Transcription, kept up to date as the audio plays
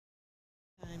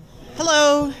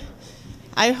Hello.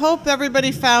 I hope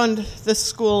everybody found this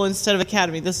school instead of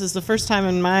academy. This is the first time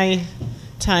in my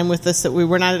time with this that we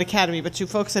were not at academy, but you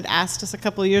folks had asked us a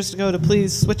couple of years ago to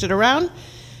please switch it around,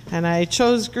 and I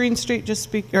chose Green Street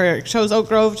chose Oak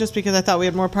Grove just because I thought we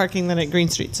had more parking than at Green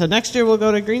Street. So next year we'll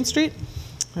go to Green Street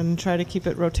and try to keep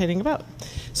it rotating about.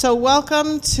 So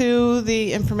welcome to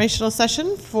the informational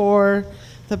session for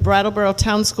the Brattleboro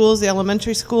Town Schools, the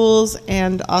elementary schools,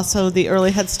 and also the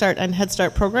Early Head Start and Head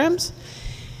Start programs.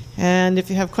 And if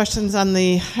you have questions on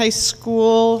the high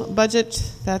school budget,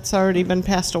 that's already been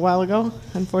passed a while ago,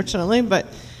 unfortunately, but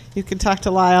you can talk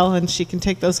to Lyle and she can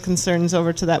take those concerns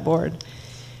over to that board.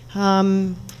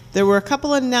 There were a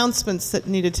couple announcements that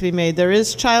needed to be made. There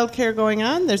is childcare going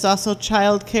on. There's also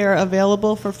childcare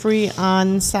available for free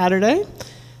on Saturday.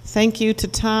 Thank you to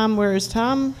Tom. Where is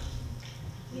Tom?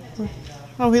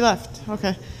 Oh, he left.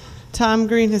 Okay. Tom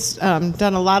Green has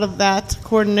done a lot of that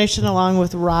coordination along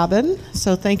with Robin.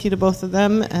 So thank you to both of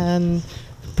them and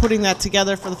putting that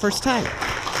together for the first time.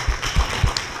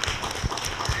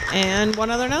 And one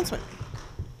other announcement.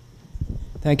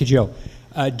 Thank you, Jill.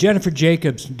 Jennifer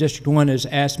Jacobs from District 1 has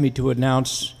asked me to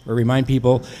announce or remind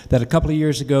people that a couple of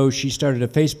years ago she started a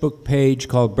Facebook page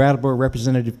called Brattleboro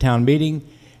Representative Town Meeting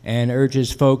and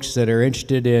urges folks that are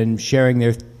interested in sharing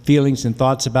their feelings and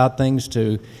thoughts about things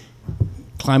to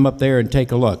climb up there and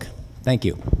take a look. Thank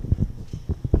you.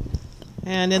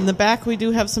 And in the back we do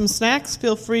have some snacks.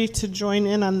 Feel free to join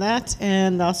in on that,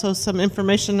 and also some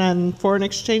information on foreign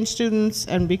exchange students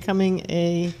and becoming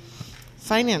a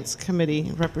finance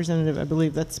committee representative. I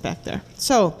believe that's back there.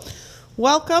 So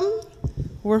welcome.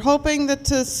 We're hoping that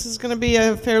this is going to be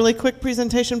a fairly quick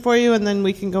presentation for you, and then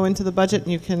we can go into the budget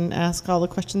and you can ask all the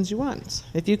questions you want.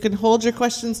 If you can hold your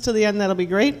questions to the end, that'll be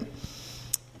great.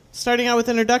 Starting out with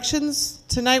introductions,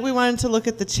 tonight we wanted to look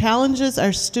at the challenges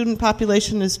our student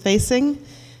population is facing,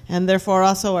 and therefore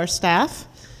also our staff.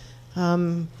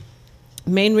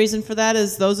 Main reason for that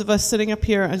is those of us sitting up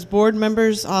here as board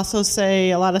members also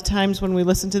say a lot of times when we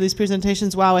listen to these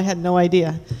presentations, wow, I had no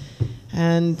idea.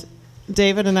 And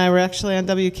David and I were actually on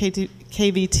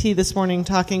WKVT this morning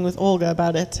talking with Olga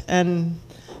about it, and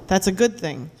that's a good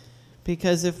thing.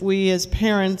 Because if we as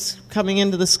parents coming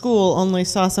into the school only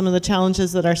saw some of the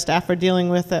challenges that our staff are dealing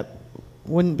with, that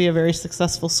wouldn't be a very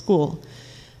successful school.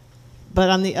 But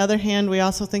on the other hand, we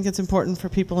also think it's important for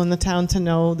people in the town to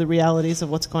know the realities of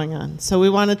what's going on. So we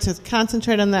wanted to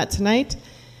concentrate on that tonight.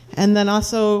 And then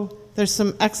also, there's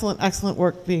some excellent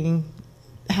work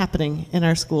happening in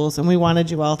our schools, and we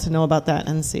wanted you all to know about that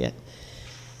and see it.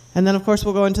 And then, of course,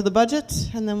 we'll go into the budget,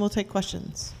 and then we'll take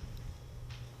questions.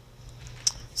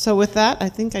 So with that, I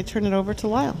think I turn it over to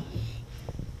Lyle.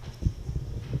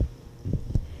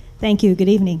 Thank you. Good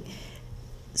evening.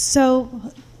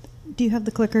 So, do you have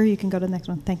the clicker? You can go to the next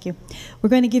one. Thank you. We're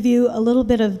going to give you a little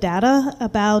bit of data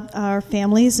about our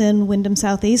families in Wyndham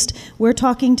Southeast. We're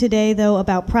talking today, though,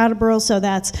 about Brattleboro, so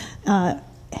that's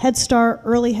Head Start,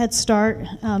 Early Head Start.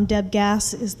 Deb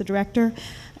Gass is the director.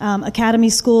 Academy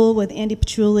School with Andy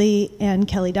Paciulli and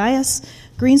Kelly Dias.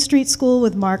 Green Street School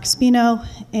with Mark Spino,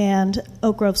 and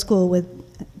Oak Grove School with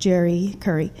Jerry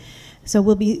Curry. So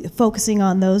we'll be focusing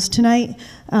on those tonight.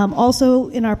 Also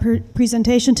in our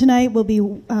presentation tonight, we'll be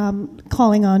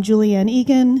calling on Julianne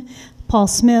Egan, Paul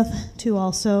Smith to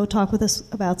also talk with us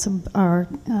about some of our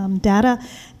data,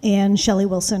 and Shelley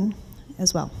Wilson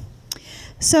as well.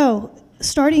 So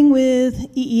starting with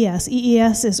EES.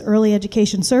 EES is Early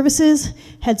Education Services,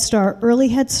 Head Start, Early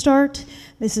Head Start.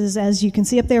 This is, as you can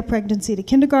see up there, pregnancy to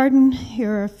kindergarten.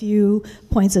 Here are a few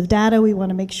points of data we want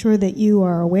to make sure that you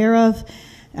are aware of.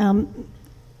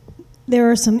 There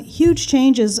are some huge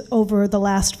changes over the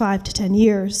last 5 to 10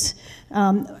 years.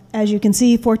 As you can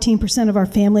see, 14% of our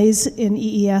families in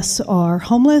EES are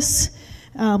homeless.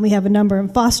 We have a number in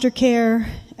foster care.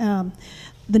 The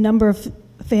number of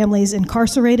families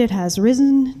incarcerated has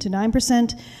risen to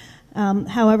 9%.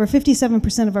 However,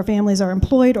 57% of our families are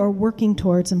employed or working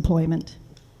towards employment.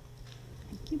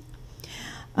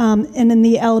 And in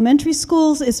the elementary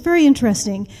schools, it's very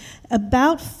interesting.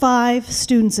 About 5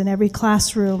 students in every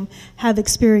classroom have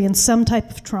experienced some type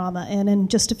of trauma. And in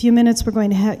just a few minutes, we're going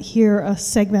to hear a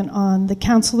segment on the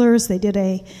counselors. They did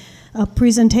a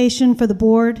presentation for the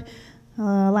board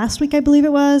last week, I believe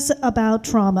it was, about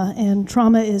trauma. And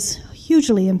trauma is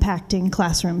hugely impacting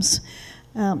classrooms.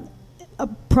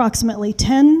 Approximately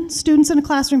 10 students in a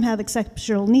classroom have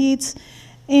exceptional needs.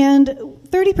 And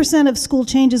 30% of school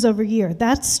changes over year.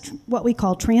 That's what we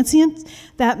call transient.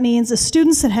 That means the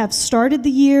students that have started the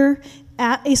year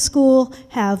at a school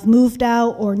have moved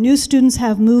out or new students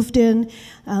have moved in.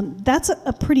 That's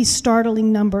a pretty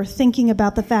startling number, thinking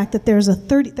about the fact that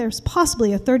there's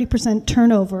possibly a 30%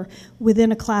 turnover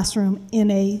within a classroom in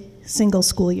a single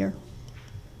school year.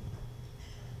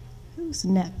 Who's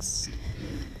next?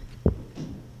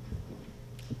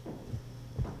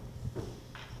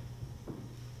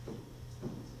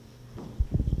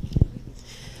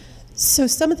 So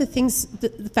some of the things, the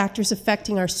factors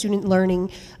affecting our student learning,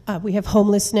 we have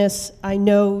homelessness. I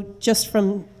know just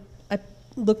from, I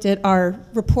looked at our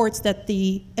reports that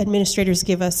the administrators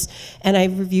give us, and I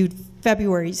reviewed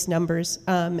February's numbers.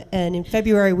 And in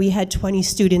February, we had 20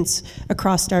 students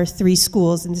across our 3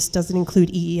 schools, and this doesn't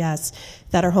include EES,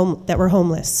 that were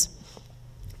homeless.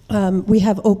 We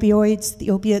have opioids, the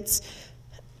opiates.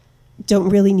 Don't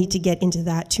really need to get into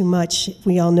that too much.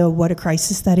 We all know what a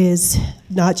crisis that is,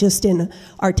 not just in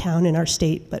our town and our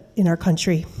state, but in our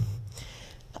country.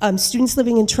 Students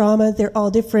living in trauma, they're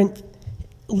all different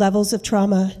levels of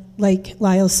trauma. Like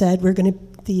Lyle said, we're going to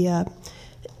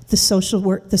the social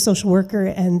worker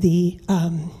and the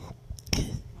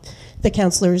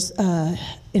counselors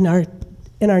in our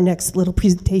next little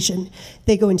presentation.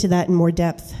 They go into that in more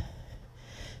depth.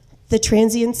 The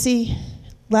transiency.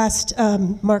 Last,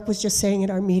 Mark was just saying at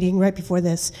our meeting right before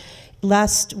this,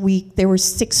 last week there were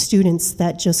 6 students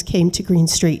that just came to Green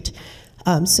Street.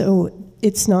 So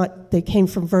it's not, they came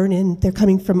from Vernon, they're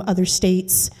coming from other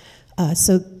states.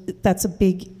 So that's a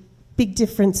big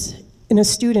difference in a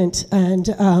student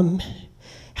and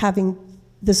having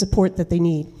the support that they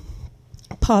need.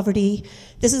 Poverty,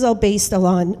 this is all based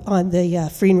on the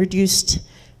free and reduced.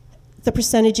 The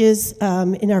percentages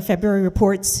in our February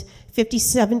reports,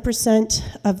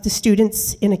 57% of the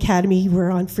students in Academy were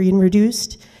on free and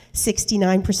reduced,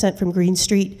 69% from Green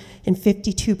Street, and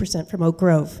 52% from Oak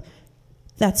Grove.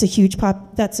 That's a huge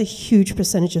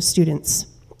percentage of students.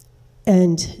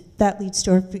 And that leads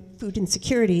to our food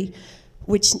insecurity,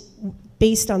 which,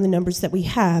 based on the numbers that we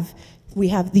have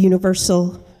the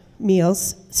universal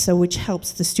meals, so which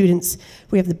helps the students.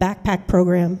 We have the backpack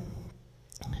program,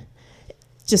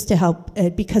 just to help,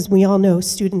 because we all know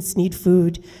students need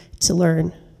food to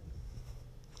learn.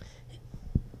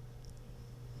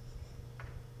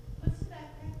 What's the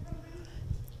backpack program?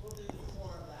 We'll do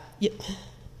more of that. Yep.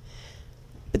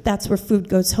 But that's where food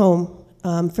goes home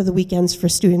for the weekends for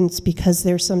students, because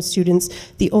there are some students,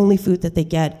 the only food that they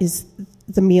get is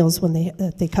the meals when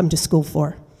they come to school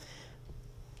for.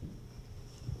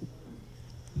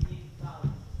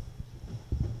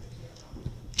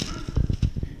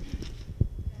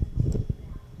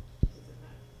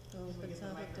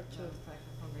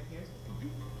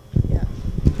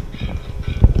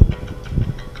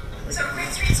 So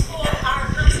Green Street School, our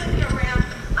counseling program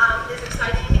is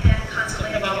exciting and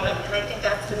constantly evolving, and I think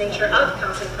that's the nature of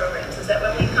counseling programs, is that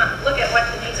when we look at what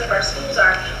the needs of our schools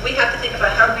are, we have to think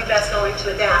about how are we best going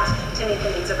to adapt to meet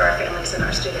the needs of our families and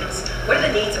our students. What are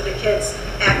the needs of the kids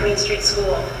at Green Street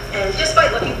School? And just by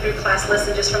looking through class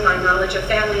lists and just from my knowledge of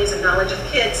families and knowledge of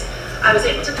kids, I was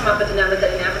able to come up with a number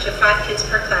that an average of 5 kids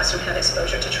per classroom have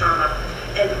exposure to trauma.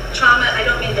 And trauma, I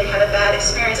don't mean they had a bad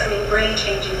experience, I mean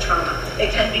brain-changing trauma.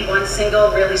 It can be one single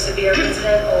really severe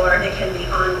incident, or it can be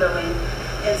ongoing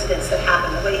incidents that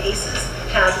happen. The way ACEs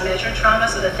have measured trauma,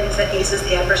 so the things that ACEs,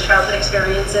 the Adverse Childhood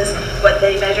Experiences, what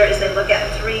they measure is they look at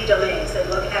 3 domains. They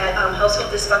look at household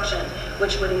dysfunction,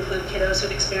 which would include kiddos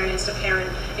who've experienced a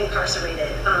parent incarcerated,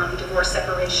 divorce,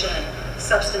 separation,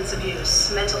 substance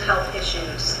abuse, mental health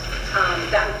issues.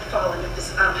 That would fall into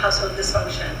this, household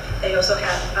dysfunction. They also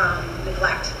have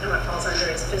neglect, and what falls under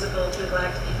is physical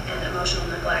neglect and emotional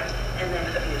neglect, and then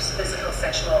abuse, physical,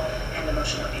 sexual, and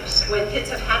emotional abuse. When kids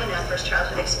have had an adverse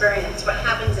childhood experience, what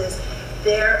happens is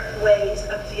their ways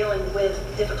of dealing with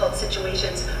difficult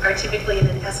situations are typically in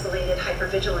an escalated,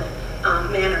 hypervigilant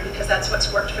manner, because that's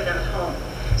what's worked for them at home.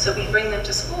 So we bring them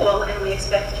to school and we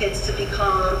expect kids to be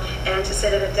calm and to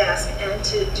sit at a desk and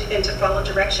to follow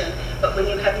direction. But when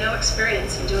you have no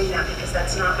experience in doing that, because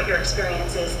that's not what your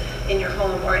experience is in your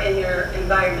home or in your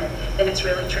environment, then it's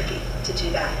really tricky to do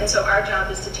that. And so our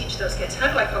job is to teach those kids,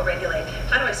 how do I co-regulate?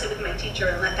 How do I sit with my teacher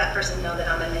and let that person know that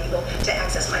I'm unable to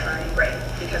access my learning brain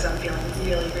because I'm feeling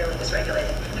really, really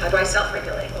dysregulated? How do I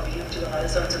self-regulate? Well, we do a lot of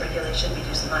zones of regulation, we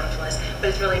do some mindfulness, but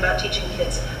it's really about teaching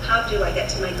kids, how do I get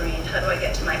to my brain? How do I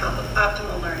get to my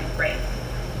optimal learning brain?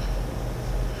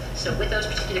 So with those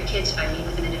particular kids, I meet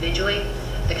with them individually,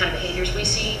 the kind of behaviors we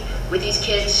see. With these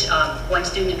kids, one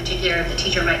student in particular, the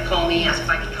teacher might call me, ask if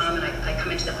I could come, and I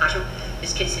come into the classroom.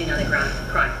 This kid's sitting on the ground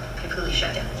crying, completely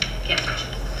shut down, can't function.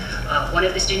 One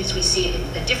of the students, we see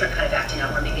a different kind of acting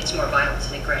out, where maybe it's more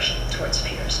violence and aggression towards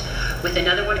peers. With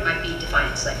another one, it might be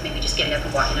defiance, like maybe just getting up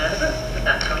and walking out of the room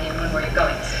without telling anyone where you're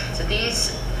going. So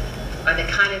these are the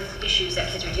kind of issues that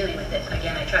kids are dealing with that,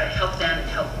 again, I try to help them and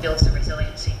help build some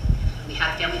resiliency. We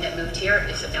had a family that moved here.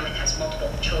 It's a family that has multiple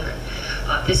children.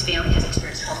 This family has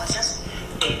experienced homelessness.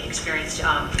 They've experienced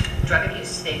drug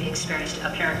abuse. They've experienced a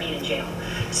parent being in jail.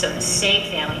 So the same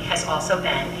family has also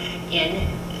been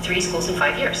in 3 schools in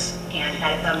 5 years. And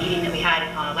at a meeting that we had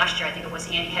last year, I think it was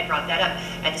Andy had brought that up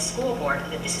at the school board,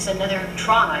 that this is another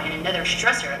trauma and another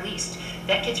stressor, at least,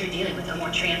 that kids are dealing with, a more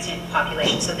transient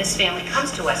population. So this family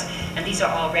comes to us, and these are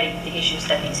already the issues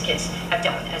that these kids have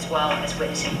dealt with, as well as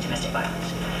witnessing domestic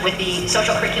violence. With the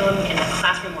social curriculum and the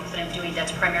classroom work that I'm doing,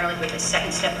 that's primarily with the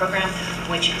Second Step program,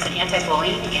 which is an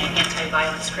anti-bullying and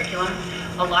anti-violence curriculum.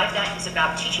 A lot of that is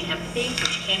about teaching empathy,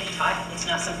 which can be taught. It's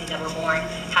not something that we're born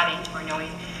having or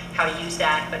knowing how to use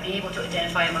that, but being able to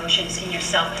identify emotions in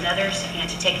yourself and others and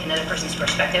to take another person's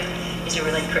perspective is a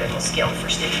really critical skill for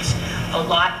students. A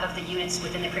lot of the units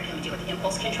within the curriculum deal with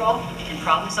impulse control and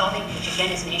problem solving, which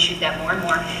again is an issue that more and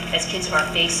more, as kids are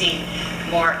facing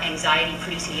more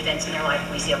anxiety-producing events in their life,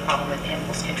 we see a problem with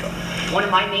impulse control. One of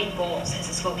my main goals as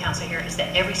a school counselor here is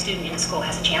that every student in the school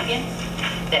has a champion,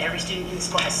 that every student in the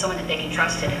school has someone that they can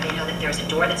trust, and that they know that there's a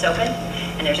door that's open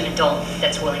and there's an adult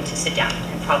that's willing to sit down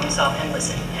and problem solve and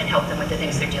listen and help them with the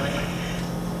things they're dealing with.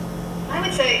 I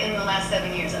would say in the last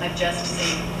 7 years, I've just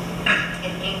seen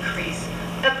an increase,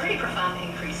 a pretty profound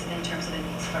increase in terms of the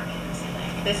needs for our kids.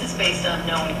 This is based on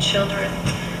knowing children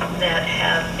that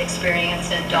have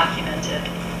experienced and documented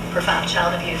profound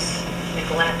child abuse,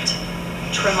 neglect,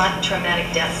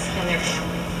 traumatic deaths in their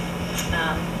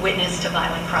family, witness to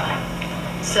violent crime.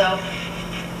 So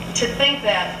to think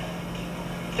that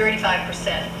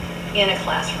 35% in a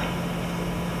classroom,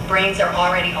 brains are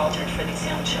already altered for these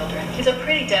young children is a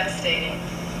pretty devastating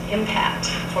impact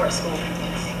for a school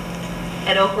community.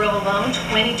 At Oak Grove alone,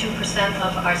 22%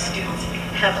 of our students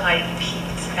have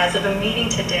IEPs. As of a meeting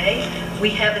today, we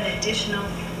have an additional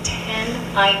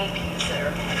 10 IEPs that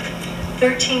are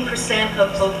pending. 13%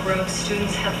 of Oak Grove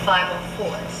students have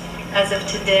 504s. As of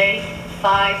today,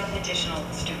 5 additional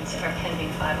students are pending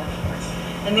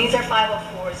 504s. And these are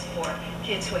 504s for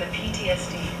kids who have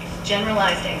PTSD,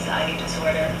 generalized anxiety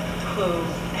disorder, who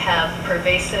have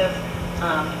pervasive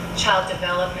child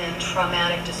development,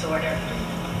 traumatic disorder,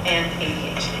 and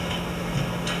ADHD.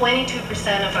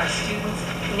 22% of our students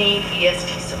need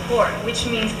ESD support, which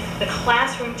means the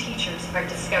classroom teachers are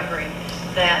discovering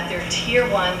that their Tier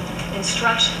 1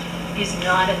 instruction is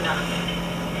not enough.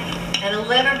 And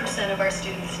 11% of our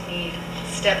students need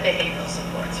STEP behavioral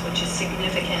supports, which is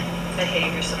significant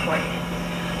behavior support.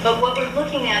 But what we're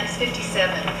looking at is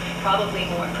 57, probably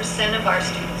more, % of our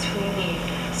students who need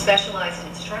specialized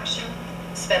instruction,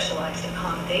 specialized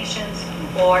accommodations,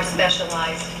 or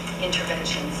specialized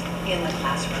interventions in the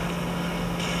classroom.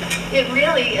 It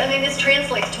really, I mean, this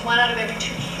translates to 1 out of every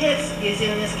 2 kids is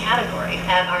in this category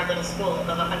at our little school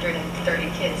of 130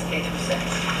 kids, K through 6,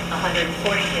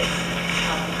 140 kids,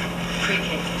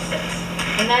 pre-K through 6.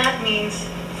 And that means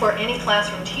for any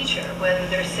classroom teacher, whether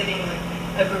they're sitting with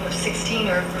a group of 16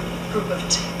 or a group of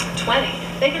 20,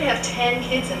 they could have 10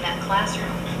 kids in that classroom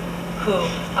who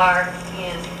are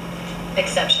in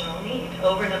exceptional need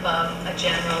over and above a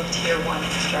general Tier 1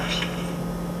 instruction.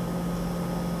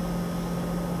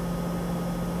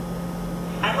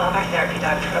 I love our therapy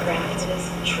dog program. It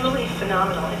is truly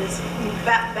phenomenal. It is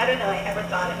better than I ever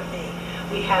thought it would be.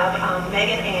 We have Meg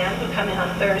and Ann who come in on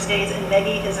Thursdays, and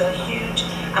Meggie is a huge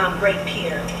great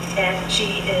peer. And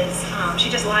she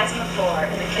just lies on the floor,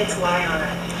 and the kids lie on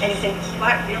her. And you think,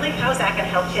 what, really? How is that going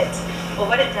to help kids? Well,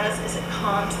 what it does is it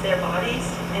calms their bodies,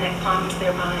 and it calms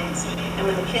their minds. And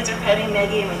when the kids are petting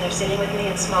Meggie, and when they're sitting with me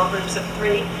in small groups of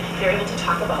 3, they're able to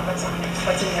talk about what's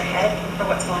in their head or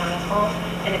what's going on at home.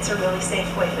 And it's a really safe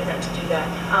way for them to do that.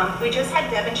 We just had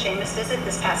Deb and Seamus visit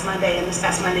this past Monday, and this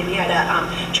past Monday we had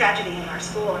a tragedy in our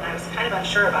school, and I was kind of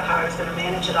unsure about how I was going to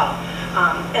manage it all.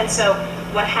 And so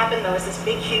what happened though is this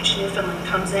big, huge Newfoundland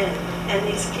comes in, and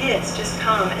these kids just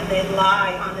come and they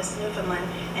lie on this Newfoundland,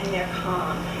 and they're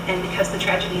calm. And because the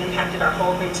tragedy impacted our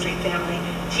whole Green Street family,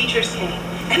 teachers came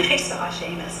and they saw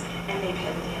Seamus, and they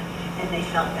petted him, and they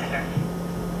felt better.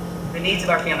 The needs of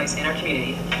our families in our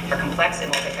community are complex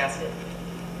and multifaceted.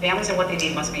 Families and what they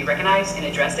need must be recognized and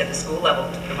addressed at the school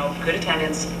level to promote good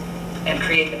attendance and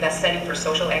create the best setting for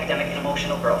social, academic, and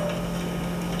emotional growth.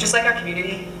 Just like our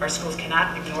community, our schools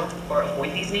cannot ignore or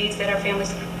avoid these needs that our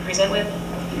families present with.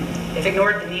 If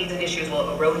ignored, the needs and issues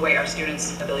will erode away our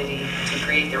students' ability to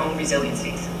create their own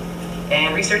resiliencies.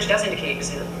 And research does indicate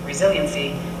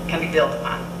resiliency can be built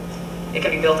upon. It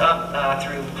can be built up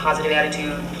through positive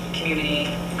attitude,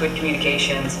 community, good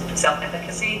communications.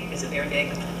 Self-efficacy is a very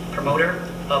big promoter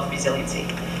of resiliency.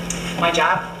 My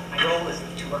job, my role is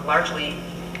to work largely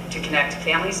to connect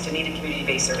families to needed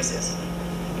community-based services.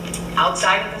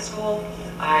 Outside of the school,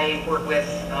 I work with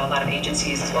a lot of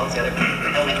agencies as well as the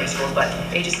other elementary schools, but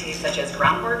agencies such as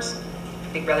Groundworks,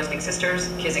 Big Brothers Big Sisters,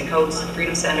 Kids in Coats,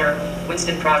 Freedom Center,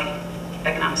 Winston Prouty,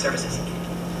 Economic Services.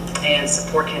 And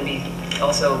support can be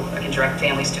also, I can direct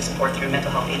families to support through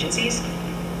mental health agencies.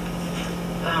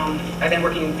 I've been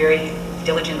working very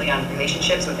diligently on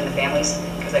relationships within the families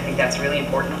because I think that's really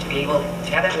important to be able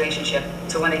to have that relationship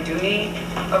so when they do need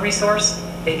a resource,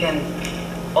 they can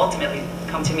ultimately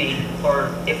come to me, or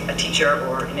if a teacher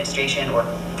or administration or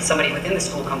somebody within the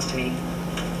school comes to me,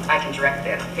 I can direct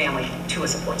that family to a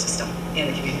support system in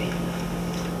the community.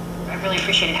 I really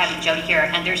appreciated having Jody here,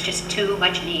 and there's just too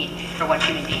much need for one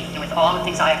human being. And with all the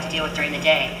things I have to deal with during the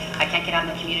day, I can't get out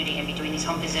in the community and be doing these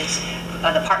home visits,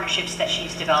 the partnerships that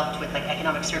she's developed with like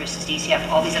Economic Services, DCF,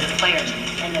 all these other players,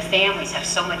 and the families have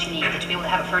so much need that to be able to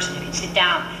have a person who can sit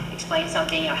down, explain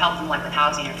something, help them like with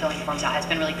housing or filling forms out has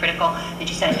been really critical. And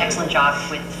she's done an excellent job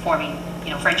with forming,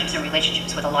 friendships and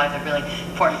relationships with a lot of the really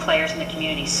important players in the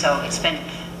community. So it's been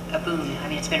a boon. I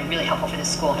mean, it's been really helpful for this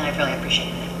school, and I've really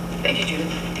appreciated it. Thank you,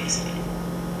 Judith. Thanks.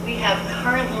 We have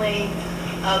currently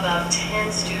about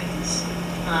 10 students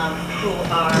who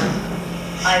are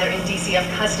either in DCF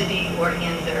custody or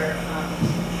in their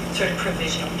sort of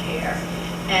provisional care.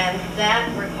 And that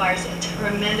requires a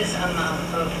tremendous amount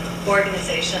of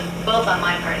organization, both on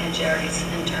my part and Jerry's,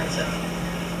 in terms of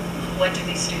what do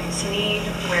these students need,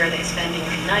 where are they spending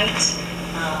the night,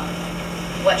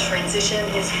 what transition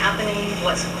is happening,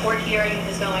 what support hearing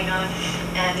is going on.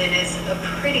 And it is a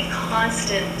pretty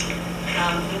constant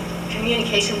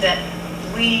communication that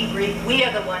we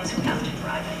are the ones who have to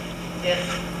drive it.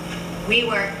 If we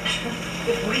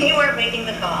weren't making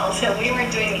the calls and we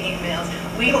weren't doing the emails,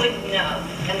 we wouldn't know,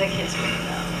 and the kids wouldn't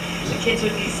know. The kids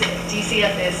would be sick.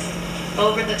 DCF is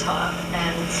over the top,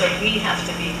 and so we have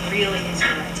to be really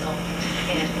instrumental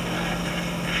in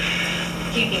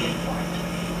keeping informed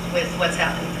with what's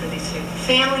happening for these students.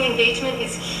 Family engagement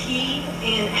is key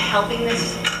in helping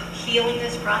this, healing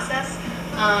this process.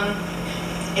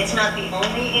 It's not the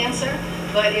only answer,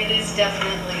 but it is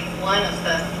definitely one of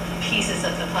the pieces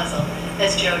of the puzzle,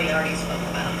 as Jody already spoke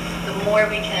about. The more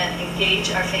we can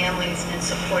engage our families and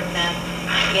support them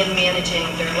in managing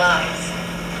their lives,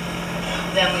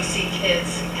 then we see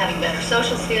kids having better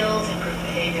social skills, improved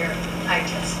behavior, high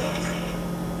test scores.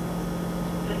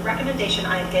 The recommendation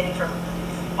I'm getting from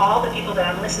all the people that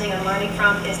I'm listening and learning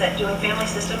from is that doing family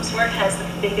systems work has the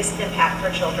biggest impact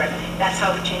for children. That's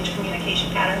how we change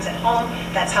communication patterns at home.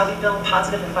 That's how we build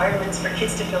positive environments for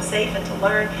kids to feel safe and to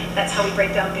learn. That's how we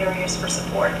break down barriers for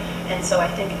support. And so I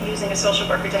think using a social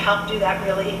worker to help do that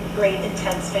really great,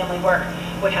 intense family work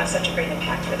would have such a great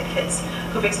impact for the kids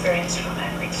who've experienced trauma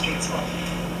at Greek Street School.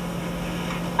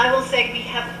 I will say we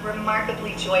have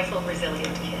remarkably joyful,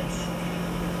 resilient kids.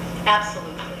 Absolutely.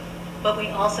 But we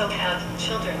also have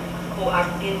children who are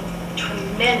in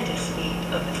tremendous need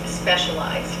of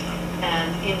specialized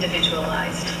and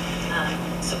individualized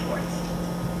supports.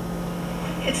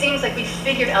 It seems like we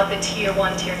figured out the tier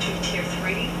 1, tier 2, tier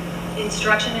 3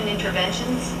 instruction and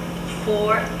interventions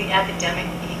for the academic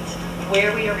needs.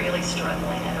 Where we are really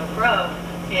struggling at Oak Grove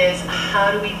is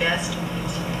how do we best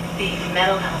meet the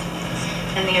mental health needs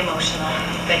and the emotional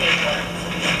behavioral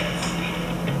needs.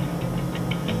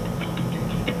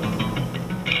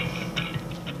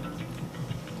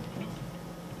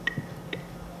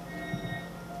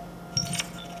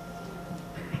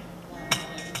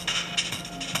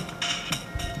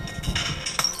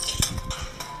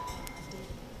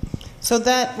 So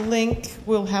that link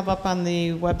we'll have up on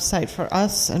the website for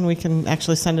us, and we can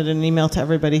actually send it in an email to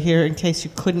everybody here in case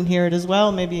you couldn't hear it as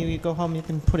well. Maybe you go home, you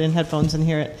can put in headphones and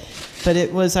hear it. But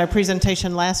it was our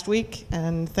presentation last week,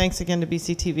 and thanks again to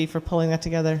BCTV for pulling that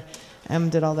together. Em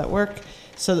did all that work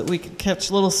so that we could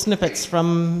catch little snippets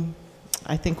from,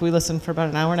 I think we listened for about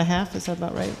an hour and a half, is that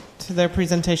about right, to their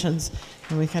presentations.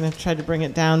 And we kind of tried to bring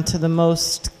it down to the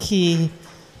most key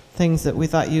things that we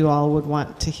thought you all would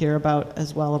want to hear about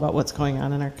as well, about what's going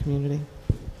on in our community.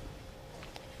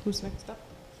 Who's next up?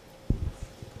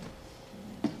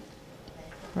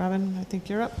 Robin, I think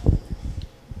you're up.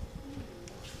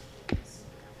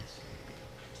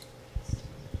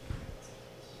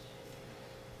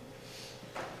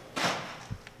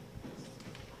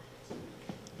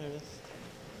 There it is.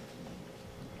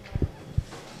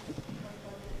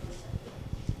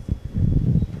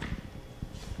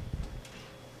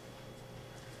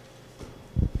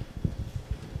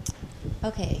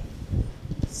 Okay,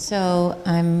 So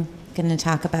I'm going to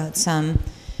talk about some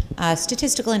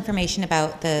statistical information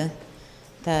about the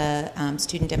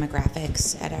student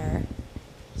demographics at our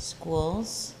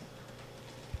schools.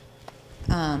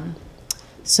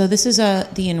 So this is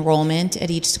the enrollment at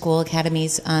each school.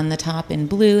 Academy's on the top in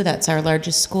blue. That's our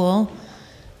largest school.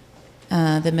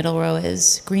 The middle row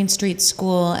is Green Street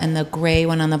School, and the gray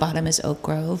one on the bottom is Oak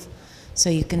Grove. So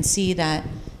you can see that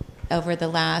over the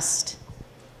last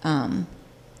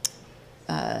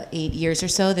 8 years or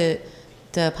so,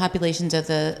 the populations of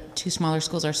the two smaller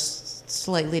schools are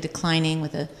slightly declining,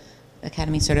 with the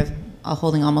Academy sort of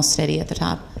holding almost steady at the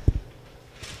top.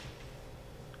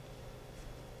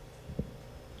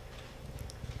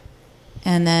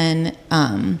 And then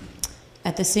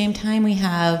at the same time, we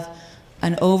have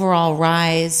an overall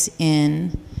rise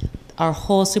in our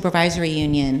whole supervisory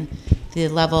union, the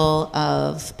level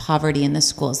of poverty in the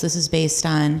schools. This is based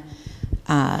on,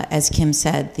 as Kim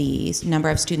said, the number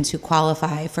of students who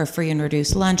qualify for free and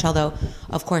reduced lunch, although,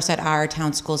 of course, at our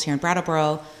town schools here in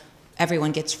Brattleboro,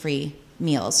 everyone gets free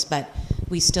meals, but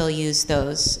we still use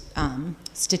those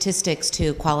statistics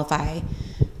to qualify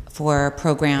for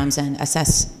programs and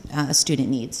assess student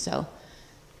needs. So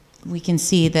we can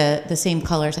see the same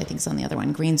colors, I think, is on the other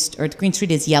one. Green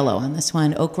Street is yellow on this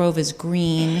one. Oak Grove is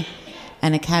green,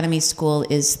 and Academy School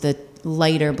is the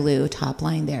lighter blue top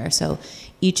line there. So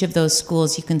each of those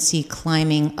schools you can see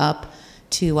climbing up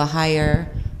to a higher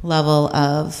level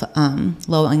of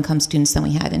low-income students than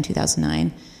we had in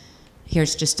 2009.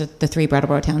 Here's just the 3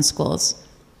 Brattleboro town schools.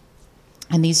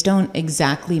 And these don't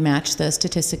exactly match the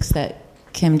statistics that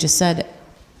Kim just said,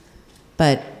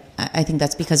 but I think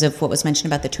that's because of what was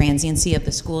mentioned about the transiency of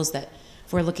the schools, that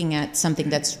if we're looking at something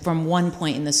that's from one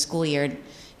point in the school year,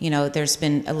 you know, there's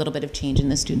been a little bit of change in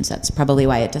the students. That's probably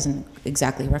why it doesn't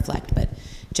exactly reflect, but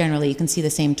generally you can see the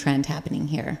same trend happening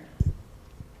here.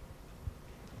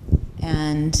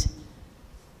 And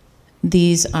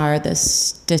these are the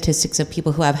statistics of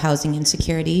people who have housing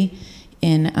insecurity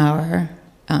in our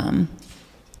whole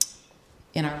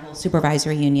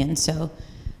supervisory union. So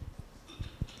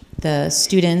the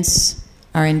students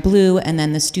are in blue, and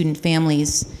then the student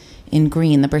families in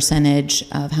green, the percentage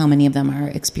of how many of them are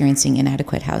experiencing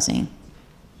inadequate housing.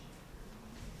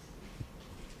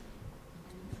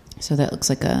 So that looks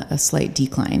like a slight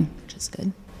decline, which is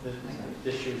good.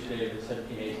 This year's data, the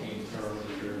 17-18 term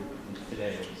through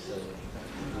today, so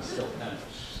we still have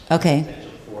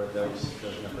potential for those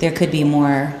numbers. There could be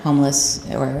more homeless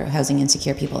or housing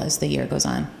insecure people as the year goes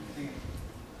on.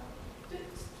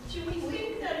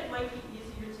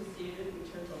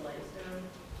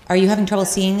 Are you having trouble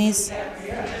seeing these? There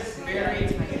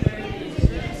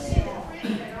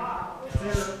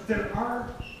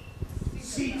are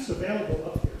seats available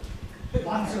up here.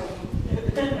 Lots of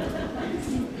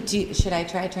them. Should I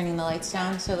try turning the lights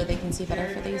down so that they can see better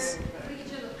for these?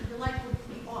 The light would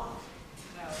be off.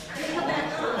 They come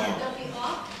back on. They'll be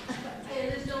off.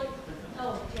 There's no.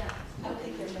 Oh, yeah. I don't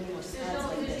think there's many more slides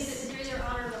like this. There's either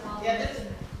on or off. Yeah, this.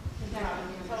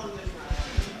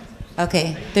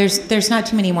 Okay, there's not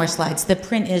too many more slides. The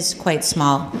print is quite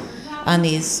small on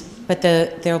these, but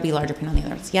there will be larger print on the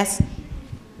others. Yes?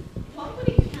 What would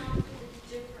account for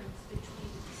the difference between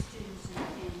students and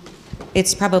families?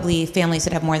 It's probably families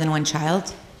that have more than one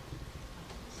child.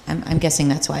 I'm guessing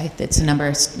that's why. It's a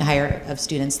number higher of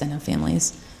students than of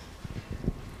families.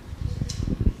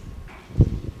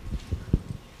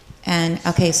 And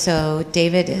okay, so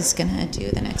David is going to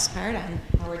do the next part on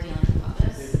how we're dealing with all this.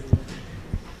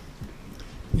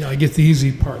 Yeah, I get the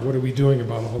easy part. What are we doing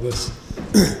about all this?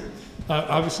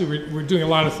 Obviously, we're doing a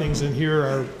lot of things, and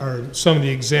here are some of the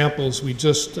examples. We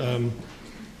just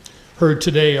heard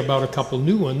today about a couple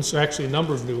new ones, or actually a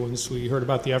number of new ones. We heard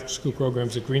about the after-school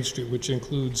programs at Green Street, which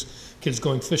includes kids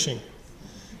going fishing.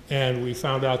 And we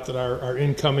found out that our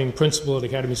incoming principal at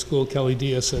Academy School, Kelly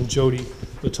Diaz, and Jody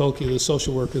Batolki, the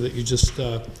social worker that you just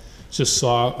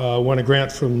saw, won a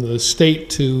grant from the state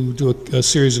to do a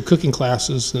series of cooking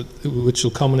classes, which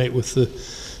will culminate with the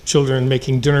children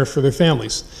making dinner for their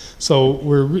families. So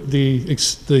the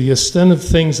extent of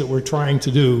things that we're trying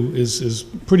to do is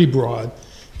pretty broad,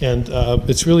 and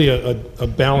it's really a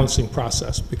balancing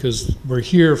process, because we're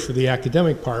here for the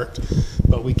academic part,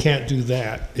 but we can't do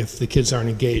that if the kids aren't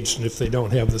engaged, and if they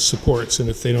don't have the supports, and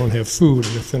if they don't have food,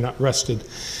 and if they're not rested,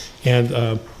 and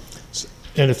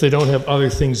if they don't have other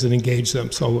things that engage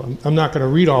them. So I'm not going to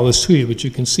read all this to you, but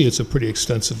you can see it's a pretty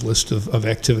extensive list of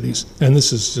activities, and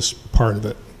this is just part of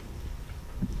it.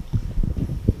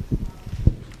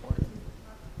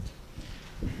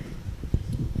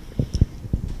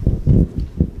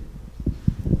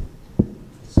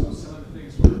 So some of the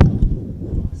things we're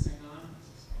focusing on.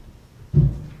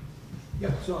 Yeah,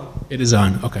 it's on. It is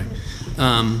on, okay.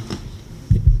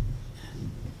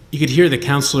 You could hear the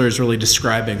counselors really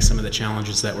describing some of the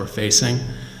challenges that we're facing,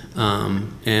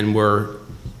 and we're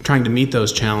trying to meet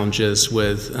those challenges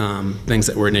with things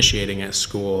that we're initiating at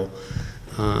school.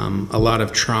 A lot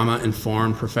of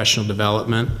trauma-informed professional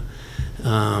development.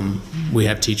 We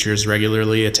have teachers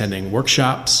regularly attending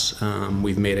workshops.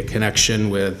 We've made a connection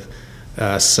with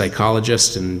a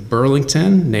psychologist in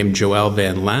Burlington named Joelle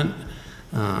Van Lent,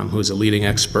 who's a leading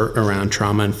expert around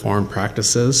trauma-informed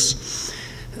practices.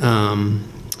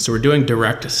 So we're doing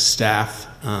direct staff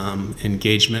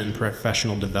engagement and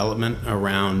professional development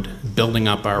around building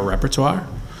up our repertoire.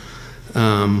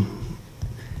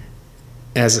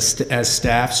 As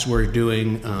staffs, we're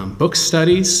doing book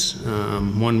studies.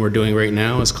 One we're doing right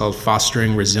now is called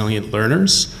Fostering Resilient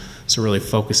Learners. So really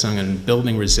focusing on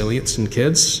building resilience in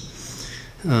kids.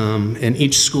 In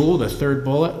each school, the third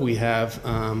bullet, we have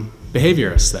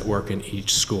behaviorists that work in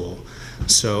each school.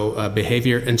 So a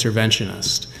behavior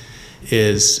interventionist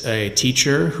is a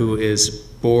teacher who is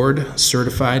board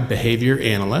certified behavior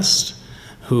analyst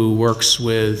who works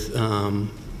with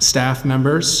staff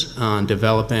members on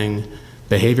developing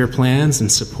behavior plans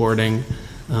and supporting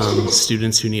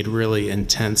students who need really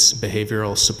intense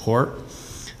behavioral support.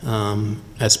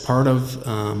 As part of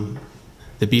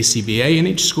the BCBA in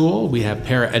each school, we have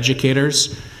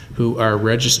paraeducators who are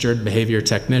registered behavior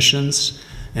technicians,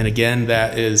 and again,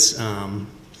 that is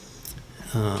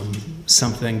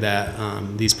something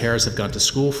that these paras have gone to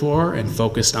school for and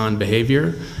focused on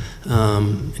behavior.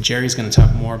 Jerry's going to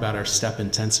talk more about our STEP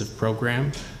intensive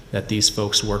program that these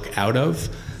folks work out of.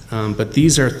 But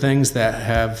these are things that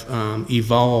have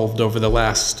evolved over the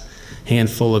last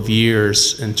handful of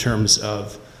years in terms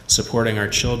of supporting our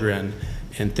children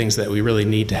and things that we really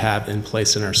need to have in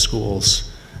place in our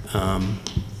schools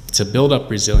to build up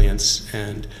resilience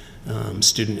and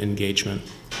student engagement.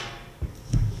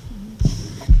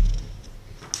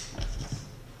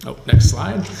 Oh, next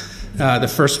slide. The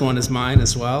first one is mine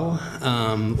as well.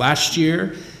 Last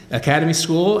year, Academy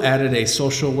School added a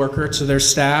social worker to their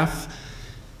staff.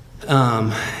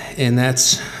 And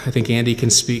that's, I think Andy can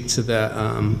speak to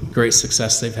the great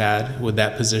success they've had with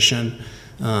that position.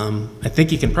 I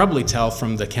think you can probably tell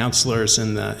from the counselors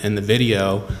in the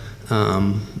video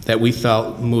that we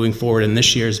felt moving forward in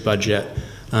this year's budget,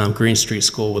 Green Street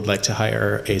School would like to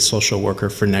hire a social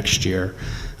worker for next year.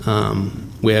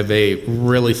 We have a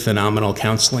really phenomenal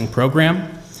counseling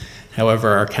program. However,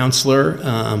 our counselor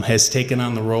has taken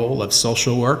on the role of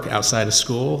social work outside of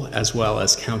school as well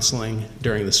as counseling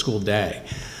during the school day.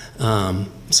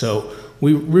 So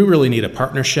we really need a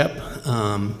partnership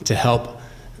to help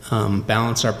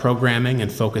balance our programming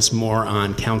and focus more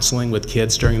on counseling with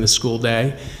kids during the school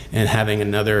day and having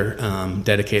another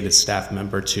dedicated staff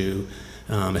member to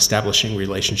establishing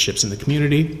relationships in the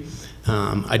community,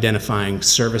 identifying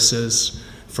services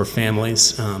for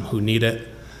families who need it.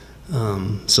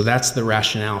 So that's the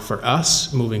rationale for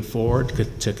us moving forward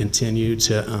to continue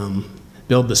to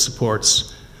build the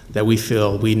supports that we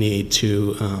feel we need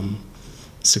to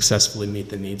successfully meet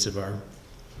the needs of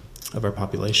our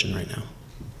population right now.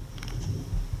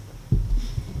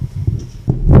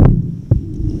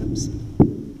 Oops.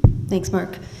 Thanks,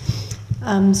 Mark.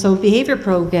 So behavior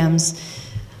programs.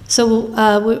 So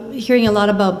we're hearing a lot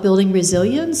about building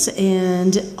resilience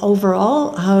and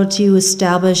overall how to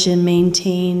establish and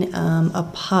maintain a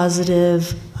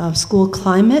positive school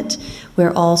climate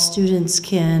where all students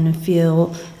can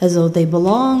feel as though they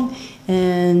belong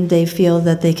and they feel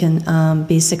that they can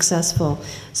be successful.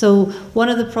 So one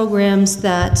of the programs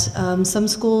that some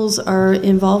schools are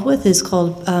involved with is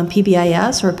called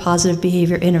PBIS, or Positive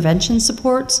Behavior Intervention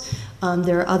Supports.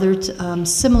 There are other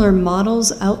similar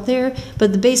models out there,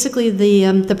 but basically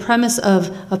the premise of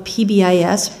a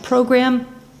PBIS program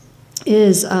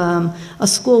is a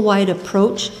school-wide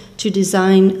approach to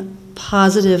design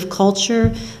positive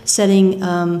culture, setting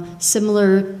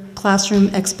similar classroom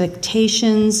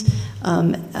expectations,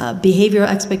 behavioral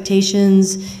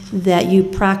expectations that you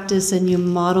practice and you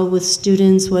model with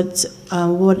students. What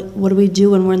do we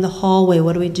do when we're in the hallway?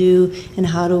 What do we do and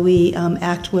how do we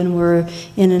act when we're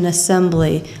in an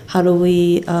assembly? How do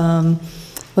we,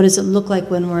 what does it look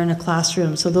like when we're in a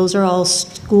classroom? So those are all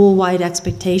school-wide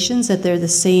expectations, that they're the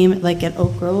same, like at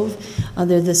Oak Grove,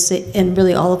 they're the same, and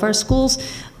really all of our schools.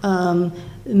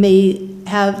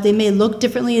 They may look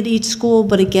differently at each school,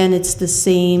 but again, it's the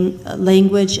same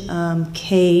language,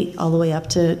 K all the way up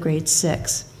to grade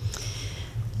 6.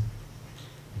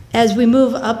 As we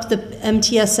move up the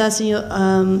MTSS,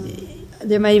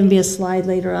 there might even be a slide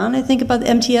later on, I think, about the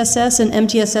MTSS, and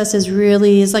MTSS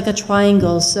is like a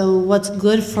triangle. So what's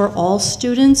good for all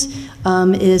students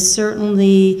is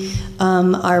certainly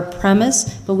our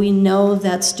premise, but we know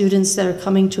that students that are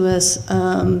coming to us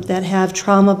that have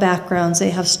trauma backgrounds,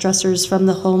 they have stressors from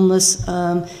the homeless,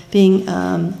 being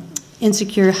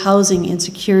insecure housing,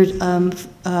 insecure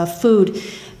food,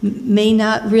 may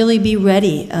not really be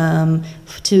ready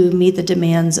to meet the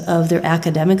demands of their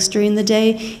academics during the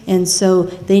day, and so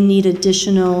they need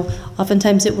additional,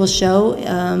 oftentimes it will show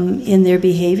in their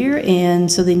behavior,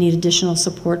 and so they need additional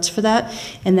supports for that,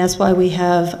 and that's why we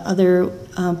have other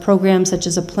programs such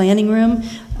as a planning room,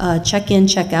 check-in,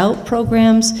 check-out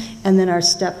programs, and then our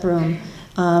step room.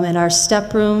 And our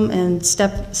STEP room, and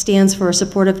STEP stands for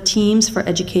Supportive Teams for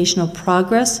Educational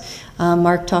Progress.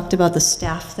 Mark talked about the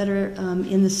staff that are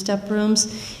in the STEP rooms,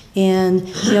 and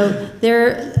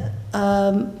they're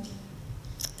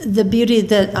the beauty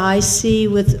that I see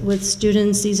with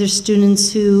students. These are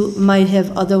students who might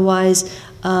have otherwise,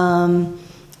 been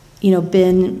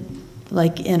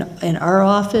like in our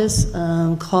office,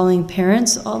 calling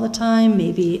parents all the time,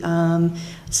 maybe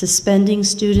suspending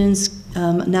students,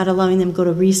 not allowing them to go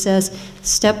to recess.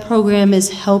 STEP program is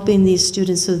helping these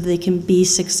students so that they can be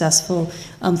successful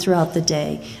throughout the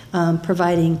day,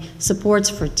 providing supports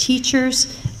for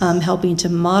teachers, helping to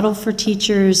model for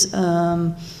teachers,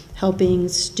 helping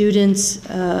students,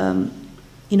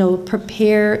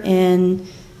 prepare and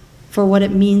for what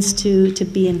it means to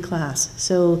be in class.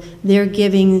 So they're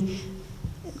giving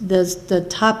the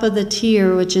top of the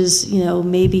tier, which is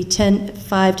maybe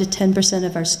 5 to 10%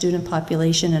 of our student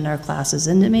population in our classes,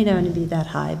 and it may not be that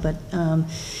high, but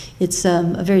it's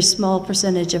a very small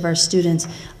percentage of our students.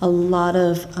 A lot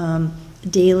of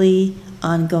daily,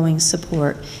 ongoing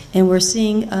support, and we're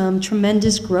seeing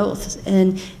tremendous growth.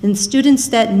 And students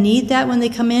that need that when they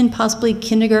come in, possibly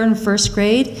kindergarten, first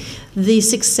grade, the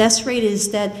success rate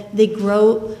is that they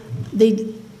grow.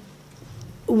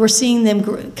 We're seeing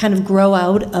them kind of grow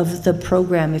out of the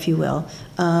program, if you will.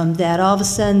 That all of a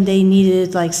sudden they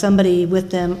needed like somebody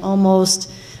with them almost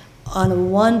on a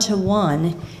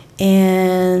one-to-one,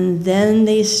 and then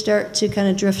they start to kind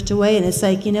of drift away, and it's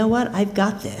like, you know what, I've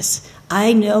got this.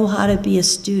 I know how to be a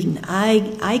student.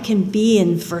 I can be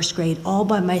in first grade all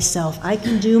by myself. I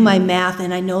can do my math,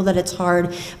 and I know that it's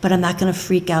hard, but I'm not going to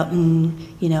freak out and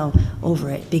over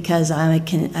it, because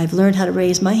I've learned how to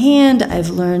raise my hand. I've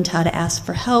learned how to ask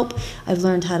for help. I've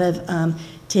learned how to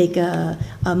take a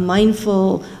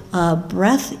mindful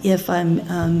breath if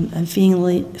I'm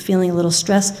feeling a little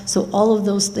stressed. So all of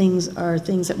those things are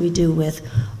things that we do with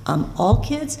all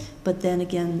kids, but then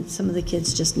again, some of the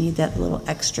kids just need that little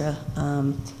extra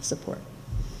support.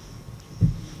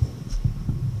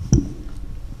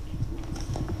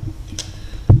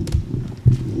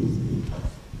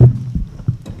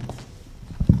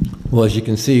 Well, as you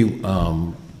can see,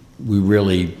 we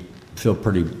really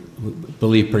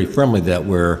believe pretty firmly that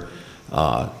we're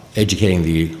educating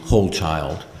the whole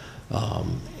child.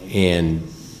 And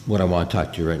what I want to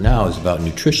talk to you right now is about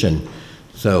nutrition.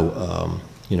 So,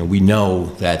 we know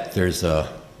that there's a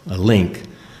link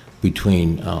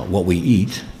between what we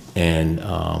eat and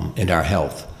our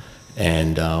health.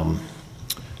 And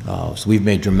so we've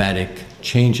made dramatic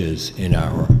changes in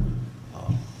our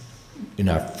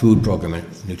food program,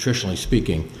 nutritionally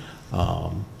speaking,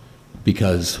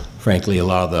 because frankly, a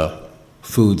lot of the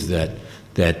foods that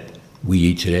we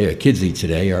eat today, or kids eat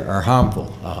today, are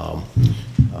harmful.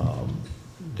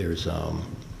 There's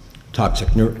toxic,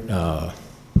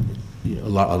 a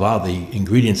lot of the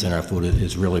ingredients in our food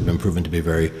has really been proven to be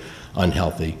very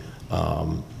unhealthy.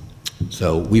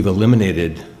 So we've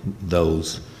eliminated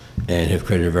those and have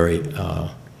created a very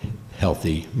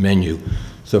healthy menu.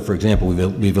 So for example,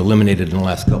 we've eliminated in the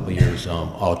last couple of years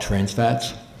all trans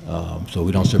fats. So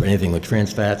we don't serve anything with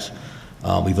trans fats.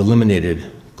 We've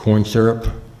eliminated corn syrup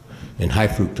and high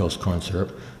fructose corn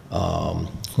syrup.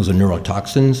 Those are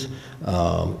neurotoxins.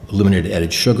 Eliminated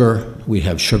added sugar. We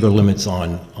have sugar limits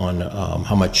on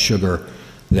how much sugar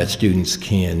that students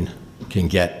can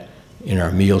get in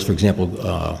our meals. For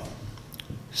example,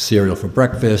 cereal for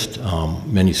breakfast.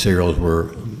 Many cereals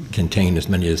contained as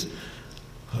many as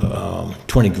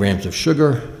 20 grams of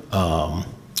sugar. A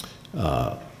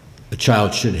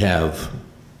child should have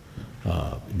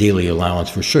daily allowance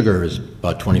for sugar is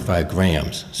about 25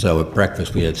 grams. So at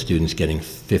breakfast we had students getting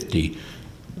 50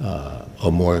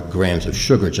 or more grams of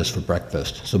sugar just for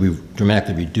breakfast. So we've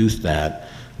dramatically reduced that.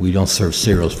 We don't serve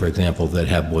cereals, for example, that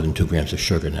have more than 2 grams of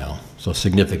sugar now. So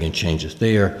significant changes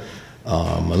there.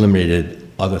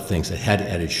 Eliminated other things that had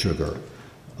added sugar.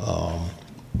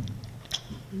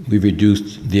 We've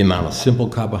reduced the amount of simple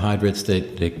carbohydrates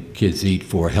that kids eat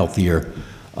for healthier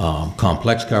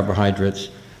complex carbohydrates.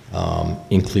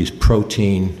 increased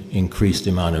protein, increased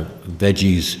the amount of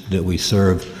veggies that we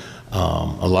serve.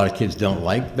 A lot of kids don't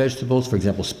like vegetables, for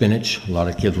example, spinach. A lot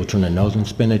of kids will turn their nose on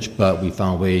spinach, but we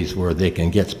found ways where they can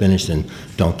get spinach and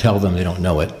don't tell them they don't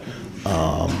know it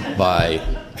by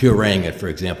pureeing it, for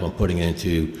example, and putting it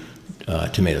into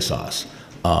tomato sauce.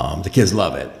 The kids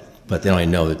love it, but they don't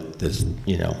even know that there's,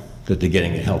 that they're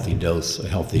getting a healthy dose, a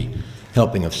healthy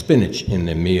helping of spinach in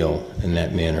their meal in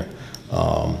that manner.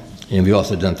 And we've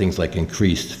also done things like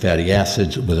increased fatty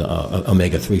acids with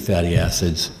omega-3 fatty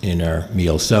acids in our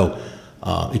meals. So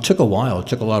it took a while. It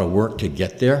took a lot of work to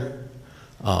get there.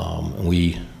 And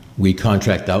we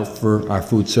contract out for our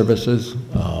food services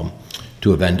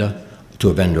to a vendor.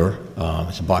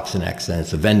 It's a Boston accent.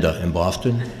 It's a vendor in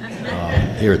Boston.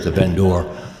 Here it's a vendor.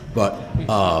 But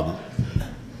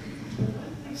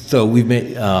so we've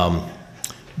made.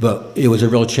 But it was a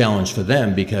real challenge for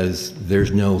them because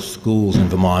there's no schools in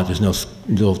Vermont, there's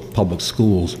no public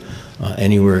schools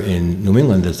anywhere in New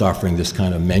England that's offering this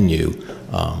kind of menu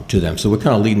to them. So we're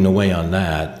kind of leading the way on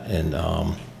that, and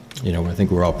I think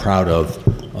we're all proud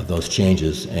of those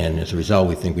changes, and as a result,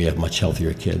 we think we have much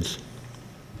healthier kids.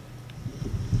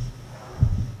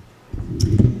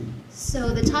 So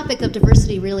the topic of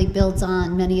diversity really builds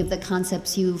on many of the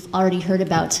concepts you've already heard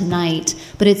about tonight,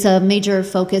 but it's a major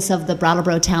focus of the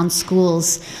Brattleboro Town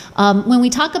Schools. When we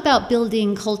talk about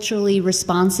building culturally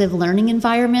responsive learning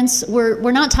environments,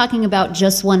 we're not talking about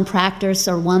just one practice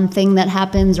or one thing that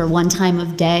happens or one time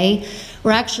of day.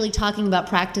 We're actually talking about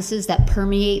practices that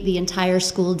permeate the entire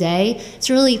school day. It's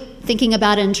really thinking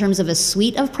about it in terms of a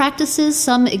suite of practices.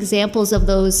 Some examples of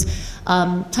those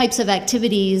types of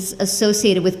activities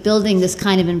associated with building this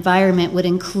kind of environment would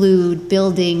include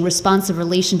building responsive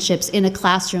relationships in a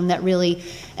classroom that really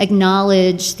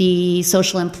acknowledge the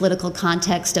social and political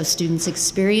context of students'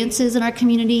 experiences in our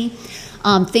community,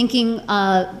 thinking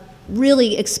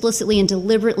really explicitly and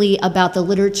deliberately about the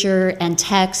literature and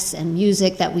texts and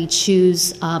music that we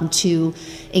choose to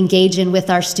engage in with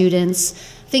our students,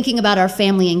 thinking about our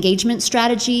family engagement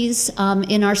strategies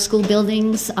in our school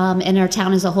buildings and our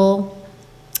town as a whole,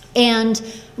 and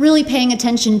really paying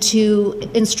attention to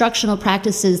instructional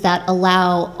practices that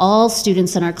allow all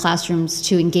students in our classrooms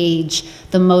to engage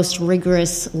the most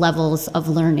rigorous levels of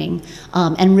learning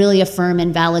and really affirm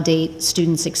and validate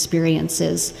students'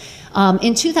 experiences.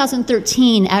 In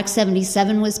 2013, Act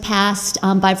 77 was passed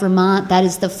by Vermont. That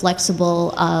is the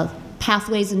Flexible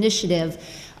Pathways Initiative.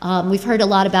 We've heard a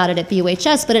lot about it at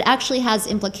WSESU, but it actually has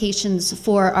implications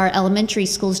for our elementary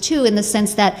schools too, in the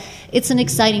sense that it's an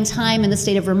exciting time in the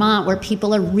state of Vermont where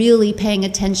people are really paying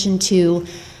attention to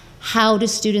how do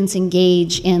students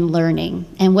engage in learning,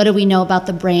 and what do we know about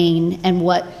the brain, and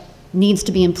what needs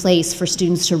to be in place for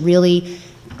students to really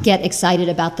get excited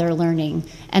about their learning.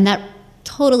 And that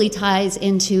totally ties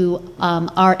into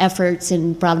our efforts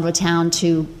in Brattleboro Town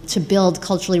to build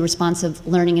culturally responsive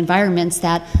learning environments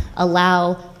that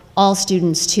allow all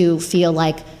students to feel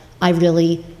like I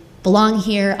really belong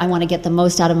here, I want to get the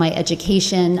most out of my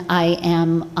education, I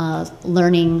am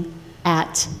learning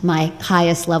at my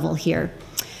highest level here.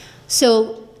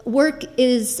 So work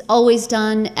is always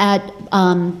done at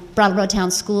Brattleboro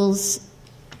Town Schools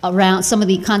around, some of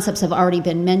the concepts have already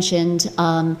been mentioned,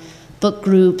 book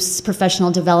groups,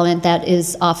 professional development that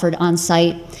is offered on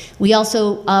site. We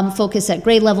also focus at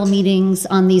grade level meetings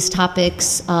on these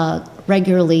topics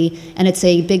regularly, and it's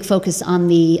a big focus on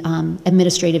the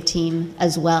administrative team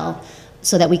as well,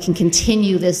 so that we can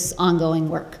continue this ongoing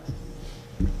work.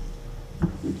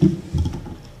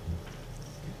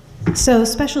 So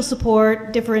special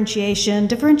support, differentiation.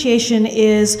 Differentiation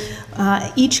is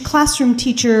each classroom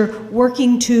teacher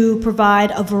working to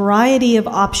provide a variety of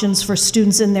options for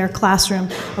students in their classroom,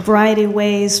 a variety of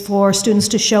ways for students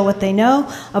to show what they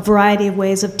know, a variety of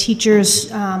ways of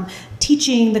teachers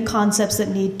teaching the concepts that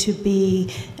need to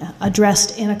be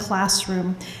addressed in a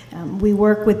classroom. We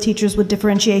work with teachers with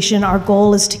differentiation. Our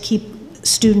goal is to keep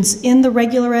students in the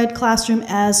regular ed classroom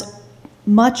as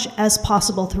much as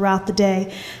possible throughout the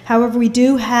day. However, we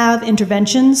do have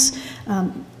interventions,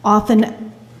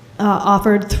 often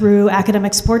offered through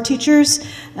academic support teachers.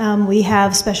 We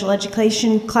have special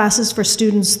education classes for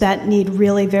students that need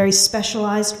really very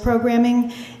specialized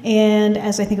programming. And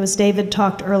as I think it was David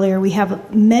talked earlier, we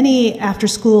have many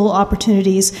after-school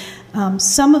opportunities.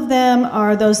 Some of them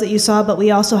are those that you saw, but we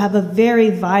also have a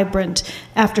very vibrant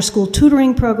after-school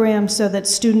tutoring program so that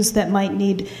students that might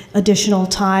need additional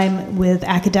time with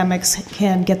academics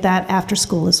can get that after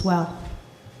school as well.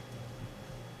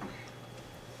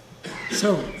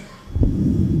 So,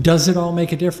 does it all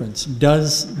make a difference? Do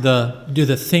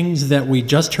the things that we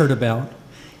just heard about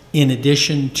in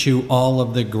addition to all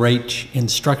of the great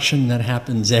instruction that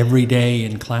happens every day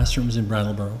in classrooms in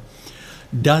Brattleboro?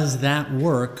 Does that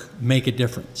work make a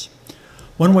difference?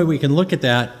 One way we can look at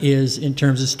that is in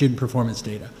terms of student performance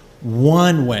data.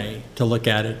 One way to look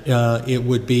at it, it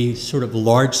would be sort of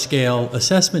large-scale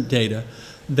assessment data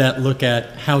that look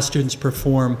at how students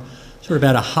perform sort of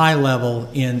at a high level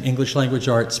in English language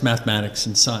arts, mathematics,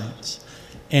 and science.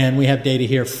 And we have data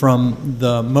here from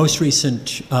the most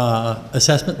recent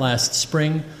assessment last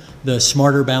spring, the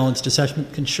Smarter Balanced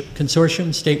Assessment Consortium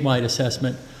statewide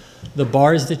assessment. The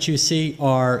bars that you see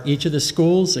are each of the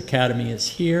schools. Academy is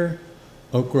here,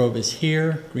 Oak Grove is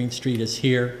here, Green Street is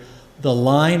here. The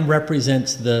line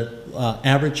represents the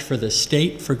average for the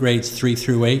state for grades 3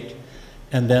 through 8.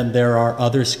 And then there are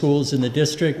other schools in the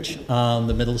district,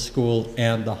 the middle school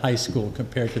and the high school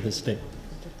compared to the state.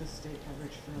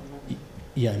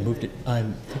 Yeah, I moved it. I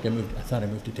thought I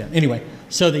moved it down. Anyway,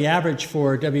 so the average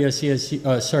for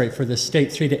WSESU, for the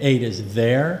state 3 to 8 is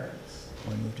there.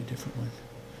 Oh, I moved a different one.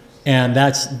 And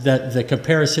that's the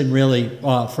comparison really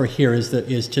for here is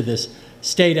to this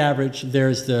state average.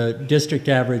 There's the district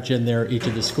average, and there are each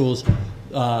of the schools.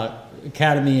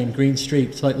 Academy and Green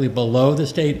Street slightly below the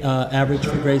state average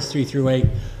for grades 3 through 8.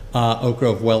 Oak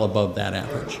Grove well above that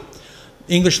average.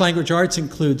 English language arts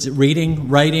includes reading,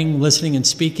 writing, listening, and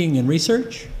speaking, and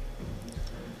research.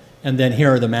 And then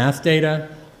here are the math data.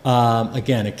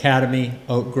 Again, Academy,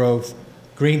 Oak Grove,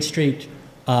 Green Street.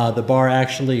 The bar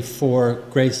actually for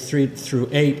grades 3 through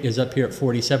 8 is up here at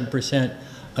 47%.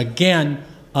 Again,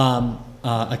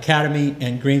 Academy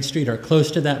and Green Street are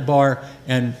close to that bar,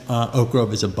 and Oak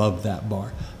Grove is above that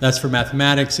bar. That's for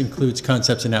mathematics, includes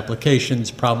concepts and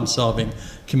applications, problem solving,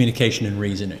 communication, and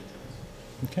reasoning.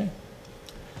 Okay.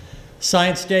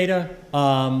 Science data,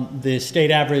 the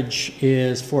state average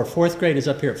is for 4th grade is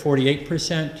up here at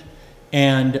 48%,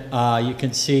 and you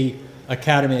can see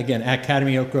Academy, again,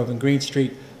 Academy, Oak Grove, and Green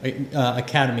Street,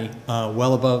 Academy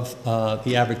well above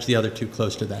the average, the other two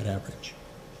close to that average.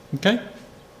 Okay?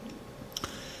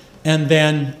 And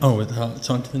then, it's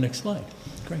on to the next slide.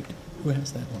 Great. Who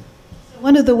has that one?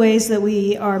 One of the ways that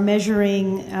we are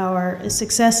measuring our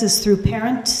success is through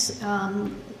parent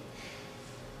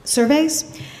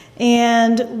surveys.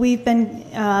 And we've been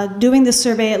doing this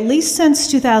survey at least since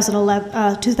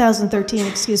 2013,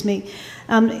 excuse me.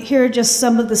 Here are just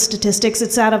some of the statistics.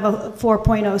 It's out of a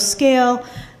 4.0 scale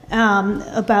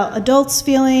about adults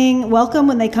feeling welcome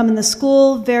when they come in the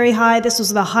school, very high. This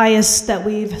was the highest that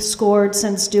we've scored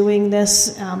since doing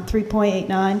this,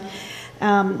 3.89.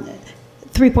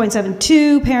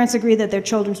 3.72, parents agree that their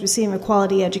children's receiving a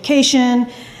quality education,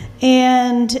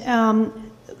 and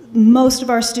most of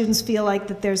our students feel like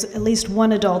that there's at least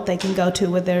one adult they can go to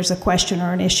when there's a question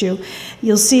or an issue.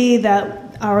 You'll see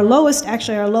that our lowest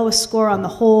score on the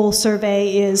whole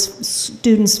survey is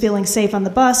students feeling safe on the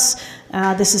bus.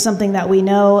 This is something that we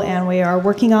know and we are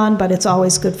working on, but it's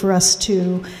always good for us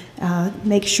to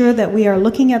make sure that we are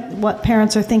looking at what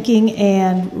parents are thinking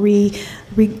and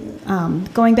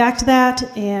going back to that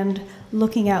and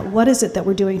looking at what is it that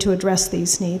we're doing to address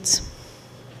these needs.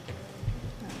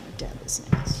 Deb is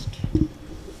next.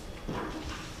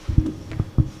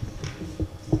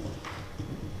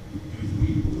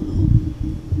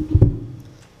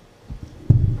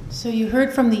 So you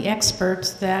heard from the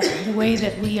experts that the way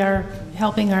that we are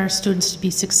helping our students to be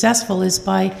successful is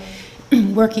by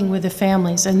working with the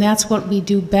families, and that's what we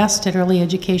do best at Early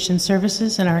Education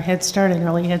Services in our Head Start and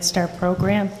Early Head Start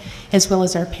program, as well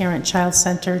as our Parent-Child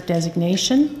Center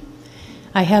designation.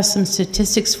 I have some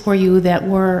statistics for you that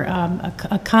were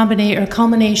a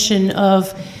culmination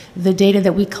of the data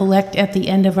that we collect at the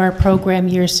end of our program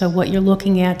year. So what you're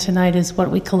looking at tonight is what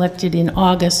we collected in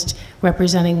August,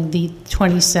 representing the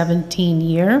 2017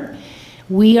 year.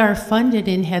 We are funded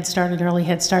in Head Start and Early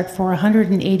Head Start for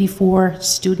 184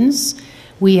 students.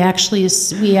 We actually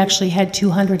had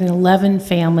 211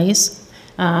 families,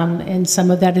 and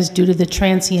some of that is due to the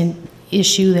transient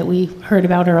issue that we heard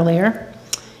about earlier.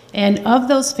 And of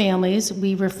those families,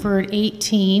 we referred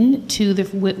 18 to the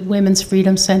Women's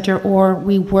Freedom Center, or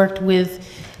we worked with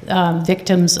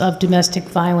victims of domestic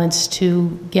violence to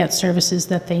get services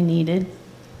that they needed.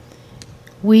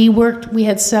 We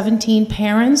had 17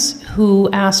 parents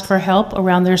who asked for help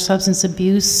around their substance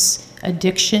abuse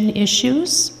addiction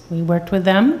issues. We worked with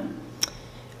them.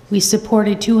 We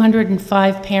supported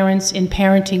 205 parents in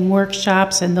parenting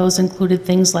workshops, and those included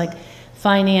things like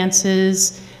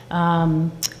finances,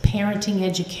 parenting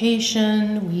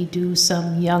education. We do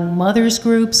some young mothers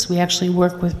groups. We actually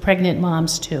work with pregnant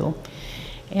moms too.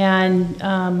 And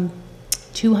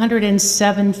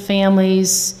 207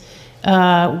 families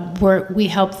we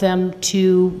helped them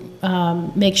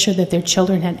to make sure that their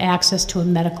children had access to a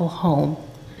medical home.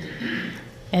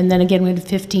 And then again, we had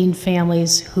 15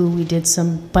 families who we did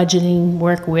some budgeting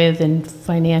work with and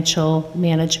financial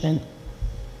management.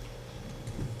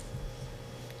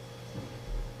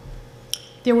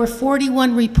 There were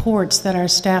 41 reports that our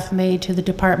staff made to the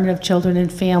Department of Children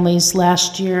and Families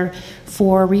last year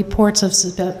for reports of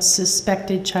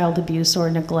suspected child abuse or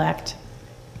neglect.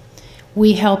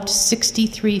 We helped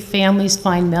 63 families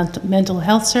find mental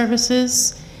health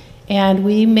services, and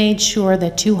we made sure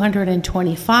that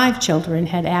 225 children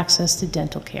had access to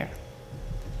dental care.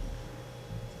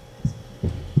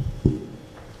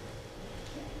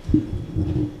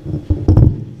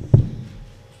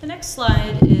 The next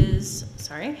slide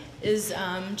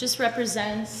just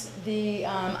represents the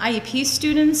IEP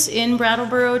students in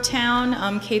Brattleboro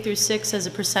town, K through 6, as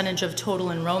a percentage of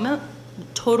total enrollment.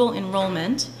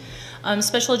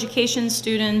 Special education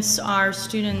students are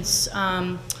students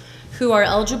who are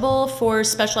eligible for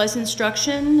specialized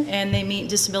instruction, and they meet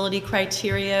disability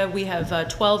criteria. We have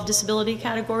 12 disability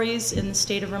categories in the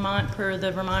state of Vermont per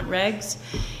the Vermont regs,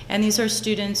 and these are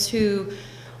students who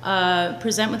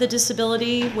present with a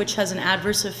disability which has an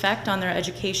adverse effect on their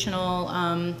educational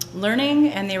learning,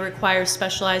 and they require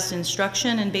specialized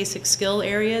instruction in basic skill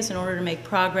areas in order to make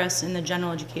progress in the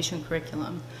general education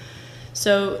curriculum.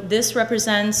 So this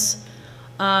represents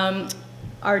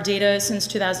our data since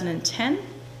 2010.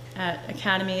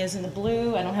 Academy is in the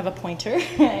blue, I don't have a pointer,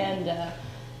 and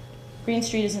Green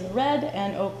Street is in the red,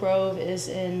 and Oak Grove is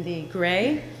in the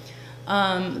gray.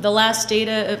 The last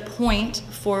data point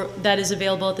that is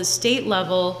available at the state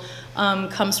level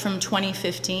comes from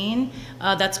 2015.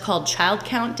 That's called child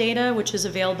count data, which is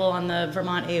available on the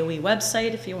Vermont AOE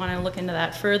website if you want to look into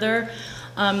that further.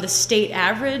 The state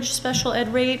average special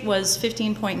ed rate was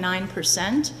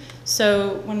 15.9%.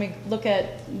 So when we look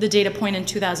at the data point in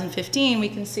 2015, we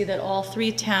can see that all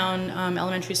 3 town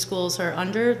elementary schools are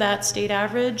under that state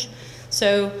average.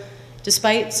 So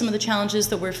despite some of the challenges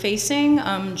that we're facing,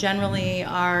 generally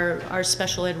our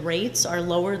special ed rates are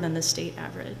lower than the state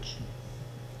average.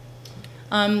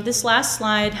 This last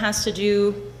slide has to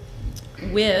do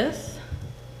with,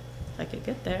 if I could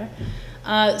get there,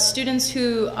 students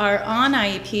who are on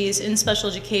IEPs in special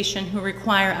education who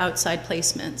require outside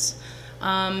placements.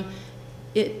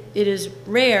 It is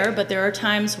rare, but there are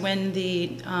times when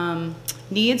the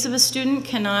needs of a student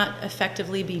cannot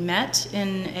effectively be met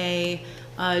in a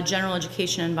general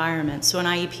education environment. So an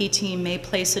IEP team may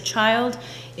place a child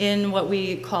in what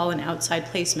we call an outside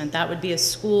placement. That would be a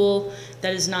school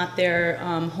that is not their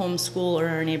home school or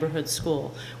a neighborhood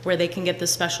school, where they can get the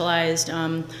specialized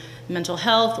mental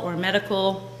health or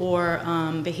medical or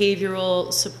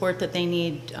behavioral support that they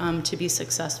need to be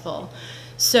successful.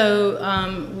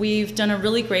 So we've done a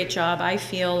really great job, I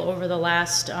feel, over the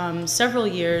last several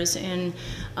years in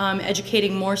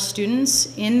educating more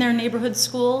students in their neighborhood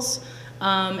schools.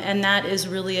 And that is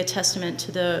really a testament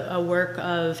to the work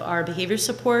of our behavior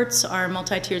supports, our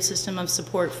multi-tiered system of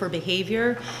support for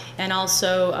behavior, and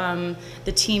also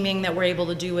the teaming that we're able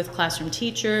to do with classroom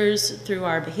teachers through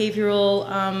our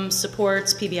behavioral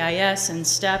supports, PBIS and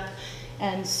STEP.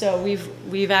 And so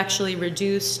we've actually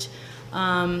reduced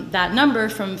that number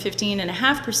from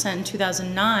 15.5% in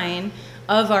 2009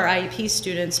 of our IEP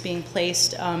students being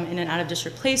placed in an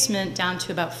out-of-district placement down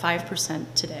to about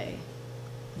 5% today.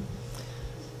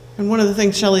 And one of the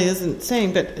things Shelley isn't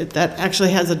saying, but that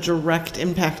actually has a direct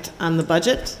impact on the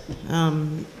budget.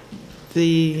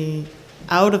 The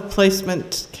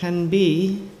out-of-placement can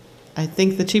be, I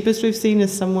think the cheapest we've seen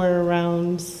is somewhere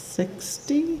around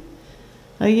 60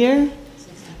 a year,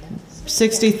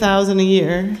 60,000 a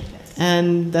year.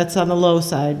 And that's on the low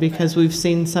side because we've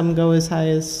seen some go as high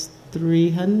as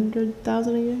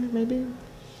 300,000 a year, maybe,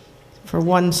 for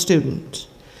one student.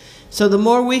 So the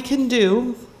more we can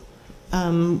do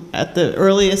at the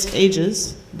earliest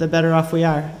ages, the better off we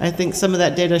are. I think some of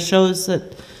that data shows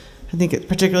that, I think it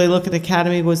particularly Look at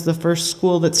Academy was the first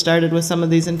school that started with some of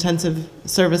these intensive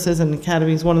services, and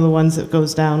Academy is one of the ones that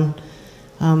goes down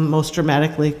most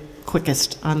dramatically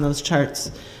quickest on those charts.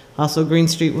 Also, Green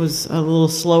Street was a little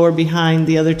slower behind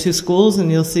the other 2 schools,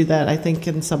 and you'll see that, I think,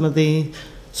 in some of the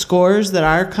scores that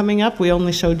are coming up. We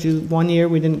only showed you 1 year.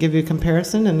 We didn't give you a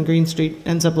comparison, and Green Street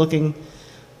ends up looking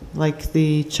like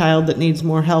the child that needs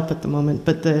more help at the moment,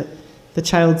 but the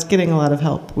child's getting a lot of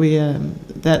help.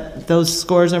 Those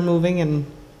scores are moving,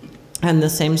 and the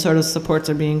same sort of supports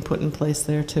are being put in place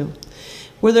there, too.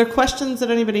 Were there questions that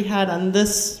anybody had on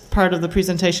this part of the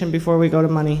presentation before we go to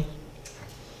money?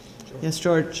 Yes,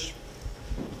 George.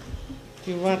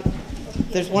 Do you want?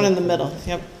 There's one in the middle.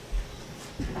 Yep.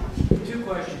 2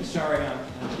 question, sorry, on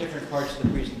different parts of the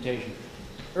presentation.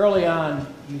 Early on,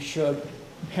 you showed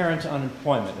parents'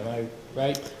 unemployment, am I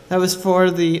right? That was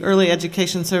for the early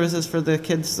education services for the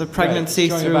kids, the pregnancy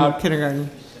right. through about kindergarten.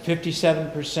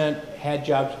 57% had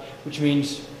jobs, which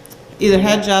means either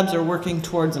had jobs or working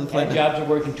towards employment. Had jobs or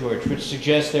working towards, which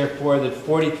suggests, therefore, that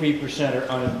 43% are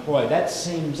unemployed. That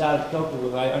seems out of kilter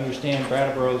with, I understand,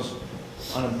 Brattleboro's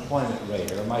unemployment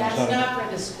rate. Or am I That's just not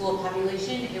for the school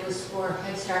population. It was for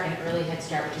Head Start and Early Head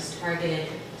Start, which is targeted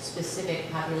specific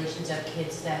populations of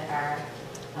kids that are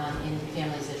in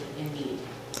families in need.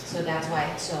 So that's why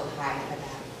it's so high for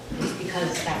that. It's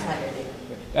because that's why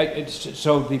they're there.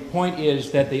 So the point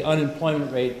is that the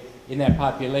unemployment rate in that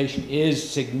population is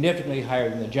significantly higher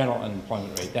than the general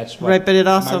unemployment rate. That's what, right, but it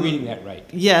also, am I reading that right?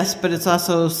 Yes, but it's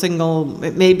also single,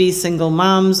 it may be single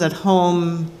moms at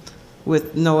home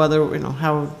with no other, you know,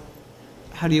 how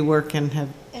do you work and have...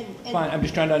 Fine, I'm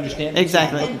just trying to understand.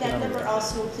 Exactly. And that number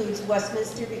also includes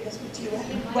Westminster because we do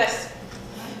have West.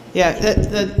 Yeah,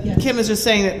 Kim is just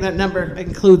saying that number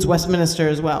includes Westminster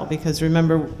as well, because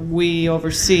remember, we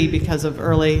oversee, because of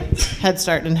early Head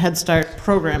Start and Head Start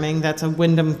programming, that's a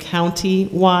Windham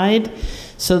County-wide,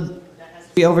 so that has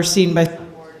to be overseen by some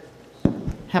board.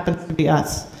 Happens to be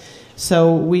us.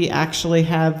 So we actually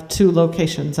have 2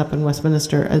 locations up in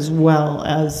Westminster, as well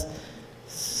as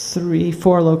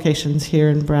 4 locations here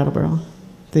in Brattleboro.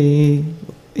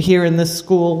 Here in this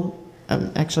school,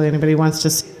 actually anybody wants to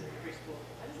see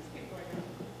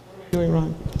doing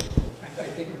wrong. I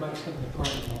think it might come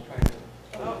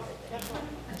to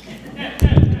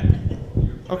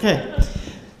Okay,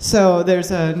 so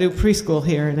there's a new preschool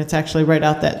here, and it's actually right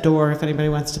out that door if anybody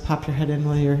wants to pop your head in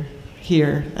while you're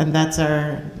here, and that's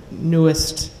our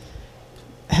newest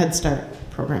Head Start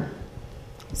program.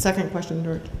 Second question,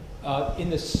 George. In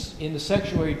the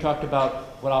section where you talked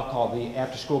about what I'll call the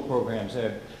after-school programs,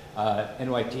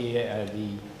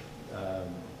 NYT,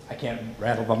 I can't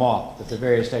rattle them off, but the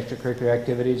various extracurricular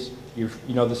activities, you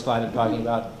know the slide I'm talking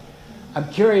about.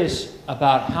 I'm curious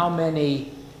about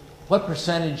what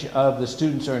percentage of the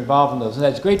students are involved in those. And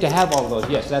it's great to have all of those,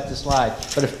 yes, that's the slide,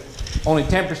 but if only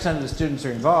 10% of the students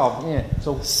are involved, yeah.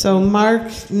 So Mark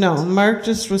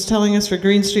just was telling us for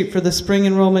Green Street for the spring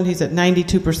enrollment, he's at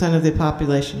 92% of the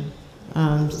population.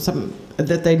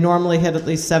 That they normally hit at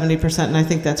least 70%, and I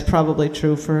think that's probably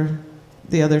true for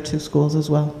the other 2 schools as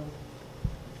well.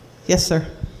 Yes, sir.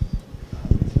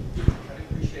 I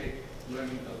appreciate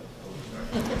learning.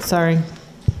 Sorry.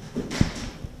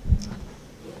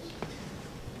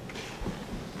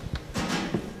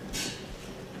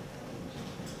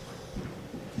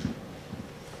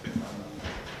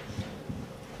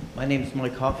 My name is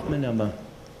Mike Hoffman. I'm a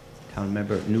town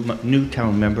member, new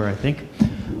town member, I think.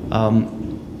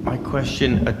 My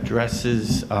question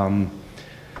addresses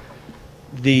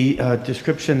the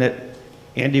description that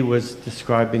Andy was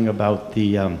describing about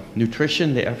the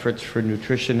nutrition, the efforts for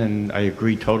nutrition, and I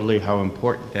agree totally how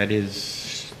important that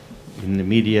is in the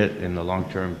immediate and the long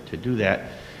term to do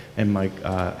that. And I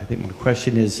think my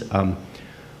question is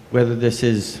whether this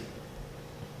is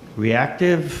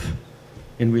reactive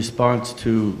in response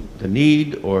to the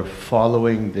need or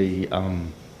following the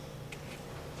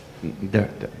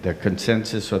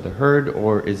consensus or the herd,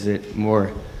 or is it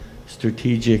more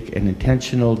strategic and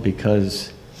intentional?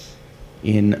 Because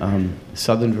in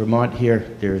southern Vermont here,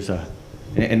 there's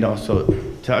and also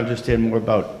to understand more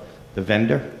about the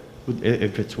vendor,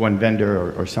 if it's one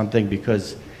vendor or something,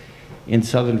 because in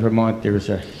southern Vermont, there's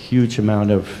a huge amount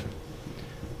of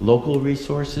local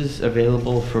resources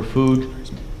available for food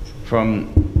from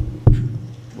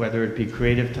whether it be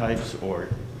creative types or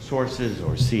sources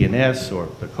or CNS or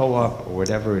the co-op or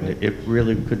whatever, and it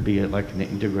really could be like an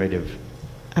integrative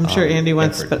I'm sure Andy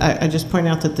wants, effort. but I just point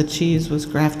out that the cheese was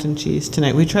Grafton cheese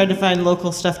tonight. We tried to find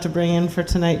local stuff to bring in for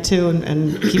tonight too,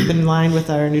 and keep in line with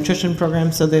our nutrition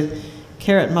program. So the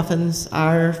carrot muffins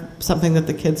are something that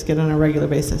the kids get on a regular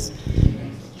basis.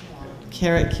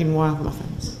 Carrot quinoa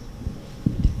muffins.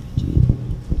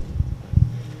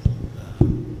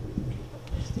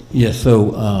 Yes,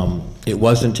 so it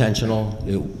was intentional.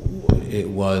 It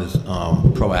was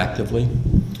proactively,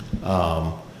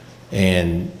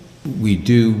 and we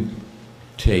do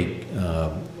take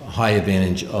high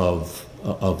advantage of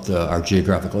our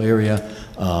geographical area,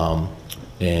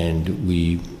 and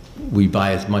we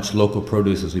buy as much local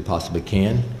produce as we possibly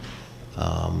can.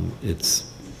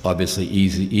 It's obviously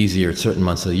easier at certain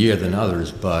months of the year than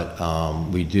others, but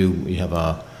we have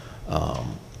a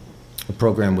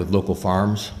program with local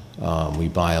farms. We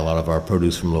buy a lot of our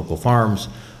produce from local farms.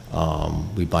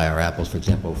 We buy our apples, for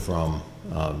example, from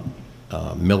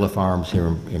Miller Farms here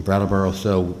in Brattleboro.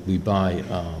 So we buy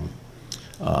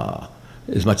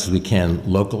as much as we can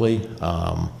locally.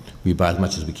 We buy as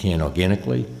much as we can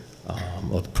organically.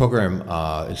 Well, the program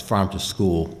is Farm to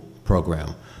School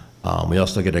program. We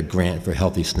also get a grant for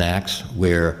healthy snacks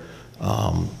where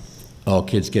all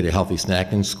kids get a healthy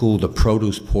snack in school. The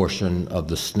produce portion of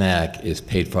the snack is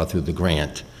paid for through the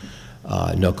grant,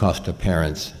 no cost to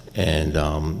parents,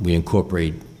 and we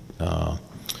incorporate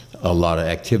a lot of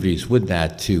activities with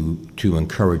that to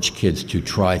encourage kids to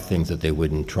try things that they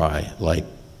wouldn't try, like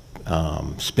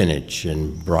spinach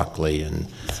and broccoli and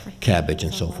cabbage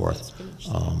and so forth.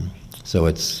 So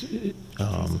it's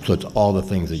all the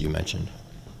things that you mentioned.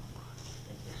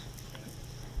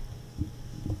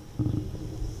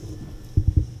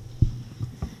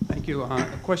 Thank you. A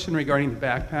question regarding the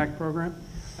backpack program.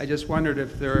 I just wondered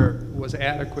if there was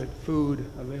adequate food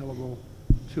available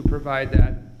to provide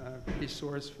that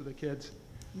resource for the kids.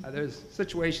 There's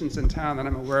situations in town that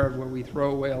I'm aware of where we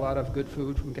throw away a lot of good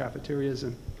food from cafeterias,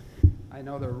 and I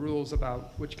know there are rules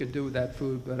about what you can do with that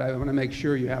food, but I want to make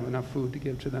sure you have enough food to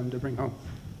give to them to bring home.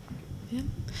 Yeah.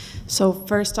 So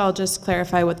first I'll just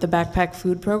clarify what the Backpack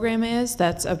Food Program is.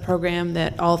 That's a program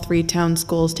that all 3 town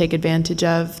schools take advantage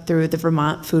of through the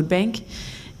Vermont Food Bank.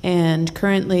 And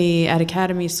currently at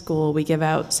Academy School, we give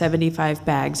out 75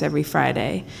 bags every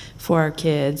Friday for our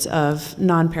kids of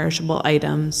non-perishable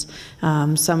items,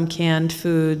 some canned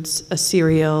foods, a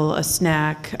cereal, a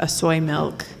snack, a soy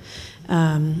milk,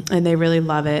 and they really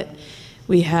love it.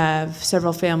 We have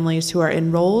several families who are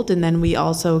enrolled, and then we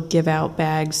also give out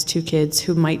bags to kids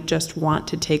who might just want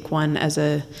to take one as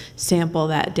a sample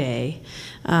that day.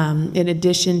 In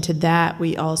addition to that,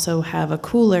 we also have a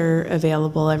cooler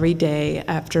available every day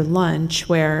after lunch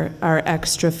where our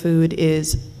extra food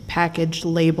is packaged,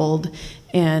 labeled,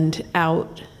 and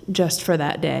out just for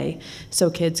that day, so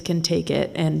kids can take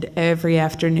it, and every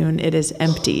afternoon it is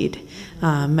emptied.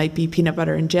 Might be peanut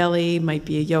butter and jelly, might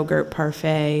be a yogurt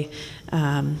parfait,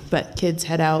 but kids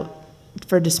head out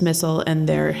for dismissal and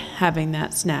they're having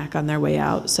that snack on their way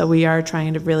out. So we are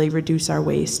trying to really reduce our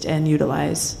waste and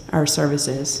utilize our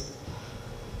services.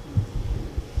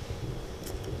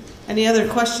 Any other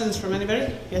questions from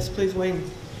anybody? Yes, please, Wayne.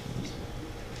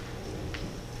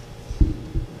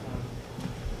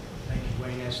 Thank you,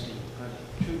 Wayne Esty.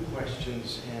 2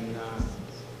 questions, and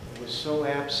it was so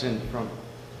absent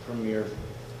from your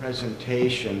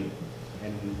presentation,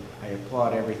 and I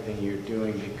applaud everything you're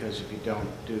doing, because if you don't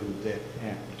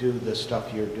do the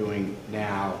stuff you're doing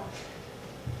now,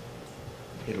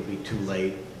 it'll be too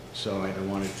late. So I don't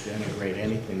want to denigrate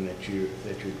anything that you're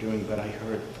doing, but I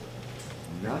heard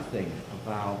nothing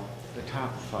about the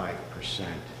top 5%.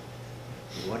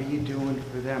 What are you doing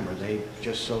for them? Are they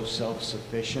just so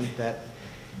self-sufficient that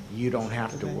you don't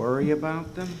have to worry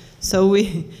about them? So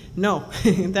no,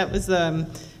 that was,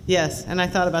 yes, and I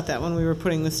thought about that when we were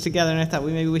putting this together, and I thought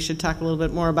maybe we should talk a little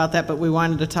bit more about that, but we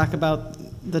wanted to talk about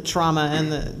the trauma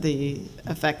and the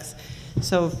effects.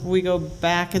 So if we go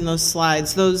back in those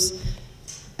slides, those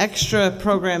extra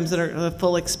programs that are the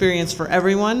full experience for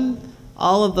everyone,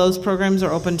 all of those programs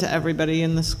are open to everybody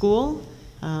in the school,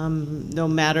 no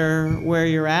matter where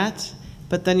you're at.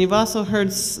 But then you've also heard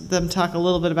them talk a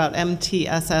little bit about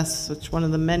MTSS, which is one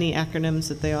of the many acronyms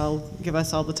that they all give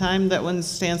us all the time. That one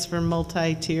stands for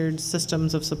multi-tiered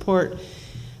systems of support.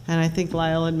 And I think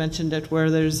Lyle had mentioned it, where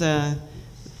there's a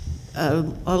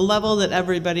level that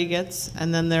everybody gets,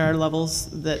 and then there are levels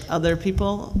that other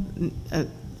people,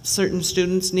 certain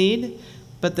students need.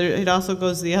 But it also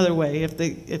goes the other way. If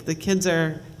the kids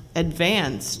are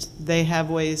advanced, they have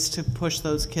ways to push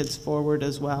those kids forward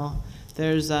as well.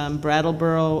 There's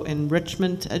Brattleboro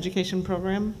Enrichment Education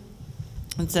Program.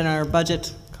 It's in our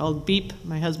budget called BEEP.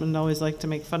 My husband always liked to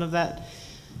make fun of that.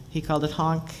 He called it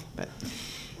honk. But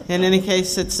in any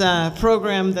case, it's a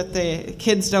program that the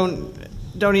kids don't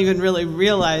even really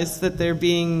realize that they're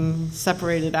being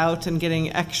separated out and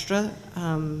getting extra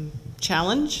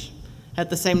challenge at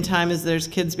the same time as there's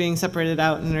kids being separated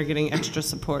out and they're getting extra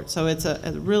support. So it's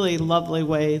a really lovely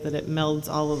way that it melds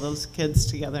all of those kids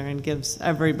together and gives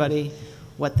everybody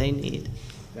what they need.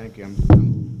 Thank you.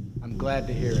 I'm glad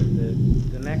to hear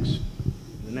it. The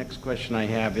next question I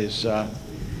have is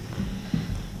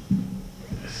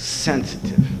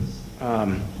sensitive.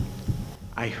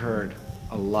 I heard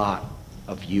a lot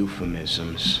of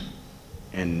euphemisms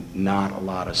and not a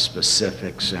lot of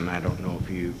specifics, and I don't know if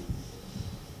you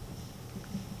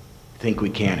think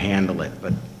we can't handle it,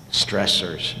 but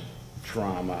stressors,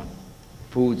 trauma,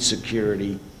 food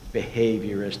security,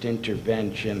 behaviorist,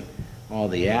 intervention, all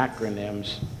the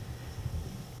acronyms.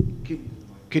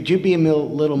 Could you be a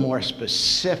little more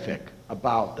specific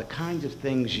about the kinds of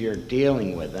things you're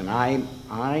dealing with, and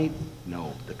I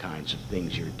know the kinds of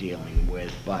things you're dealing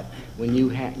with, but when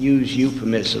you use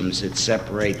euphemisms, it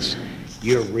separates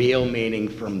your real meaning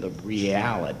from the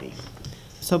reality.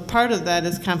 So part of that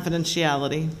is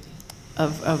confidentiality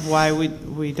of why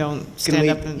we don't stand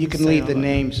up and you can say leave all the that.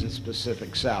 names and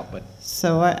specifics out, but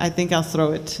So I think I'll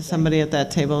throw it to somebody at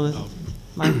that table.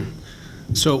 Mark?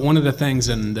 So one of the things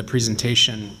in the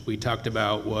presentation we talked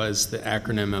about was the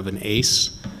acronym of an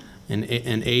ACE. And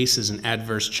an ACE is an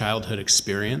adverse childhood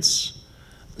experience.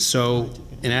 So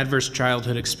an adverse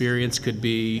childhood experience could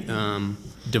be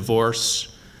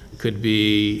divorce, could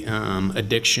be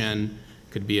addiction,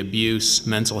 could be abuse,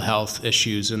 mental health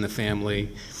issues in the family,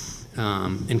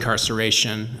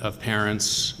 incarceration of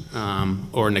parents,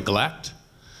 or neglect.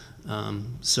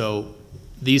 So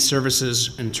these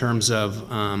services, in terms of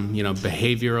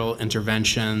behavioral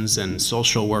interventions and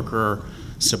social worker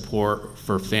support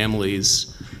for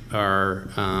families, are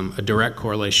a direct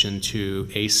correlation to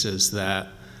ACEs that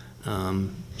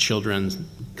children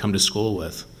come to school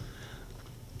with.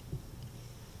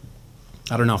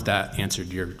 I don't know if that answered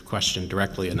your question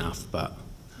directly enough, but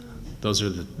those are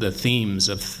the themes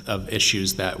of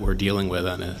issues that we're dealing with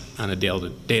on a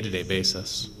day-to-day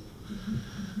basis.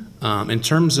 In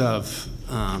terms of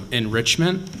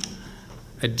enrichment,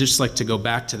 I'd just like to go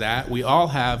back to that. We all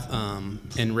have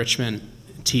enrichment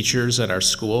teachers at our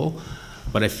school,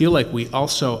 but I feel like we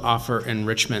also offer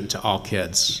enrichment to all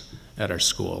kids at our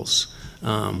schools.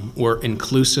 We're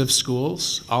inclusive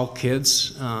schools. All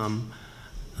kids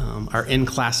are in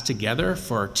class together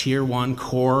for Tier 1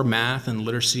 core math and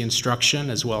literacy instruction,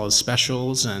 as well as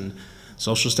specials and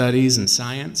social studies and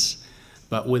science.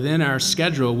 But within our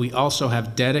schedule, we also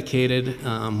have dedicated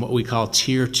what we call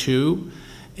Tier 2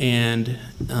 and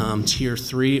Tier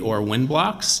 3 or WIN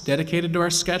blocks dedicated to our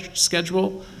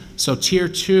schedule. So Tier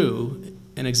 2,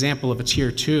 an example of a Tier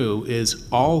 2 is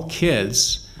all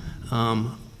kids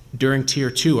during Tier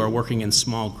 2 are working in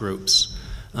small groups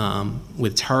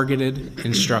with targeted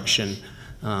instruction.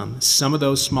 Some of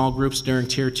those small groups during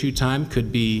Tier 2 time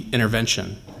could be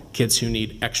intervention, kids who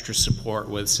need extra support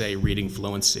with, say, reading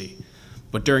fluency.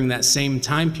 But during that same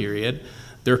time period,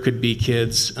 there could be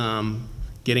kids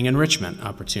getting enrichment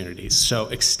opportunities, so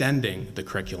extending the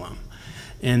curriculum.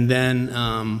 And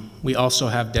then we also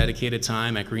have dedicated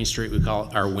time at Green Street. We call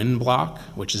it our WIN block,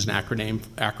 which is an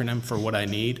acronym for What I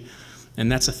Need,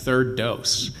 and that's a third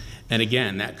dose. And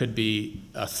again, that could be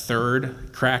a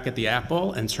third crack at the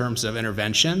apple in terms of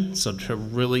intervention, so to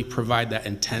really provide that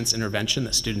intense intervention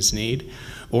that students need,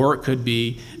 or it could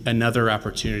be another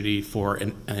opportunity for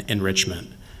enrichment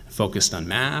focused on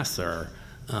math or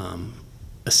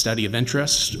a study of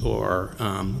interest or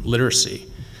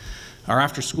literacy. Our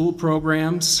after-school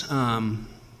programs, I'll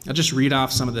just read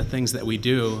off some of the things that we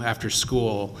do after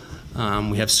school.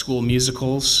 We have school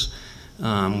musicals,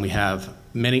 we have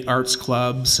many arts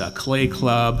clubs, a clay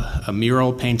club, a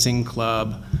mural painting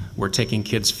club. We're taking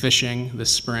kids fishing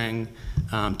this spring,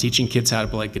 teaching kids how to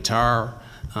play guitar,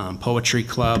 poetry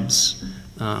clubs.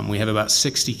 We have about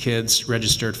 60 kids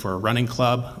registered for a running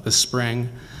club this spring,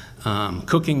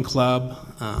 cooking club,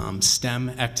 STEM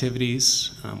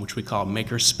activities, which we call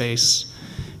Makerspace.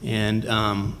 And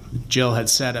Jill had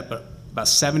said it, but about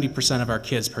 70% of our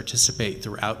kids participate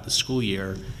throughout the school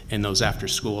year in those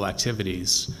after-school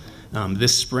activities.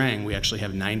 This spring, we actually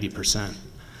have 90%.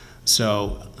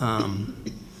 So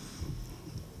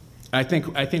I think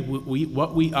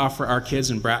what we offer our kids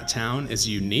in Bratttown is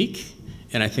unique,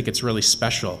 and I think it's really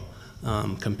special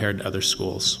compared to other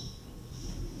schools.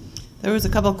 There was a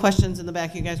couple of questions in the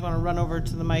back. You guys want to run over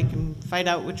to the mic and find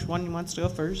out which one wants to go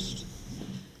first?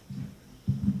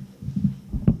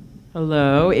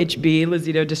 Hello, HB,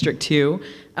 Lizito District 2.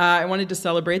 I wanted to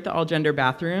celebrate the all-gender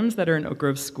bathrooms that are in Oak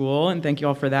Grove School, and thank you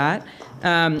all for that.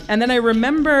 And then I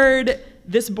remembered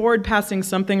this board passing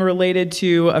something related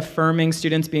to affirming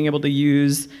students being able to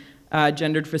use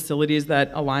gendered facilities that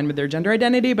align with their gender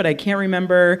identity, but I can't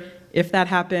remember if that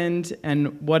happened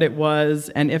and what it was,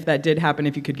 and if that did happen,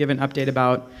 if you could give an update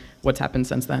about what's happened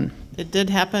since then. It did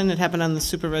happen. It happened on the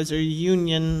supervisory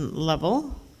union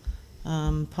level.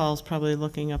 Paul's probably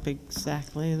looking up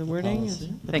exactly the wording.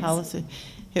 The policy.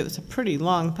 It was a pretty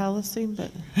long policy,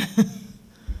 but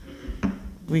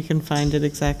we can find it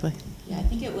exactly. Yeah, I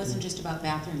think it wasn't just about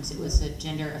bathrooms. It was a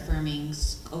gender-affirming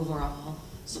overall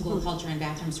school culture, and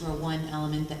bathrooms were one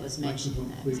element that was mentioned in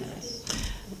that. So.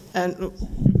 And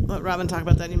let Robin talk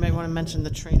about that. You may want to mention the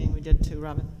training we did too,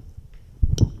 Robin.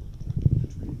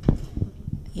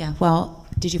 Yeah, well,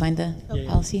 did you find the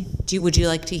policy? Would you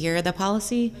like to hear the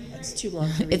policy? It's too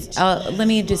long to read. Let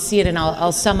me just see it, and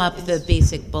I'll sum up the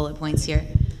basic bullet points here.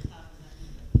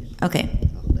 Okay.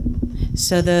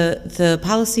 So the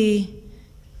policy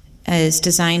is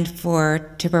designed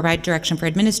to provide direction for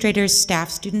administrators, staff,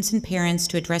 students, and parents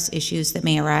to address issues that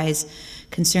may arise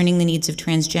concerning the needs of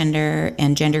transgender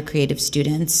and gender creative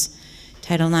students.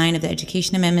 Title IX of the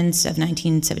Education Amendments of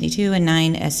 1972 and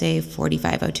 9 SA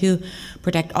 4502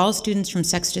 protect all students from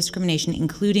sex discrimination,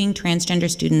 including transgender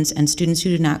students and students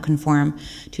who do not conform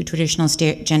to traditional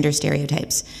gender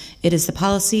stereotypes. It is the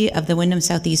policy of the Wyndham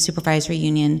Southeast Supervisory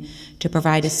Union to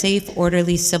provide a safe,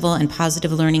 orderly, civil, and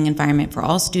positive learning environment for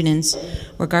all students,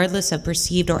 regardless of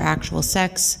perceived or actual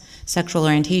sex, sexual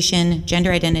orientation,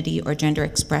 gender identity, or gender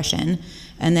expression.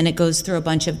 And then it goes through a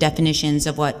bunch of definitions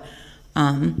of what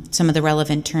some of the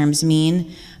relevant terms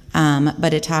mean,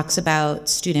 but it talks about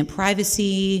student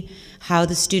privacy, how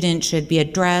the student should be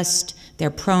addressed, their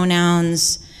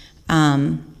pronouns,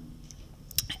 and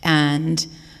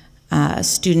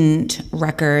student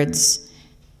records.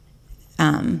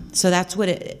 So that's what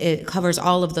it covers,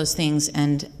 all of those things,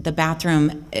 and the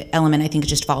bathroom element, I think,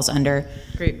 just falls under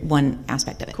one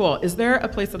aspect of it. Cool. Is there a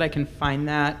place that I can find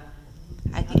that?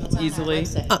 I think it's easily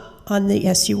on the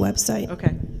SU website.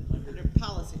 Okay.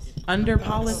 Under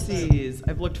policies.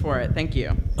 I've looked for it. Thank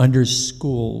you. Under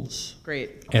schools.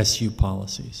 Great. SU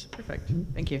policies. Perfect.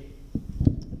 Thank you.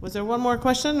 Was there one more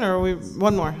question, or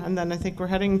one more? And then I think we're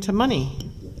heading to money.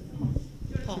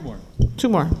 Two more. Two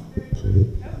more.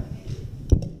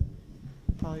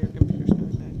 Paul, your computer's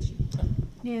coming back.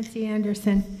 Nancy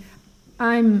Anderson.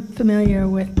 I'm familiar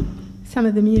with some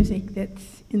of the music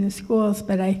that's in the schools,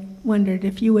 but I wondered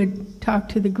if you would talk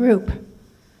to the group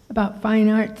about fine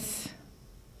arts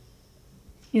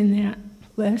in that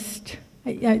list.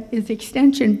 Is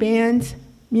extension bands,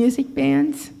 music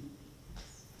bands?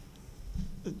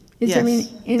 Yes,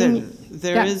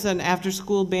 there is an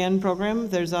after-school band program.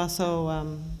 There's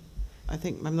also, I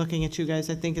think, I'm looking at you guys,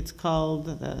 I think it's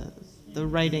called the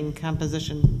writing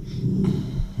composition.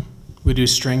 We do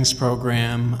strings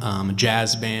program, a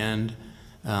jazz band,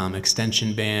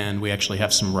 extension band. We actually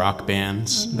have some rock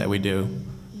bands that we do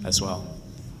as well.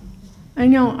 I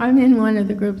know I'm in one of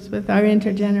the groups with our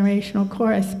intergenerational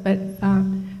chorus, but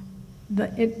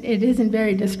it isn't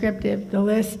very descriptive, the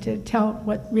list, to tell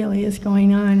what really is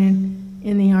going on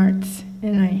in the arts,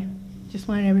 and I just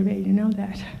want everybody to know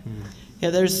that.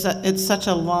 Yeah, it's such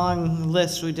a long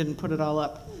list, we didn't put it all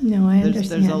up. No, I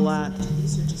understand. There's a lot.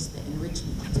 These are just the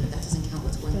enrichment ones, but that doesn't count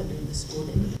what's going on during the school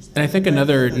day. And I think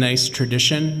another nice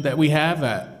tradition that we have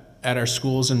at our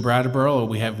schools in Brattleboro,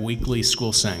 we have weekly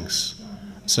school sings.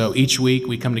 So each week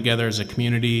we come together as a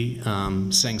community,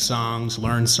 sing songs,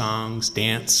 learn songs,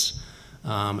 dance,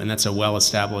 and that's a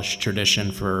well-established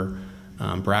tradition for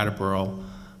Brattleboro.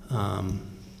 And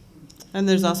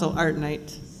there's also art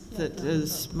night that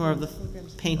is more of the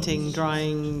painting,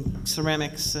 drawing,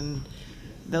 ceramics, and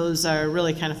those are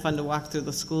really kind of fun to walk through.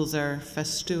 The schools are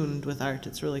festooned with art.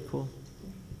 It's really cool.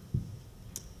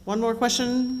 One more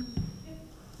question.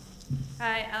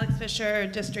 Hi, Alex Fisher,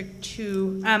 District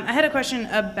 2. I had a question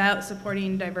about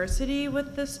supporting diversity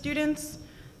with the students.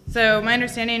 So my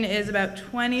understanding is about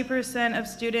 20% of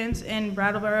students in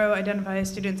Brattleboro identify as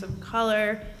students of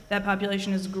color. That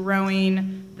population is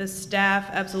growing. The staff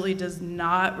absolutely does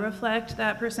not reflect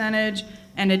that percentage.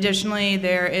 And additionally,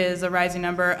 there is a rising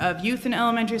number of youth in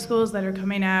elementary schools that are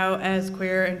coming out as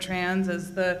queer and trans,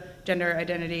 as the gender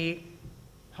identity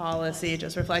policy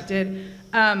just reflected.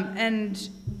 And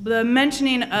the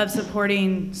mentioning of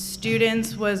supporting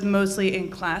students was mostly in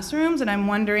classrooms, and I'm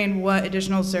wondering what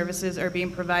additional services are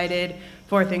being provided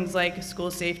for things like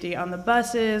school safety on the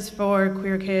buses, for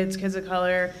queer kids, kids of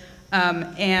color,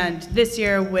 and this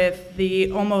year with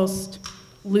the almost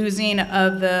losing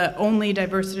of the only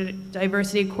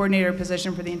diversity coordinator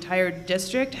position for the entire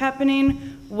district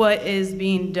happening, what is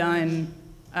being done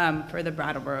for the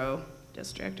Brattleboro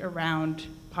district around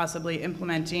possibly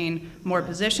implementing more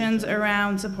positions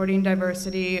around supporting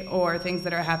diversity, or things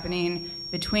that are happening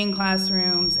between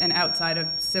classrooms and outside of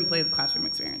simply the classroom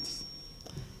experience?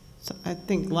 So I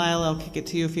think, Lyle, I'll kick it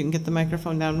to you if you can get the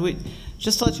microphone down.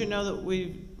 Just to let you know that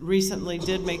we recently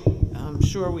did make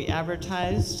sure we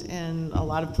advertised in a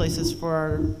lot of places for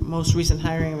our most recent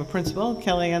hiring of a principal.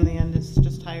 Kelly on the end is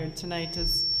just hired tonight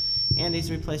as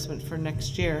Andy's replacement for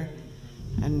next year,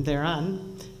 and they're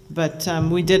on. But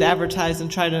we did advertise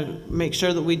and try to make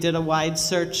sure that we did a wide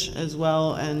search as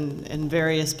well, and in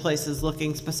various places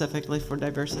looking specifically for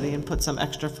diversity, and put some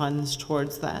extra funds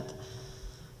towards that.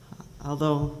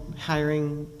 Although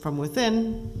hiring from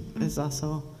within is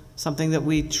also something that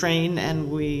we train and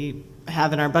we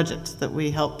have in our budget, that we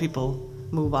help people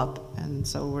move up, and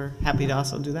so we're happy to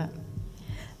also do that.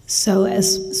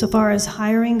 So far as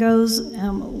hiring goes,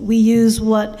 we use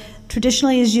what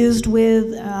traditionally is used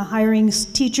with hiring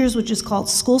teachers, which is called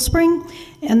School Spring.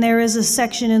 And there is a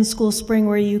section in School Spring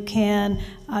where you can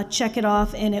check it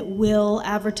off, and it will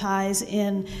advertise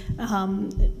in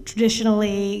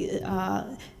traditionally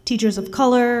teachers of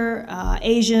color,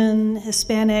 Asian,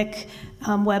 Hispanic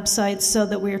websites, so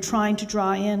that we're trying to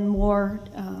draw in more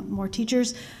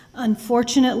teachers.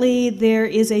 Unfortunately, there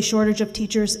is a shortage of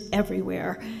teachers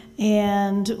everywhere,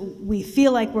 and we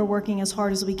feel like we're working as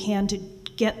hard as we can to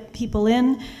get people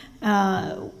in.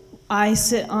 I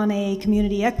sit on a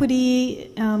community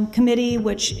equity committee,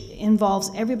 which involves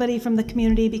everybody from the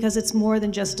community, because it's more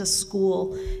than just a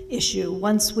school issue.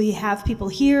 Once we have people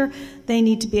here, they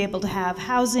need to be able to have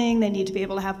housing, they need to be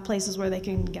able to have places where they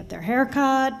can get their hair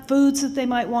cut, foods that they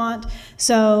might want.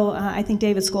 So I think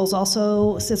David Scholes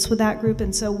also sits with that group,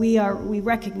 and so we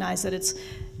recognize that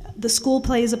the school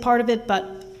plays a part of it,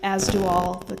 but as do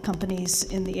all the companies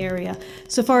in the area.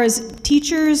 So far as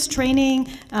teachers training,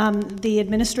 the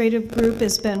administrative group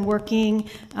has been working.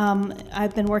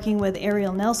 I've been working with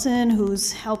Ariel Nelson,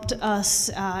 who's helped us,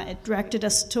 directed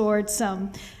us towards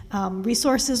some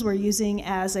resources we're using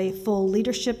as a full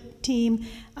leadership team.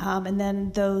 And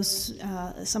then those,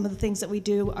 some of the things that we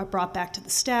do are brought back to the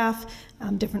staff,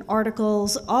 different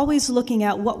articles, always looking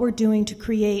at what we're doing to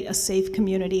create a safe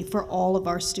community for all of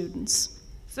our students.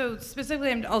 So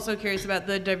specifically, I'm also curious about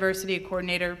the diversity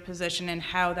coordinator position and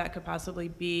how that could possibly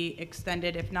be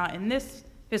extended, if not in this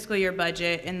fiscal year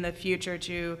budget, in the future,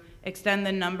 to extend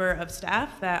the number of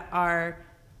staff that are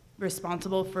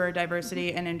responsible for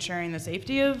diversity and ensuring the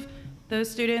safety of those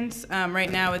students.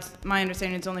 Right now, it's my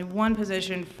understanding it's only one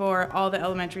position for all the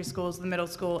elementary schools, the middle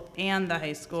school, and the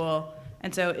high school.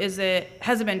 And so has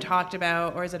it been talked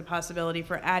about, or is it a possibility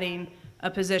for adding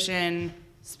a position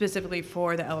specifically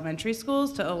for the elementary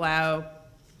schools to allow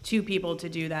two people to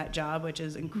do that job, which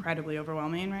is incredibly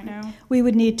overwhelming right now? We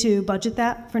would need to budget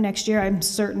that for next year. I'm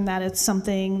certain that it's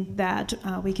something that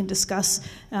we can discuss.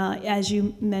 As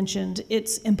you mentioned,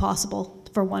 it's impossible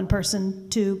for one person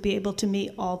to be able to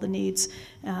meet all the needs.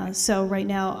 So right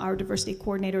now, our diversity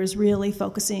coordinator is really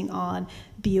focusing on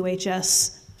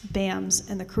BUHS, BAMS,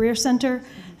 and the Career Center,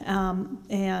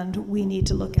 and we need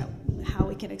to look at how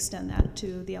we can extend that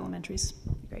to the elementaries.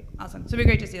 Great, awesome. So it'd be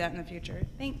great to see that in the future.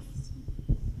 Thanks.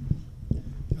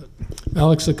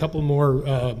 Alex, a couple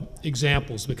more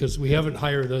examples, because we haven't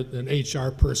hired an HR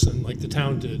person like the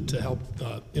town did to help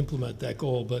implement that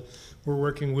goal, but we're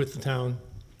working with the town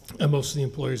and most of the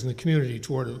employers in the community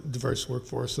toward a diverse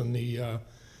workforce, and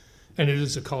it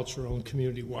is a cultural and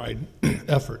community-wide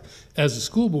effort. As a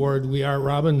school board,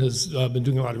 Robin has been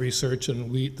doing a lot of research,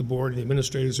 and the board and the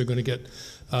administrators are going to get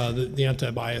the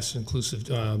anti-bias, inclusive,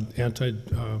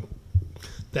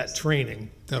 that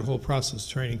training, that whole process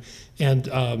training,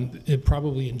 and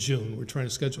probably in June. We're trying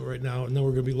to schedule right now, and then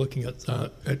we're going to be looking at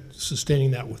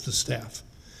sustaining that with the staff.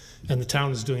 And the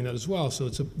town is doing that as well, so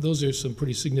those are some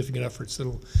pretty significant efforts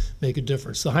that'll make a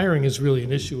difference. The hiring is really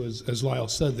an issue, as Lyle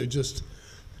said. They're just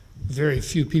very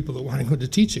few people that want to go into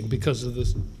teaching because of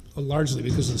this, largely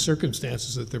because of the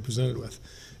circumstances that they're presented with.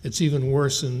 It's even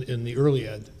worse in the early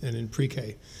ed and in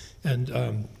pre-K.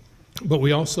 But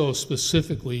we also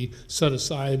specifically set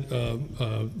aside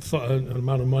an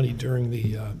amount of money during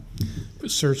the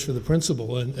search for the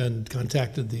principal and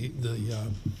contacted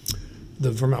the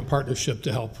Vermont Partnership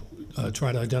to help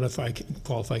try to identify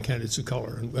qualified candidates of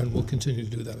color, and we'll continue to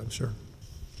do that, I'm sure.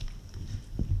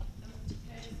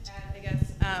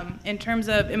 In terms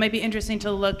of, it might be interesting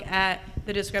to look at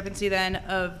the discrepancy then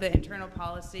of the internal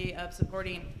policy of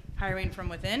supporting hiring from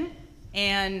within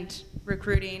and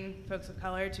recruiting folks of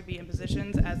color to be in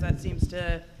positions, as that seems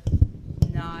to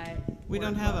not. We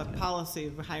don't have a policy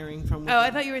of hiring from within. Oh,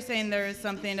 I thought you were saying there was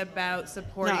something about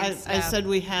supporting staff. I said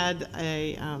we had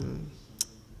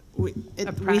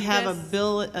we have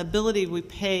ability we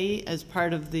pay as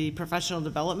part of the professional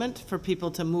development for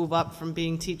people to move up from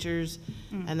being teachers,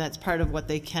 and that's part of what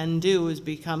they can do is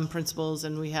become principals,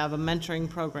 and we have a mentoring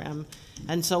program,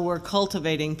 and so we're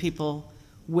cultivating people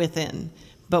within.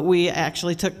 But we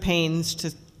actually took pains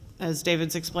to, as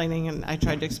David's explaining, and I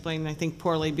tried to explain, I think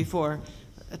poorly before,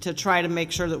 to try to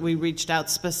make sure that we reached out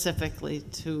specifically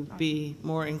to be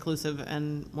more inclusive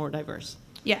and more diverse.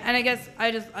 Yeah, and I guess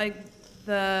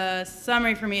the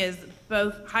summary for me is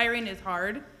both hiring is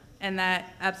hard, and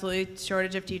that absolutely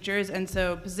shortage of teachers, and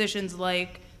so positions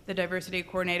like the diversity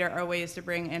coordinator are ways to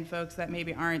bring in folks that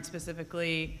maybe aren't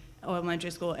specifically elementary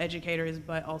school educators,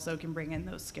 but also can bring in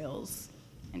those skills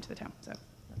into the town. So,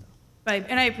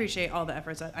 and I appreciate all the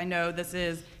efforts. I know this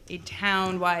is a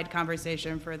town-wide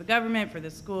conversation for the government, for the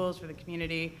schools, for the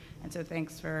community. And so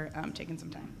thanks for taking some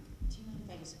time. Do you mind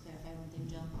if I just clarify one thing,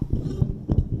 Jill?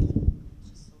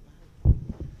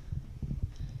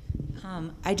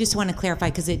 I just want to clarify,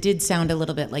 because it did sound a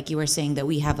little bit like you were saying that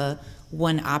we have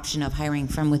one option of hiring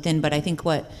from within, but I think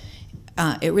what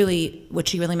she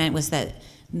really meant was that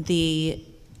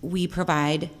we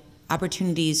provide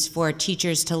opportunities for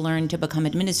teachers to learn to become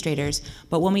administrators,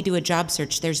 but when we do a job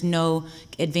search, there's no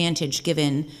advantage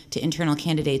given to internal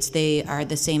candidates. They are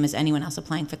the same as anyone else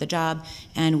applying for the job,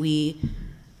 and we,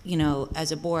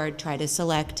 as a board, try to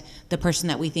select the person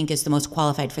that we think is the most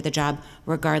qualified for the job,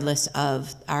 regardless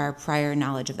of our prior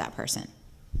knowledge of that person.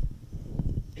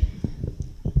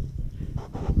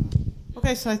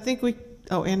 Okay, so I think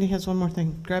Andy has one more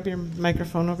thing. Grab your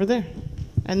microphone over there.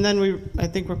 And then I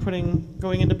think we're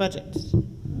going into budget,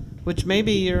 which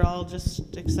maybe you're all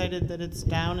just excited that it's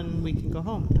down and we can go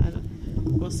home.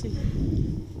 We'll see.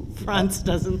 Franz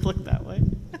doesn't look that way.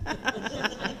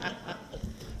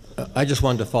 I just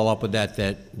wanted to follow up with that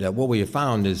what we have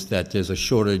found is that there's a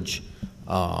shortage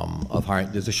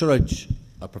there's a shortage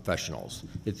of professionals.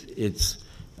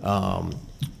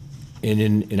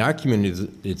 In our community,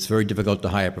 it's very difficult to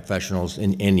hire professionals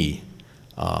in any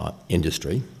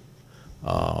industry.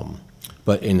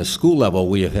 But in the school level,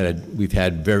 we've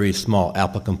had very small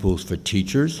applicant pools for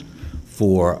teachers,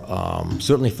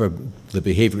 certainly for the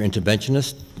behavior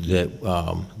interventionists that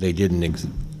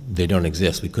they don't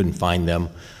exist. We couldn't find them.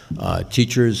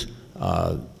 Teachers,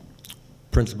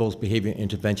 principals, behavior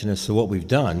interventionists. So what we've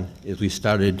done is we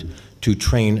started to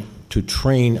train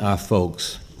our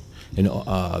folks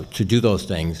to do those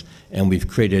things, and we've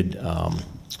created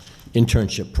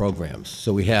internship programs.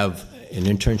 So we have an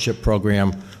internship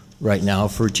program right now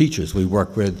for teachers. We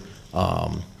work with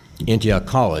Antioch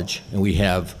College, and we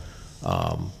have,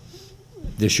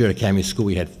 this year at Academy School,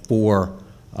 we had 4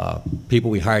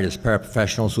 people we hired as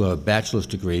paraprofessionals who have a bachelor's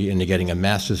degree, and they're getting a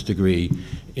master's degree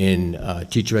in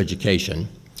teacher education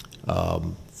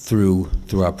through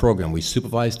our program. We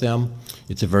supervise them.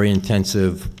 It's a very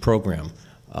intensive program,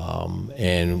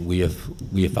 and we have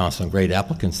found some great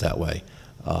applicants that way.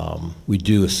 We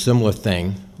do a similar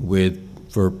thing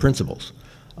for principals,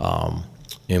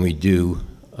 and we do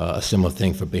a similar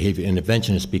thing for behavior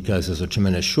interventionists because there's a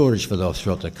tremendous shortage for those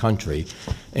throughout the country.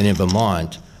 And in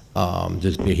Vermont,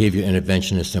 there's behavior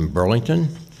interventionists in Burlington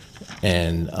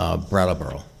and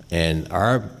Brattleboro. And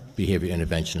our behavior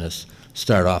interventionists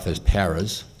start off as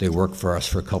paras. They work for us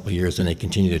for a couple of years and they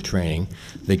continue their training.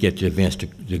 They get the advanced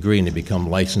degree and they become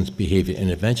licensed behavior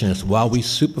interventionists while we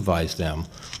supervise them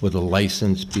with a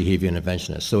licensed behavior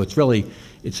interventionist. So it's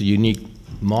a unique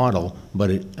model, but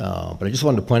I just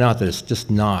wanted to point out that it's just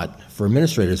not for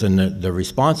administrators, and the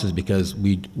response is because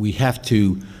we have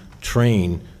to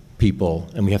train people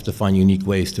and we have to find unique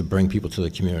ways to bring people to the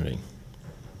community.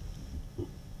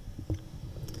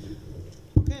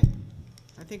 Okay,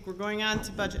 I think we're going on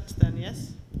to budget then,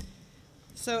 yes?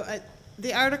 So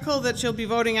the article that you'll be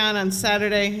voting on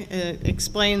Saturday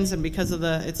explains, and because of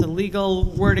it's a legal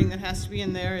wording that has to be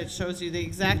in there, it shows you the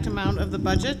exact amount of the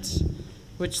budget,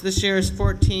 which this year is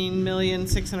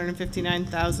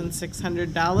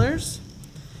 $14,659,600.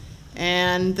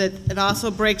 And that it also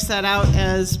breaks that out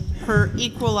as per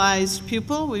equalized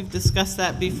pupil. We've discussed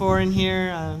that before in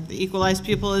here. The equalized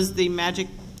pupil is the magic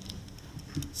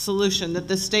solution that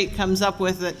the state comes up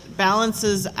with that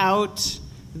balances out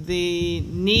the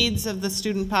needs of the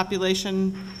student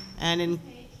population, and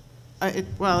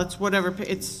it's whatever,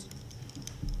 it's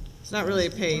not really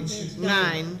a page,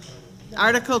 9.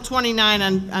 Article 29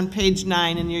 on page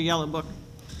 9 in your yellow book.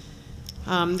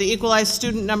 The equalized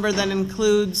student number then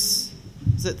includes,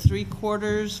 is it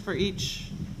 3/4 for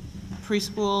each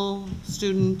preschool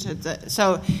student?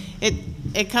 So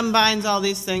it combines all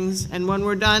these things, and when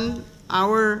we're done,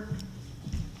 our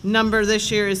number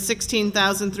this year is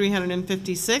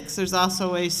 16,356. There's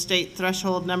also a state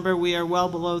threshold number. We are well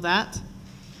below that.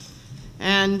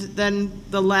 And then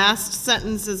the last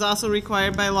sentence is also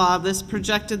required by law. This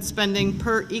projected spending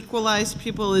per equalized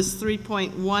pupil is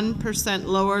 3.1%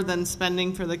 lower than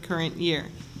spending for the current year.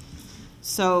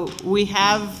 So we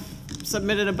have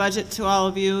submitted a budget to all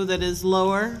of you that is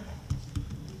lower.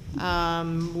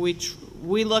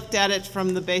 We looked at it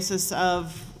from the basis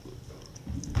of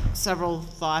several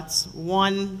thoughts.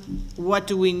 One, what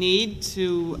do we need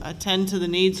to attend to the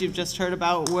needs you've just heard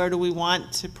about? Where do we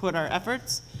want to put our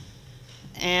efforts?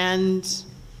 And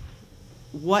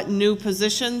what new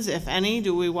positions, if any,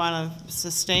 do we want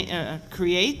to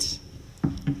create?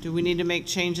 Do we need to make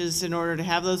changes in order to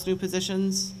have those new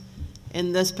positions?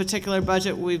 In this particular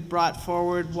budget, we've brought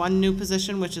forward one new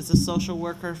position, which is a social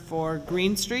worker for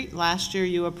Green Street. Last year,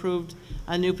 you approved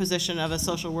a new position of a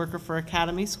social worker for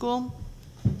Academy School.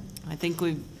 I think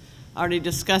we've already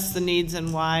discussed the needs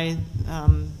and why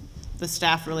the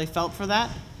staff really felt for that.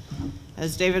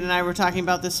 As David and I were talking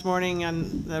about this morning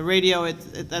on the radio,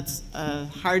 that's a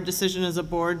hard decision as a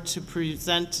board to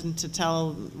present and to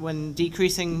tell when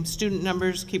decreasing student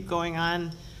numbers keep going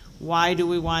on. Why do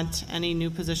we want any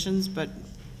new positions? But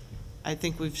I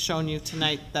think we've shown you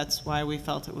tonight that's why we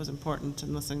felt it was important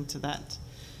in listening to that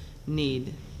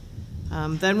need.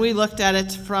 Then we looked at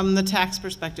it from the tax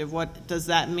perspective. What does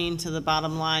that mean to the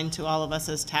bottom line to all of us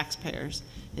as taxpayers?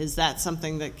 Is that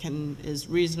something that is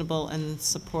reasonable and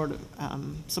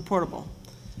supportable?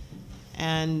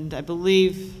 And I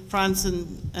believe Franz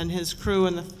and his crew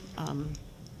and the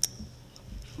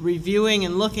reviewing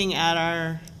and looking at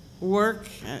our work,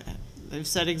 they've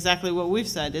said exactly what we've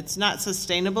said. It's not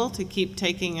sustainable to keep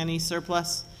taking any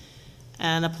surplus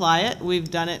and apply it.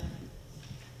 We've done it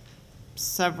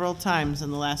several times in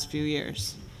the last few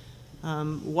years.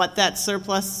 What that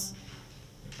surplus,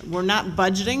 we're not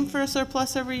budgeting for a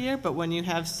surplus every year, but when you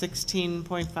have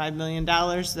 $16.5 million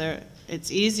there, it's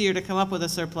easier to come up with a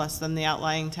surplus than the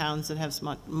outlying towns that have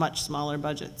much smaller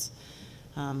budgets.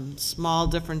 Small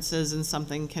differences in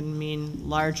something can mean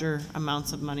larger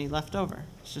amounts of money left over.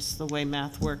 It's just the way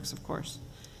math works, of course.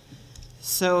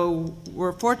 So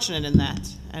we're fortunate in that,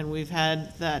 and we've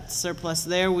had that surplus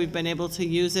there. We've been able to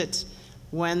use it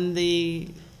when the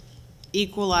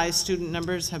equalized student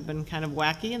numbers have been kind of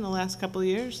wacky in the last couple of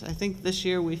years. I think this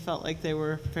year we felt like they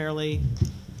were fairly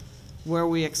where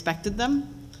we expected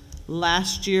them.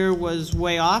 Last year was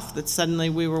way off, that suddenly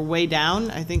we were way down.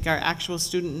 I think our actual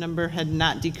student number had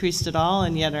not decreased at all,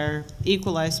 and yet our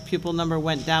equalized pupil number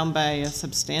went down by a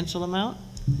substantial amount.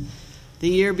 The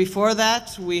year before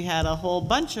that, we had a whole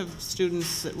bunch of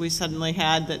students that we suddenly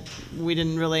had that we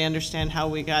didn't really understand how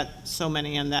we got so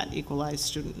many on that equalized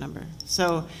student number.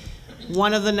 So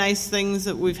one of the nice things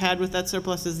that we've had with that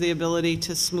surplus is the ability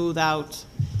to smooth out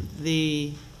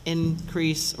the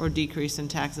increase or decrease in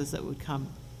taxes that would come.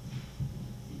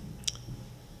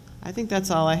 I think that's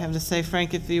all I have to say.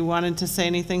 Frank, if you wanted to say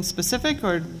anything specific,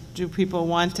 or do people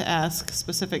want to ask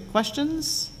specific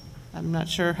questions? I'm not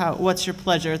sure what's your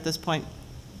pleasure at this point?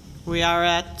 We are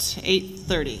at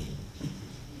 8:30.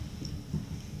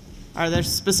 Are there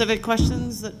specific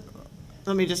questions that,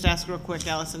 let me just ask real quick,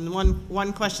 Allison.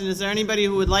 One question, is there anybody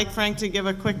who would like Frank to give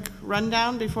a quick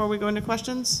rundown before we go into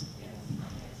questions?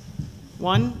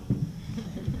 One?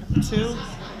 Two?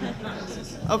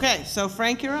 Okay, so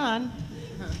Frank, you're on.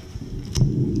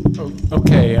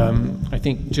 Okay, I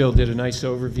think Jill did a nice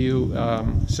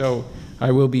overview, so I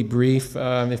will be brief.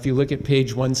 If you look at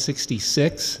page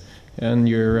 166 in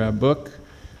your book,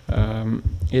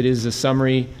 it is a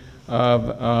summary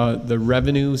of the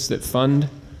revenues that fund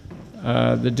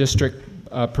the district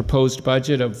proposed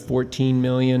budget of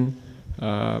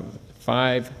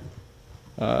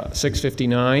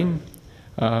 $14,506,659,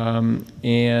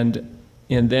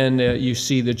 and then you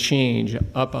see the change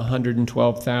up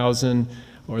 112,000.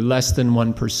 Or less than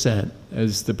 1%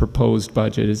 as the proposed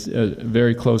budget is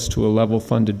very close to a level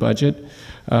funded budget.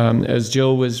 As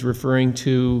Jill was referring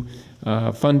to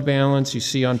fund balance, you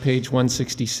see on page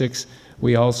 166,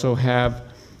 we also have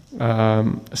a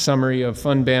summary of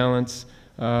fund balance,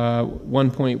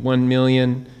 1.1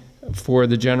 million for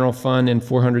the general fund and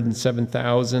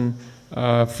 407,000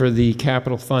 for the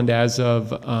capital fund as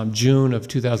of June of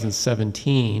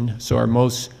 2017, so our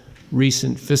most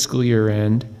recent fiscal year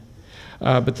end.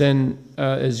 But then,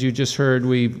 as you just heard,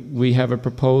 we have a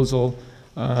proposal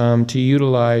to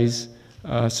utilize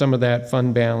some of that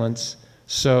fund balance.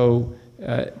 So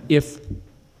if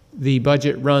the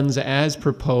budget runs as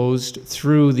proposed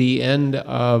through the end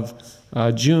of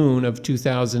June of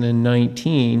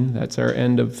 2019, that's our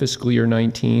end of fiscal year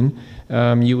 19,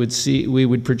 you would see, we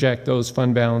would project those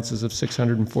fund balances of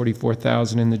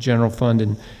 644,000 in the general fund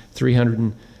and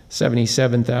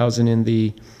 377,000 in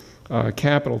the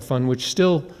capital fund, which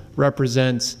still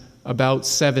represents about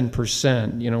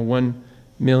 7%. You know,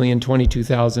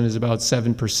 1,022,000 is about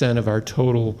 7% of our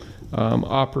total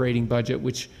operating budget,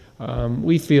 which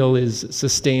we feel is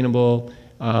sustainable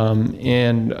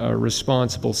and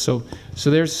responsible. So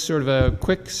there's sort of a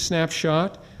quick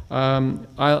snapshot.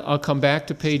 I'll come back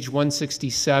to page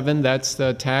 167. That's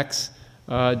the tax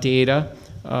data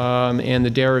and the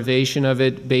derivation of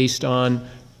it based on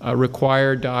a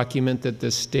required document that the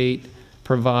state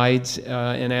provides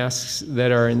and asks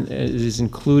that is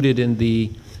included in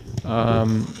the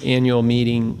annual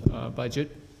meeting budget.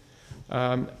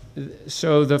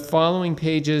 So the following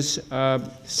pages,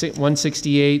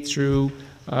 168 through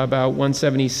about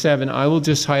 177, I will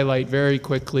just highlight very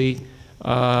quickly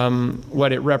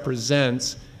what it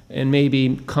represents and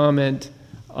maybe comment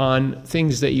on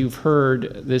things that you've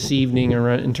heard this evening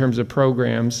in terms of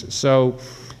programs. So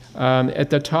at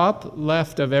the top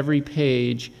left of every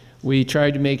page, we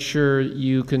tried to make sure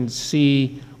you can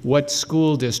see what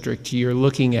school district you're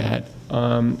looking at.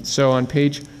 So on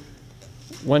page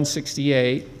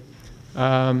 168,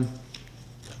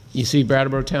 you see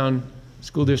Brattleboro Town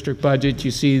School District budget.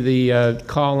 You see the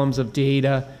columns of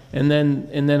data, and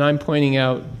then I'm pointing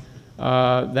out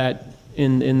that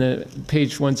in the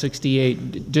page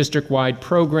 168, district-wide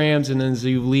programs, and then as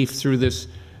you leaf through this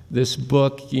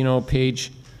book, you know,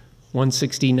 page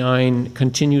 169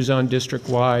 continues on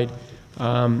district-wide.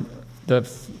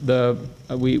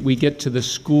 We get to the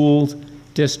school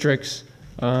districts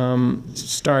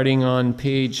starting on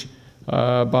page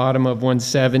bottom of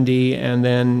 170, and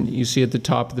then you see at the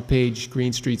top of the page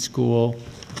Green Street School,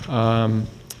 and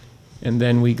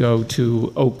then we go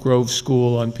to Oak Grove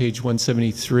School on page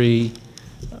 173,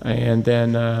 and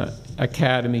then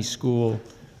Academy School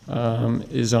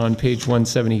is on page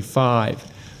 175.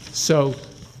 So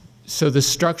the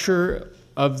structure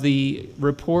of the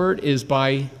report is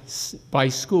by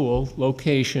school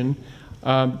location.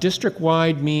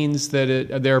 District-wide means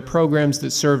that there are programs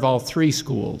that serve all three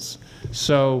schools.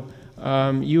 So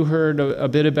you heard a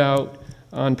bit about,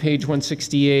 on page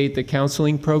 168, the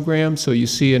counseling program. So you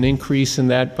see an increase in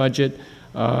that budget,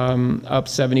 up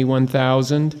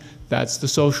 71,000. That's the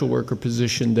social worker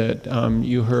position that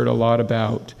you heard a lot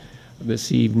about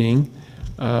this evening.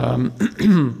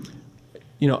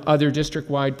 You know, other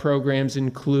district-wide programs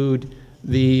include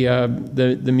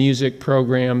the music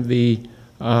program, the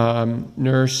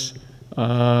nurse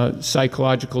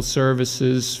psychological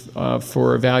services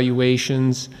for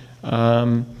evaluations,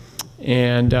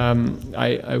 and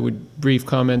I would brief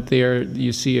comment there.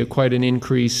 You see quite an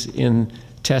increase in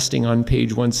testing on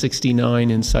page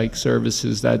 169 in psych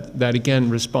services. That again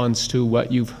responds to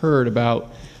what you've heard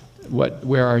about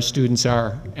where our students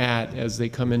are at as they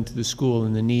come into the school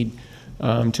and the need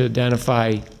to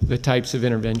identify the types of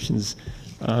interventions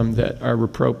that are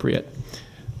appropriate.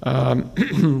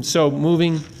 So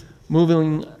moving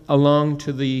along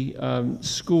to the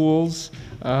schools,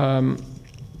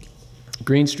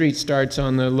 Green Street starts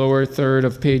on the lower third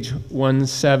of page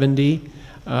 170,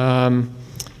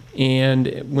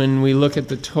 and when we look at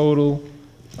the total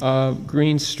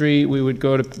Green Street, we would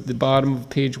go to the bottom of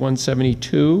page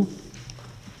 172.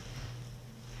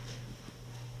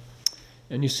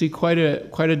 And you see quite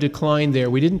a decline there.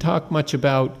 We didn't talk much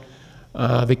about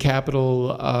the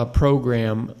capital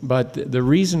program, but the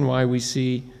reason why we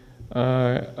see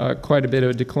quite a bit of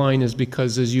a decline is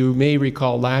because, as you may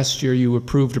recall, last year you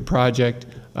approved a project,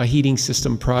 a heating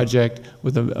system project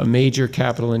with a major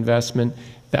capital investment.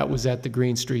 That was at the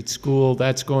Green Street School.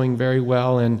 That's going very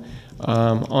well and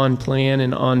on plan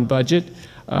and on budget.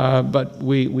 But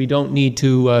we don't need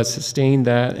to sustain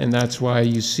that, and that's why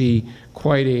you see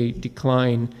quite a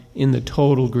decline in the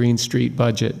total Green Street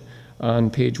budget on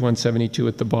page 172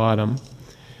 at the bottom.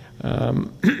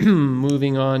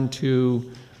 Moving on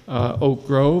to Oak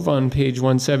Grove on page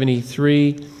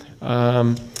 173,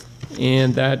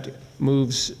 and that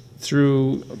moves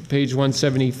through page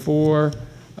 174.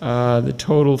 The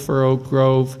total for Oak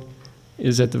Grove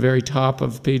is at the very top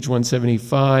of page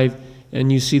 175,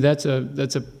 and you see that's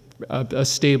a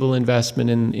stable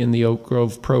investment in the Oak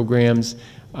Grove programs,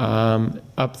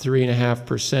 up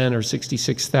 3.5% or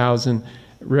 66,000,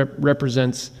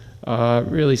 represents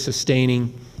really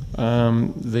sustaining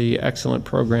the excellent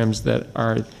programs that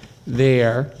are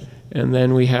there. And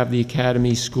then we have the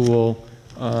Academy School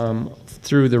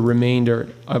through the remainder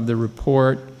of the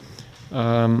report.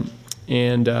 And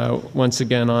once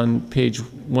again, on page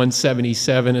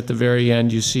 177 at the very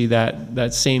end, you see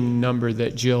that same number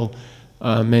that Jill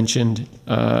mentioned,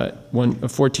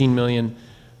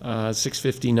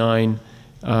 14,659,000,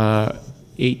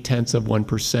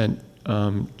 0.8%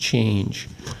 change.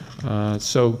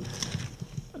 So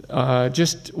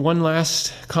just one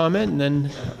last comment, and then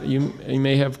you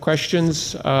may have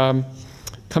questions.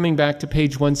 Coming back to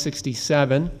page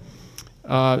 167,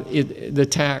 the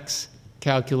tax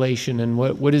calculation and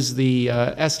what is the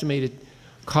estimated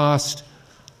cost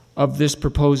of this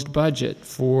proposed budget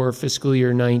for fiscal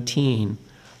year 19.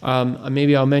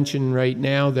 Maybe I'll mention right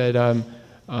now that,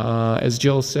 as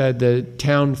Jill said, the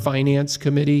Town Finance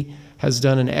Committee has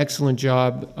done an excellent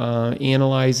job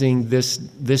analyzing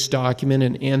this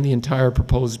document and the entire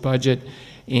proposed budget.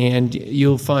 And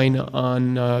you'll find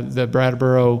on the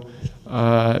Brattleboro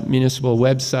municipal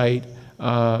website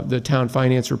the town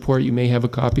finance report. You may have a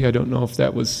copy. I don't know if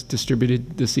that was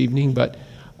distributed this evening, but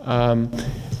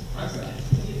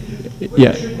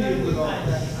yeah.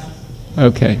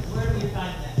 Okay. Where do we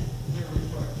find that?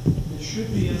 It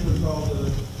should be in with all the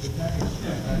package.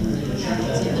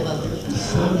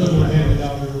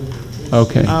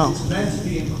 Okay. It's meant to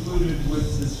be included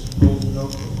with this old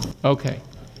notebook. Okay.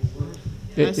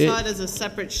 I saw it as a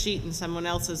separate sheet in someone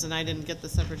else's, and I didn't get the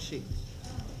separate sheet.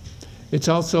 It's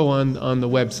also on the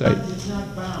website. It's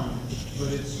not bound,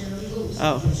 but it's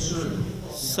inserted.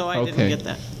 So I didn't get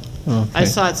that. Okay. I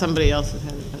saw it somebody else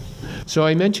had it. So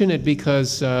I mention it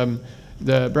because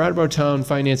the Brattleboro Town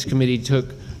Finance Committee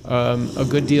took a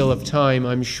good deal of time,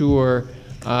 I'm sure,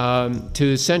 to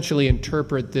essentially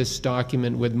interpret this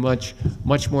document with much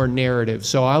more narrative.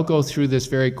 So I'll go through this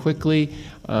very quickly,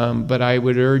 but I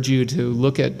would urge you to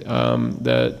look at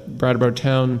the Brattleboro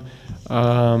Town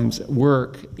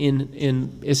work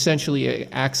in essentially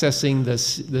accessing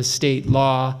the state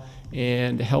law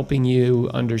and helping you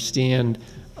understand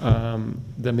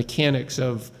the mechanics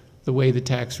of the way the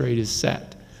tax rate is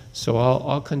set. So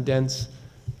I'll condense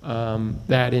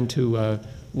that into a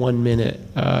 1 minute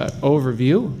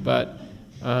overview, but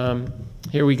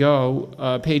here we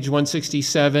go. Page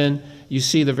 167, you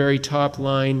see the very top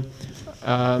line.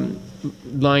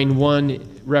 Line 1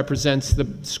 represents the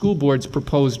school board's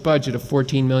proposed budget of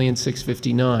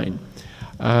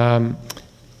 $14,659,000.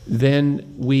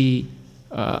 Then we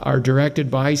are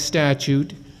directed by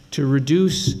statute to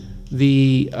reduce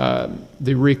the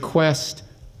request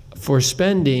for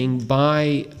spending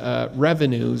by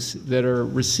revenues that are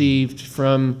received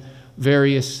from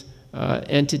various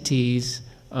entities,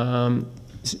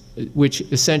 which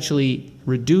essentially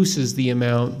reduces the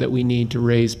amount that we need to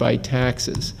raise by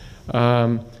taxes.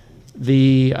 I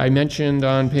mentioned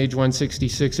on page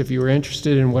 166, if you were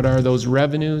interested in what are those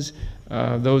revenues,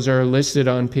 those are listed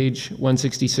on page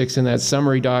 166 in that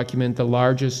summary document. The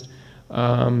largest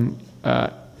amount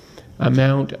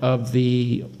of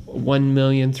the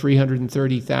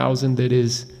 $1,330,000 that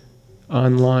is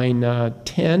on line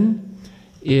 10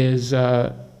 is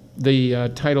the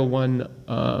Title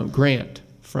I grant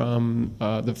from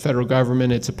the federal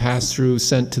government. It's a pass-through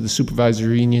sent to the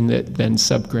supervisory union that then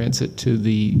subgrants it to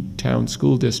the town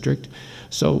school district.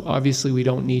 So obviously we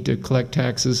don't need to collect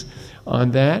taxes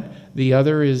on that. The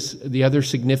other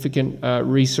significant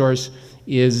resource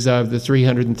is the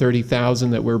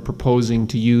 $330,000 that we're proposing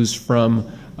to use from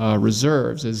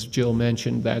reserves. As Jill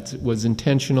mentioned, that was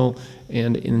intentional,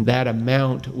 and in that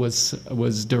amount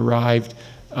was derived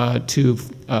to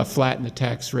flatten the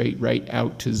tax rate right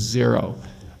out to zero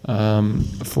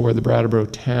for the Brattleboro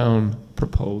Town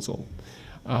proposal.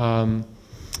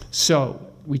 So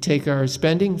we take our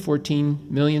spending,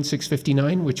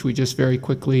 $14,659,000, which we just very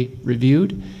quickly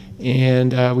reviewed,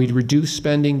 and we'd reduce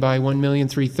spending by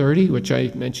 $1,330,000, which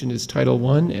I mentioned is Title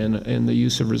I and the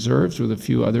use of reserves with a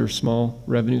few other small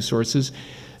revenue sources.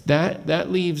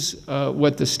 That leaves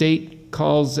what the state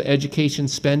calls education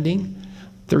spending,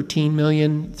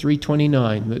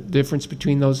 $13,329,000. The difference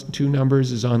between those two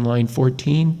numbers is on line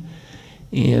 14,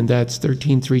 and that's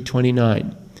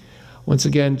 $13,329,000. Once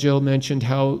again, Jill mentioned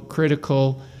how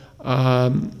critical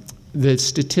the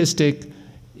statistic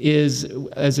is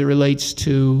as it relates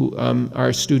to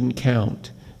our student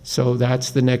count. So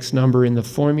that's the next number in the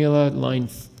formula, line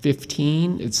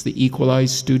 15. It's the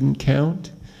equalized student count.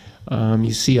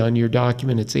 You see on your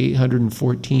document it's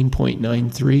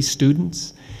 814.93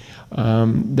 students.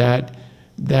 That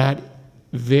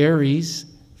varies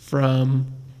from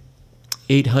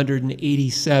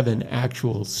 887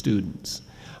 actual students.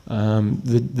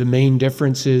 The main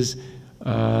difference is,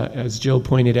 as Jill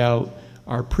pointed out,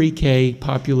 our pre-K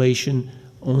population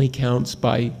only counts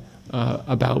by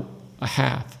about a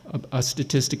half, a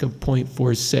statistic of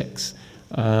 0.46.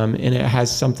 And it has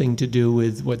something to do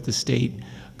with what the state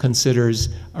considers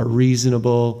a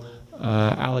reasonable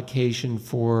allocation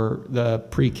for the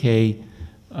pre-K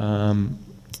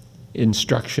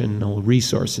instructional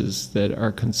resources that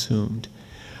are consumed.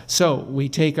 So we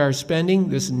take our spending,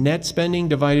 this net spending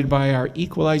divided by our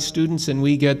equalized students, and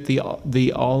we get the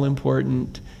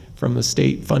all-important, from the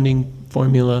state funding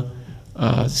formula,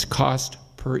 cost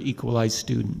per equalized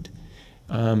student.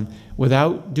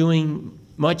 Without doing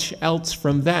much else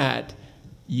from that,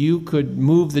 you could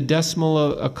move the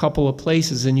decimal a couple of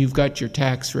places and you've got your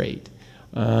tax rate.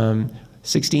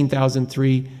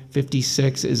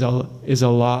 16,356 is a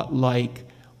lot like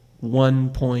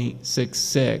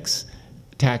 1.66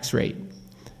 tax rate.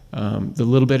 The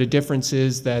little bit of difference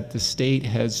is that the state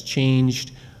has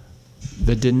changed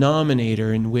the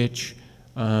denominator in which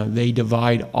they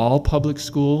divide all public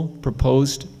school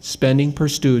proposed spending per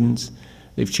students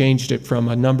They've changed it from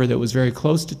a number that was very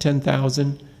close to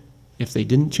 10,000. If they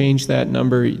didn't change that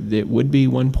number, it would be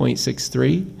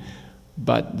 1.63,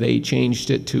 but they changed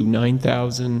it to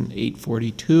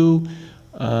 9,842,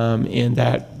 and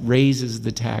that raises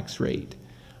the tax rate.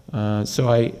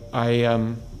 So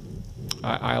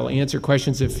I'll answer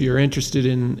questions if you're interested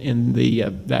in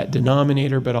that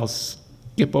denominator, but I'll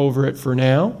skip over it for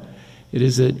now. It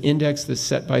is an index that's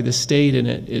set by the state, and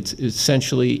it's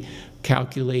essentially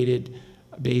calculated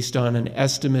based on an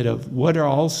estimate of what are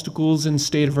all schools in the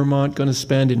state of Vermont going to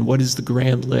spend and what is the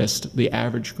grand list, the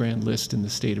average grand list in the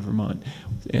state of Vermont.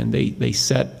 And they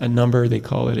set a number, they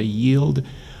call it a yield,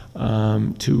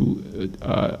 to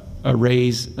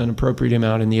raise an appropriate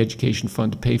amount in the education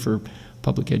fund to pay for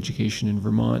public education in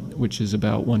Vermont, which is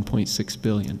about $1.6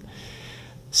 billion.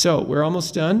 So we're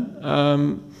almost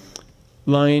done.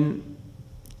 Line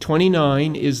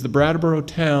 29 is the Brattleboro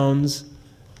town's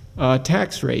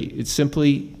tax rate. It's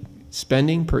simply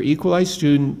spending per equalized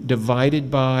student divided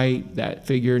by that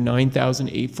figure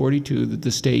 9,842 that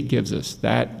the state gives us.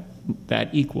 That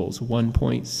equals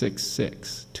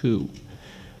 1.662.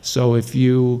 So if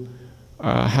you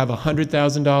have a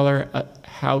 $100,000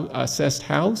 assessed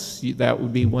house, that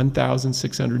would be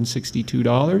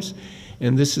 $1,662.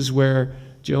 And this is where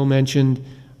Jill mentioned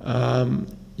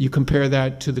you compare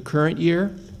that to the current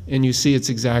year, and you see it's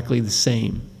exactly the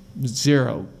same.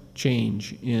 Zero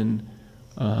change in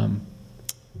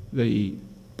the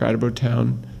Brattleboro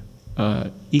town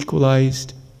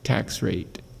equalized tax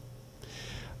rate.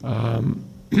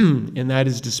 And that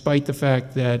is despite the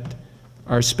fact that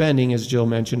our spending, as Jill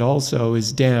mentioned, also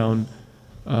is down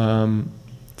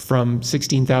from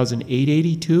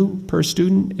 16,882 per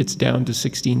student. It's down to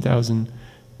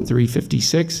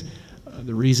 16,356.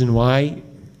 The reason why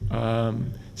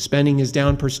spending is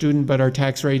down per student but our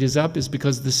tax rate is up is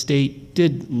because the state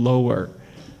did lower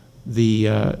the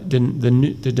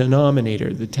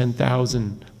denominator, the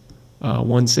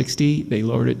 10,160. They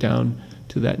lowered it down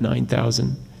to that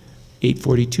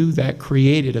 9,842. That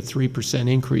created a 3%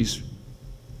 increase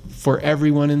for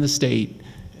everyone in the state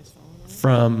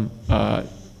from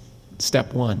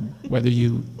step one. Whether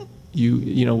you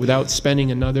know, without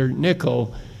spending another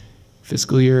nickel,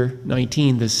 fiscal year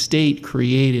 19, the state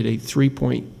created a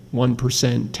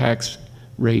 3.1% tax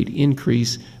rate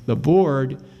increase. The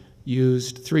board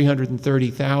used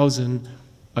 $330,000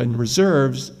 in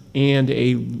reserves and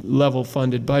a level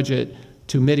funded budget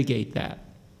to mitigate that,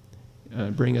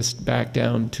 bring us back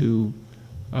down to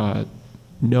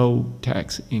no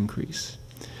tax increase.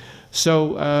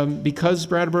 So because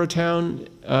Brattleboro Town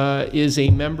is a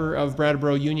member of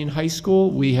Brattleboro Union High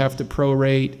School, we have to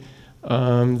prorate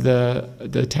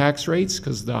the tax rates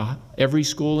because every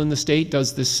school in the state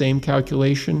does this same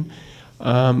calculation.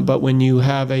 But when you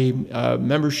have a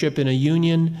membership in a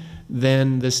union,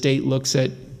 then the state looks at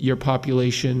your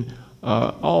population,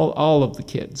 all of the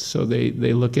kids. So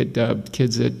they look at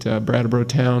kids at Brattleboro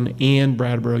Town and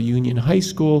Brattleboro Union High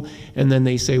School, and then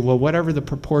they say, well, whatever the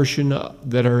proportion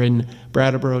that are in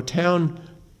Brattleboro Town,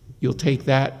 you'll take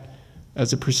that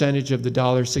as a percentage of the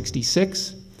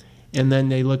 $1.66. And then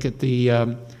they look at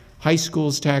the high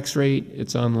school's tax rate.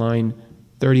 It's on line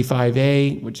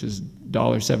 35A, which is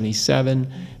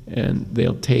 $1.77, and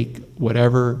they'll take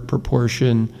whatever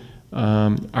proportion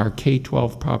our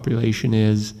K-12 population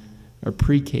is, our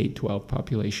pre-K-12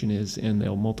 population is, and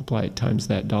they'll multiply it times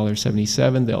that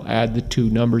 $1.77. They'll add the two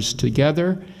numbers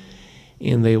together,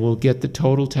 and they will get the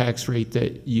total tax rate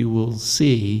that you will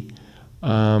see.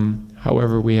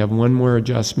 However, we have one more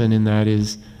adjustment, and that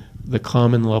is the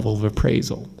common level of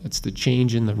appraisal. That's the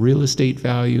change in the real estate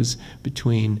values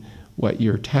between what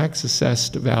your tax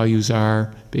assessed values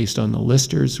are based on the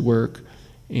lister's work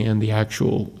and the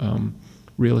actual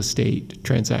real estate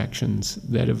transactions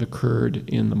that have occurred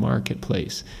in the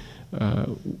marketplace.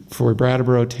 For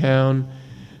Brattleboro Town,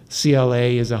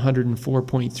 CLA is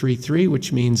 104.33,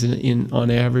 which means on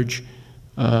average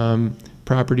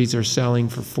properties are selling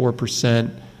for 4%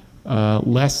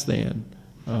 less than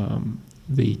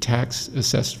the tax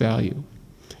assessed value.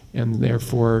 And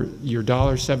therefore, your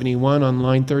 $1.71 on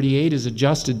line 38 is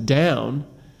adjusted down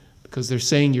because they're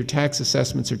saying your tax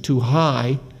assessments are too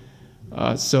high.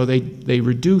 So they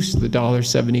reduce the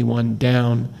 $1.71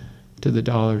 down to the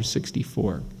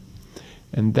 $1.64.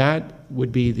 And that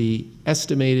would be the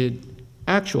estimated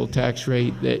actual tax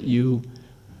rate that you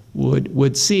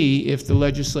would see if the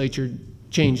legislature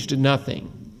changed to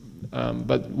nothing.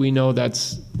 But we know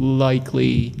that's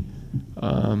likely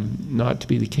not to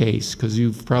be the case because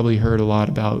you've probably heard a lot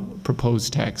about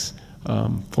proposed tax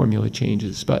formula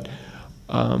changes. But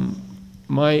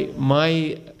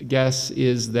my guess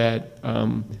is that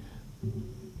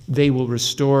they will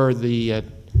restore the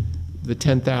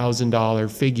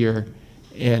 $10,000 figure,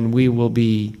 and we will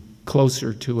be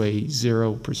closer to a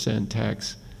 0%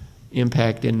 tax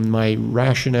impact. And my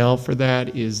rationale for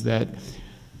that is that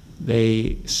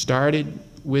they started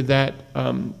with that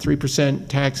 3%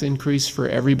 tax increase for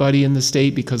everybody in the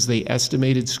state because they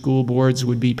estimated school boards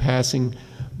would be passing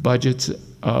budgets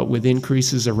with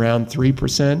increases around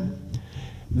 3%.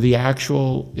 The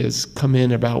actual is come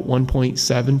in about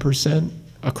 1.7%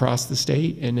 across the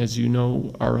state, and as you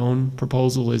know, our own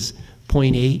proposal is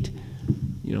 0.8,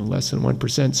 less than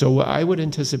 1%. So I would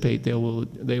anticipate they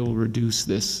will reduce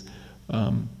this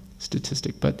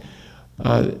statistic. But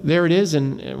there it is,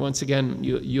 and once again,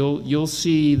 you'll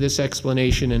see this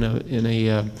explanation in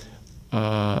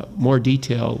a more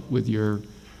detail with your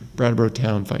Brattleboro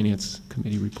Town Finance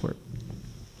Committee report.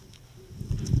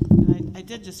 I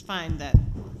did just find that.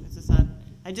 Is this on?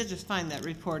 I did just find that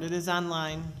report. It is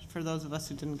online for those of us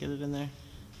who didn't get it in there.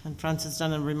 And Franz has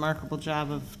done a remarkable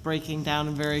job of breaking down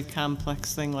a very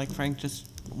complex thing like Frank just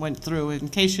went through. In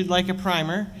case you'd like a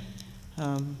primer,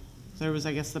 there was,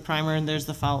 I guess, the primer, and there's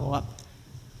the follow-up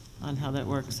on how that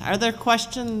works. Are there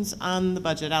questions on the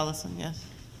budget? Allison, yes?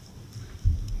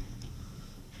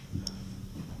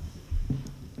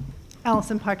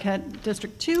 Allison Paquette,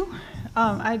 District 2.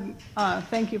 I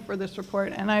thank you for this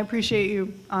report, and I appreciate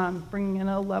you bringing in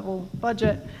a level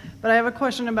budget. But I have a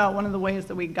question about one of the ways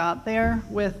that we got there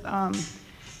with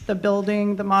the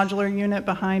building, the modular unit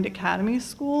behind Academy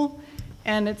School.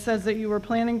 And it says that you were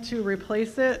planning to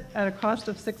replace it at a cost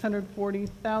of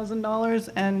 $640,000,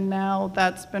 and now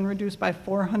that's been reduced by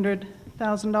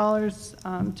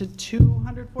 $400,000 to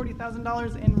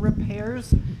 $240,000 in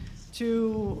repairs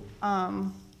to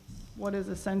what is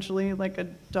essentially like a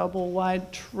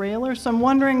double-wide trailer. So I'm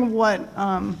wondering what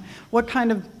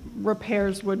kind of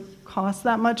repairs would cost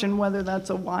that much, and whether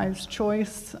that's a wise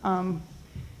choice,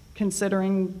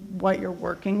 considering what you're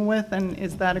working with, and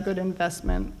is that a good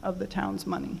investment of the town's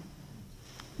money?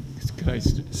 Could I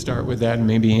start with that, and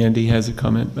maybe Andy has a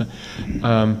comment? But,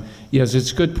 yes,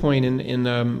 it's a good point.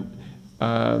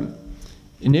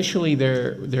 Initially,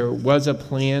 there was a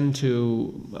plan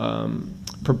to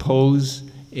propose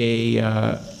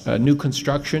a new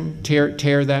construction,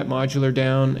 tear that modular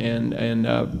down, and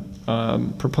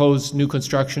propose new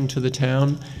construction to the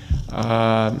town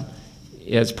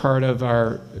as part of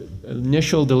our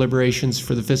initial deliberations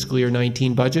for the fiscal year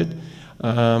 19 budget.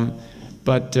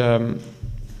 But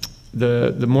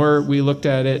the more we looked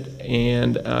at it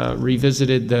and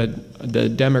revisited the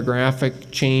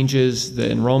demographic changes,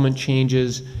 the enrollment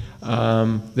changes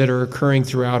that are occurring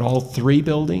throughout all three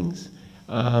buildings,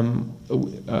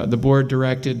 the board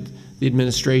directed the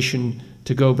administration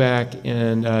to go back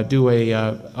and do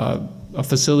a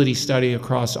facility study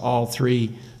across all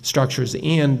three structures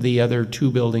and the other two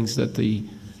buildings that the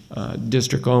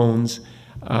district owns,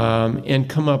 and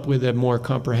come up with a more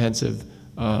comprehensive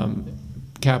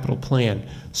capital plan.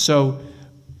 So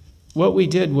what we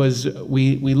did was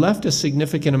we left a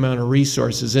significant amount of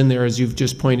resources in there, as you've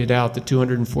just pointed out, the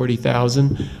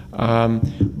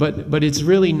 $240,000, but it's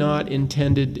really not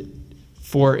intended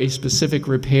for a specific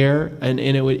repair, and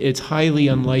it's highly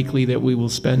unlikely that we will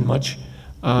spend much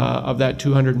of that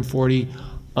 $240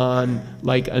 on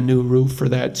like a new roof for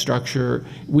that structure.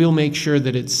 We'll make sure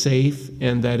that it's safe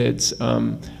and that it's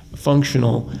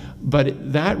functional,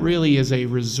 but that really is a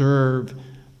reserve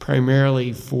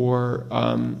primarily for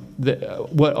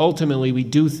what ultimately we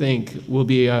do think will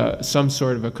be some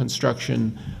sort of a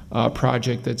construction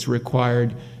project that's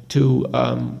required to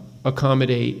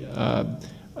accommodate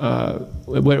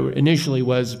what initially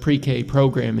was pre-K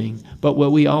programming, but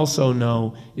what we also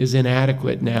know is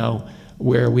inadequate now,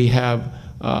 where we have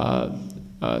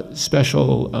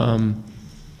special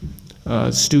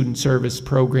student service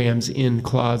programs in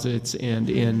closets and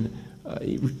in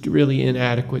really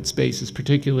inadequate spaces,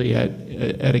 particularly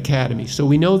at Academy. So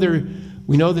we know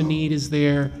the need is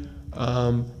there.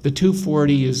 The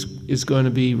 240 is going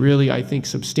to be really, I think,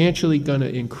 substantially going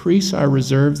to increase our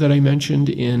reserve that I mentioned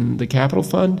in the capital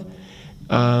fund,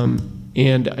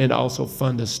 and also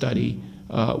fund a study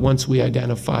once we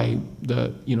identify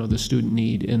the student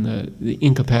need and the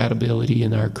incompatibility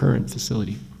in our current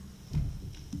facility.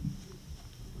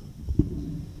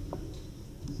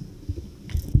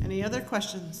 Any other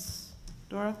questions?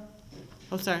 Dora?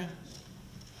 Oh, sorry.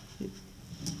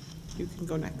 You can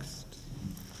go next.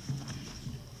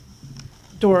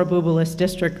 Dora Bubalis,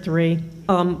 District 3.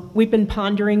 We've been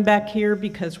pondering back here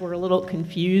because we're a little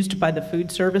confused by the food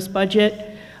service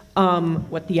budget,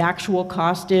 what the actual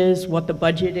cost is, what the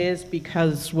budget is,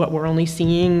 because what we're only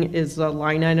seeing is a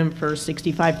line item for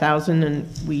 $65,000, and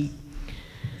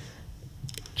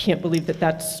can't believe that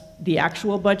that's the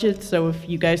actual budget, so if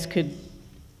you guys could,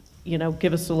 you know,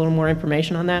 give us a little more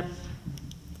information on that.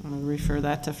 I'm going to refer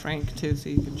that to Frank, too, so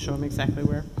you can show him exactly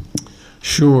where.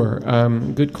 Sure.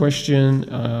 Good question.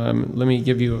 Let me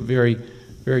give you a very,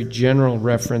 very general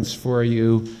reference for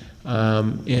you,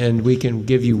 and we can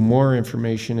give you more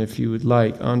information if you would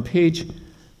like. On page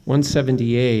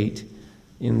 178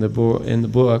 in the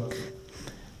book,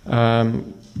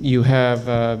 you have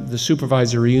the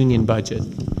supervisory union budget,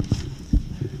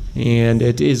 and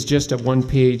it is just a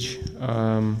one-page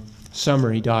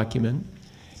summary document.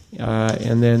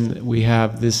 And then we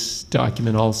have this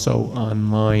document also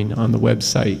online on the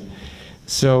website.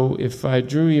 So if I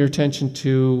drew your attention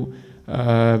to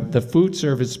the food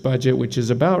service budget, which is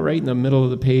about right in the middle of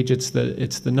the page, it's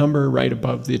the number right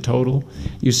above the total.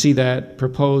 You see that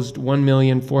proposed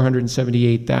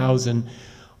 $1,478,000.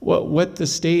 What the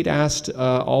state asked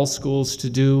all schools to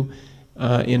do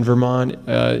in Vermont,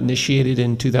 initiated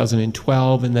in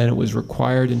 2012, and then it was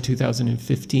required in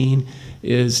 2015,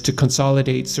 is to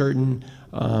consolidate certain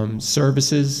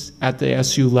services at the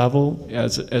SU level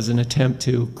as an attempt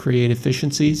to create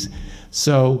efficiencies.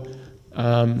 So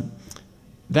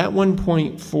that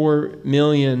 $1.4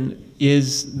 million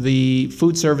is the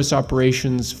food service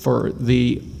operations for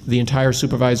the entire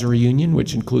supervisory union,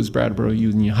 which includes Brattleboro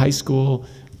Union High School,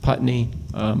 Putney,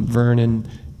 Vernon,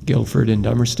 Guilford, and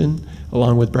Dummerston,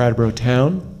 along with Brattleboro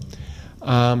Town.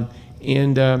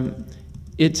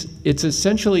 It's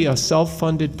essentially a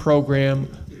self-funded program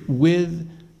with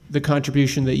the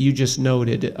contribution that you just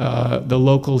noted, the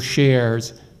local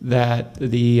shares that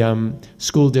the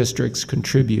school districts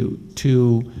contribute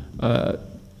to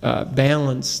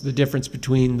balance the difference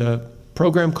between the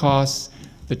program costs,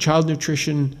 the child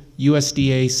nutrition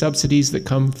USDA subsidies that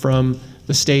come from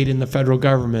the state and the federal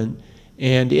government,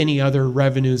 and any other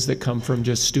revenues that come from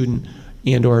just student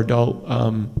and or adult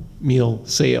meal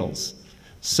sales.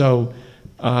 So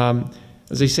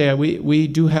as I say, we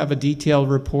do have a detailed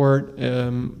report.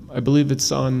 I believe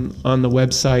it's on the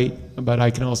website, but I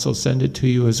can also send it to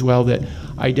you as well, that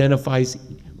identifies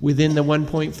within the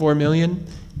 1.4 million,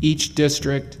 each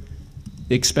district,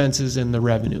 the expenses and the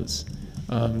revenues.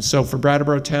 So for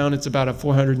Brattleboro Town, it's about a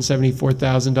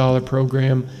 $474,000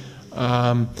 program.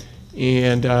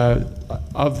 And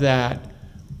of that,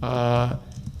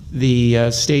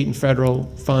 the state and federal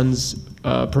funds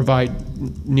provide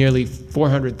nearly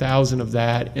 400,000 of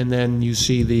that, and then you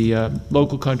see the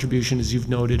local contribution, as you've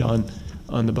noted,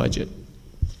 on the budget.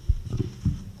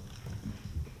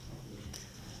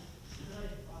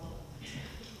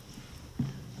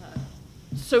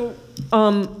 So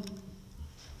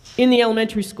in the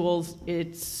elementary schools,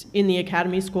 it's in the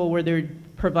academy school where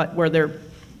they're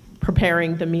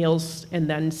preparing the meals and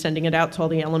then sending it out to all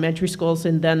the elementary schools,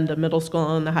 and then the middle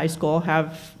school and the high school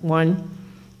have one.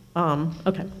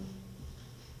 Okay.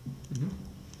 Mm-hmm.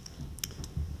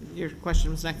 Your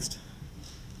question was next.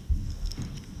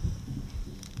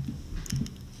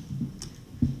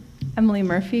 Emily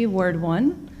Murphy, Ward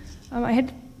 1. I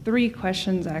had 3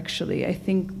 questions, actually. I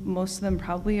think most of them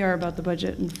probably are about the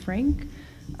budget and Frank.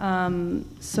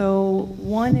 So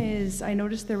one is, I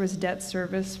noticed there was debt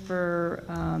service for,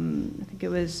 I think it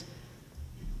was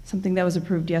something that was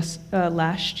approved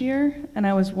last year, and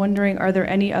I was wondering, are there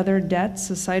any other debts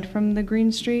aside from the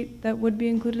Green Street that would be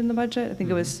included in the budget? I think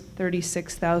it was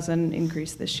 36,000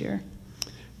 increase this year.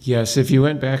 Yes, if you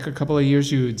went back a couple of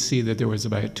years, you would see that there was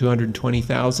about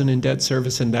 220,000 in debt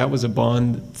service, and that was a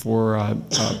bond for a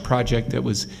project that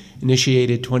was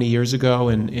initiated 20 years ago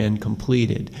and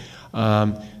completed.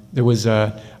 There was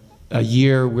a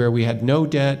year where we had no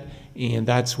debt, and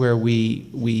that's where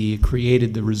we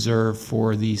created the reserve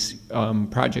for these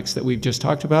projects that we've just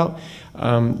talked about.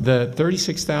 The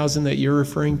 36,000 that you're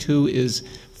referring to is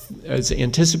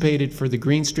anticipated for the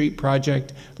Green Street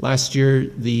project. Last year,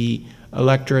 the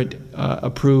electorate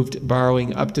approved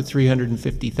borrowing up to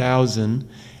 350,000,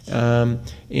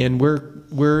 and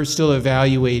we're still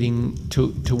evaluating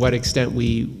to what extent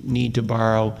we need to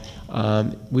borrow.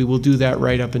 We will do that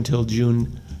right up until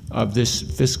June of this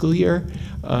fiscal year,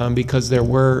 because there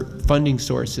were funding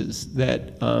sources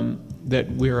that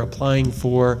we're applying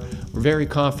for. We're very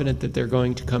confident that they're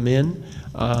going to come in,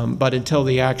 but until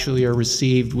they actually are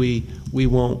received, we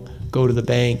won't go to the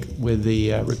bank with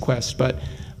the request. But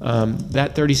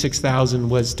that 36,000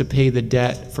 was to pay the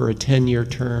debt for a 10-year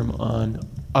term on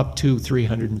up to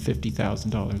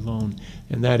 $350,000 loan,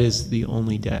 and that is the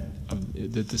only debt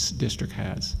that this district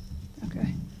has.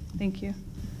 Okay, thank you.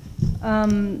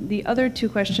 The other 2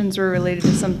 questions were related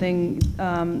to something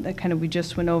that kind of we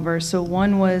just went over. So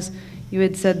one was, you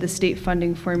had said the state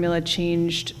funding formula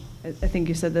changed I think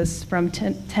you said this, from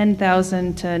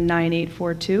 10,000 to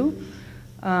 9,842.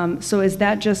 So is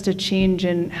that just a change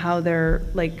in how they're,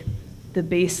 like, the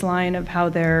baseline of how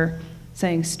they're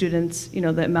saying students, you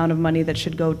know, the amount of money that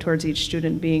should go towards each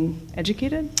student being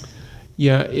educated?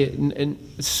 Yeah, and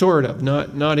sort of,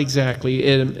 not exactly.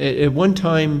 At one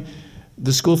time,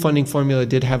 the school funding formula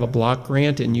did have a block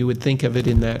grant, and you would think of it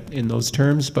in those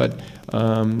terms, but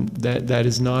that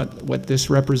is not what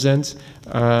this represents.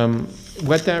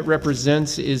 What that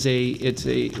represents is it's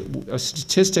a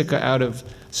statistic out of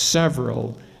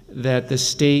several that the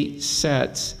state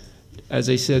sets, as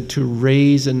I said, to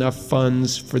raise enough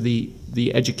funds for the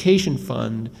education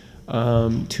fund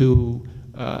to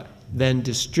then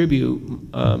distribute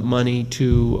money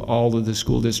to all of the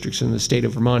school districts in the state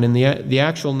of Vermont. And the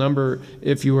actual number,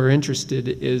 if you were interested,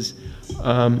 is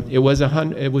it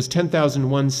was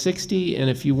 10,160. And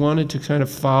if you wanted to kind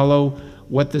of follow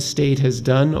what the state has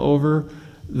done over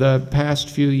the past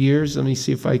few years, let me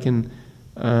see if I can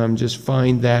just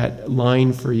find that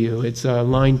line for you. It's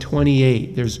line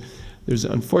 28. There's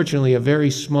unfortunately a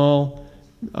very small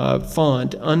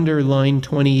font under line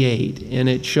 28, and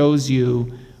it shows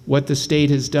you what the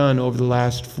state has done over the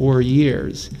last 4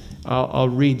 years. I'll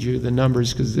read you the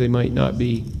numbers because they might not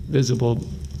be visible.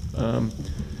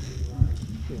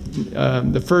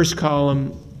 The first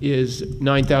column is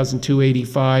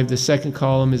 9,285. The second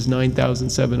column is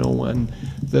 9,701.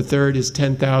 The third is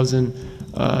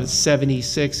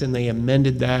 10,076, and they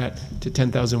amended that to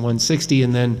 10,160,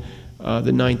 and then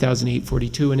the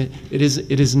 9,842. And it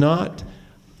is not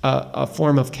a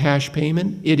form of cash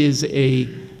payment. It is a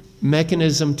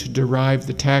mechanism to derive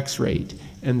the tax rate,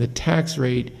 and the tax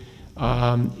rate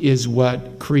is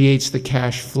what creates the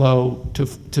cash flow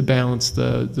to balance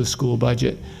the school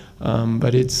budget.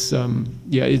 But it's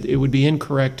it would be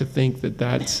incorrect to think that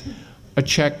that's a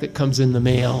check that comes in the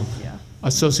mail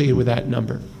associated with that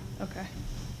number. Okay.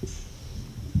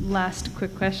 Last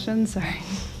quick question, sorry.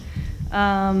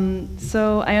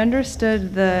 So I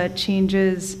understood the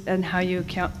changes in how you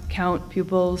count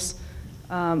pupils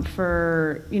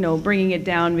for, you know, bringing it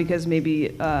down because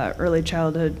maybe early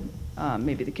childhood,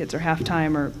 maybe the kids are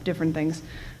half-time or different things.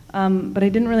 But I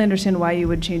didn't really understand why you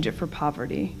would change it for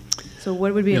poverty. So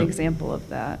what would be an example of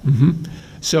that? Mm-hmm.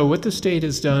 So what the state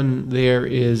has done there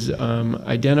is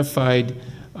identified,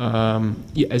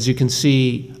 as you can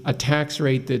see, a tax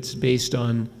rate that's based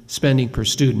on spending per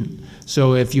student.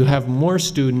 So if you have more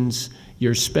students,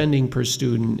 your spending per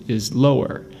student is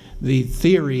lower. The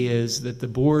theory is that the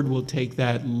board will take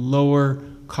that lower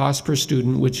cost per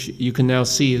student, which you can now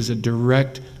see is a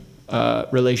direct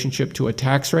relationship to a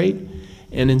tax rate,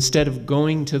 and instead of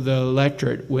going to the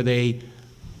electorate with a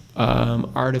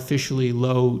artificially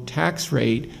low tax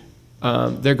rate,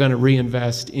 they're going to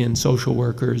reinvest in social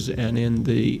workers and in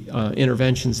the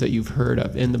interventions that you've heard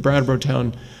of. And the Brattleboro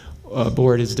Town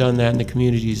Board has done that, and the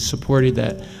community has supported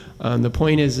that. The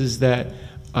point is that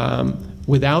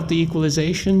without the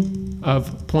equalization of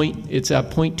it's a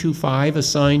 0.25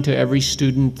 assigned to every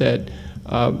student that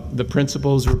the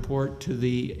principals report to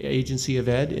the Agency of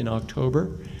Ed in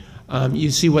October. You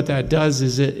see what that does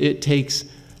is it takes,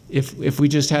 if we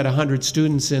just had 100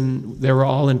 students and they were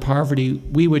all in poverty,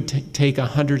 we would take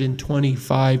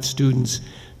 125 students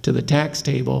to the tax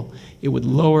table. It would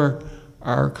lower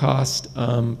our cost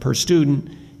per student.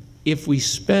 If we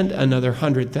spent another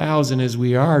 100,000, as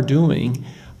we are doing,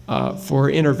 for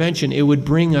intervention, it would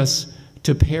bring us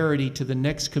to parity to the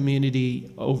next community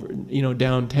over,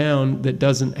 downtown that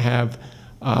doesn't have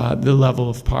the level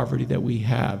of poverty that we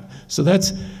have. So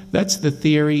that's the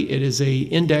theory. It is a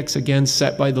index, again,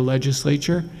 set by the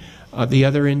legislature. The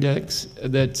other index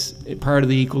that's part of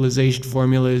the equalization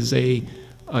formula is a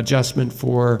adjustment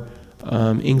for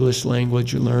English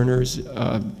language learners.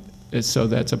 So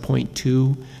that's a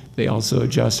 0.2. They also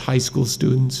adjust high school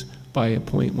students by a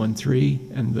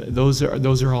 0.13, and those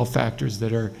are all factors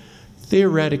that are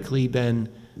theoretically been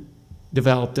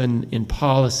developed in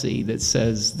policy that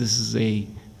says this is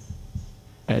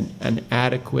an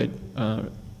adequate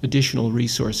additional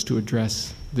resource to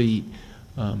address the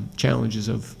challenges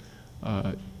of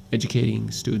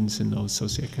educating students in those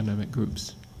socioeconomic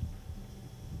groups.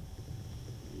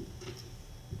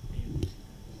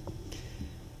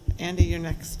 Andy, you're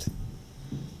next.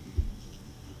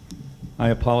 I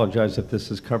apologize if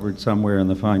this is covered somewhere in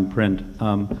the fine print.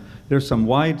 There's some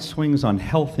wide swings on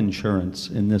health insurance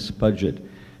in this budget,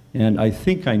 and I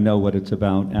think I know what it's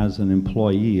about as an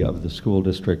employee of the school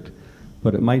district,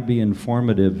 but it might be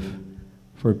informative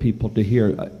for people to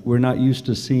hear. We're not used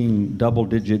to seeing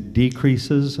double-digit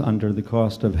decreases under the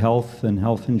cost of health and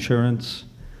health insurance.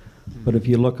 But if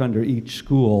you look under each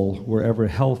school, wherever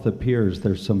health appears,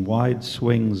 there's some wide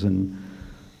swings. And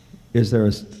is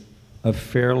there a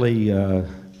fairly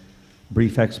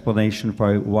brief explanation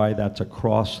for why that's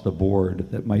across the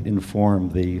board that might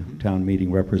inform the town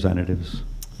meeting representatives?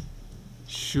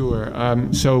 Sure.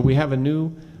 So we have a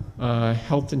new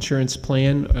health insurance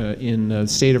plan in the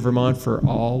state of Vermont for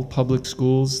all public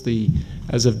schools.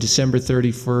 As of December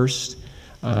 31st,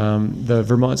 the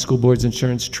Vermont School Board's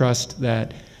Insurance Trust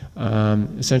that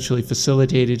essentially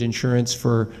facilitated insurance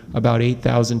for about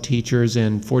 8,000 teachers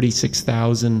and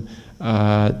 46,000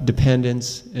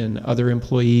 dependents and other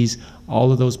employees.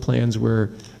 All of those plans were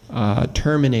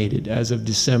terminated as of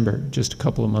December, just a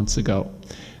couple of months ago.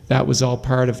 That was all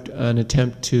part of an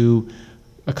attempt to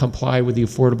comply with the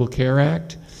Affordable Care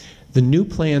Act. The new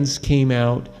plans came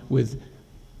out with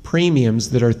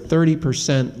premiums that are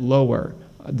 30% lower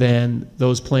than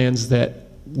those plans that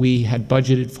we had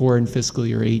budgeted for in fiscal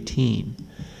year 18.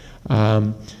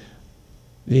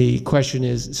 The question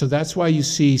is, so that's why you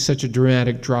see such a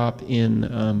dramatic drop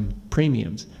in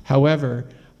premiums. However,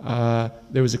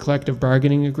 there was a collective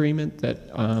bargaining agreement that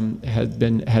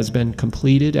has been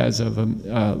completed as of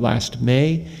last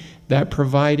May that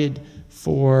provided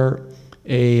for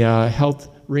a health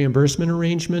reimbursement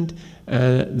arrangement.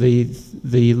 The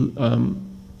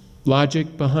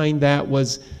logic behind that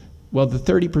was, well, the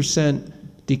 30%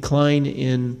 decline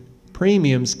in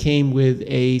premiums came with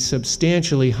a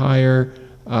substantially higher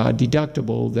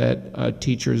deductible that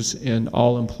teachers and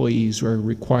all employees were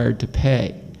required to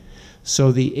pay.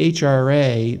 So the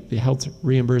HRA, the health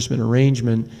reimbursement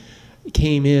arrangement,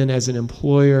 came in as an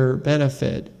employer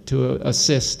benefit to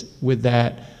assist with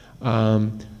that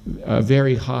a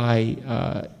very high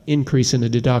increase in the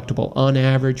deductible. On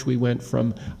average, we went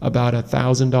from about a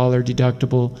 $1,000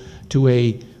 deductible to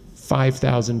a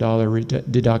 $5,000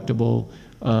 deductible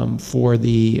for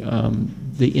the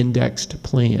indexed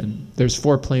plan. There's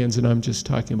 4 plans, and I'm just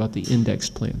talking about the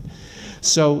indexed plan.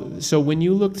 So when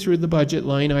you look through the budget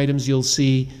line items, you'll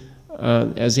see,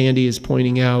 as Andy is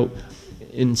pointing out,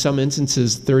 in some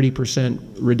instances 30%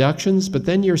 reductions, but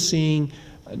then you're seeing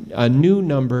a new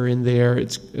number in there.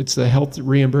 It's the health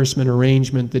reimbursement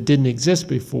arrangement that didn't exist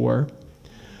before,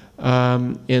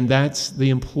 and that's the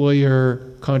employer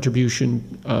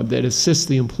contribution that assists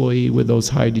the employee with those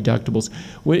high deductibles.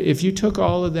 If you took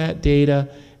all of that data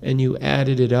and you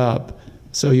added it up,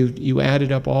 so you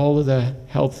added up all of the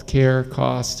health care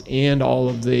costs and all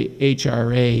of the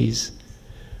HRAs,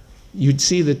 you'd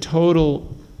see the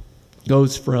total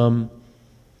goes from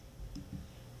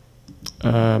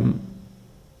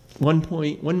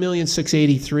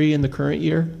 $1,683,000 in the current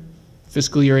year,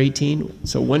 fiscal year 18.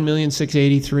 So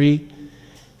 $1,683,000,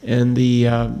 and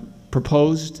the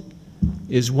proposed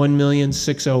is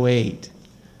 $1,608,000,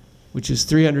 which is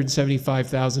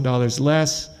 $375,000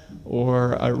 less,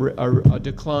 or a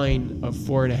decline of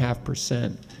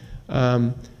 4.5%.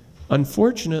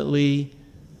 Unfortunately,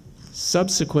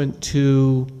 subsequent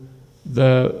to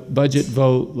the budget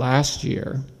vote last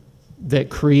year that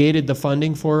created the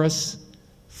funding for us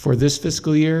for this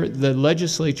fiscal year, the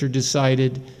legislature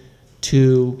decided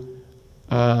to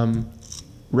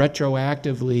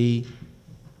retroactively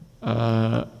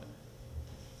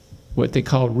what they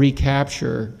call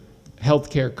recapture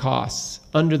healthcare costs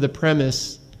under the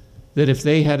premise that if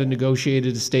they had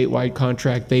negotiated a statewide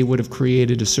contract, they would have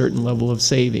created a certain level of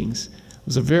savings. It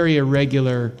was a very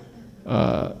irregular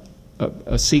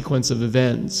a sequence of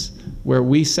events where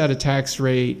we set a tax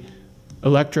rate,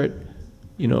 electorate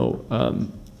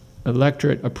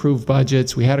approved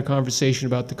budgets. We had a conversation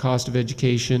about the cost of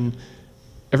education.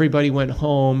 Everybody went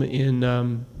home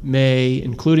in May,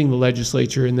 including the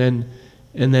legislature, and then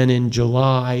in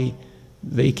July,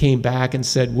 they came back and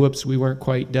said, whoops, we weren't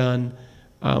quite done.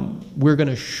 We're going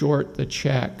to short the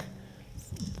check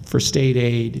for state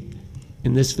aid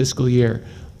in this fiscal year.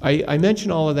 I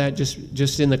mention all of that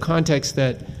just in the context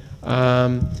that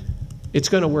it's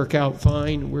going to work out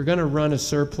fine. We're going to run a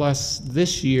surplus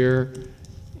this year,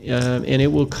 and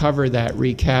it will cover that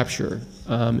recapture.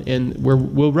 And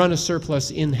we'll run a surplus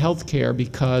in healthcare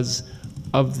because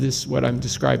of this, what I'm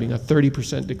describing, a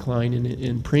 30% decline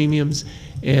in premiums,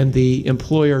 and the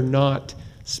employer not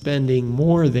spending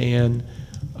more than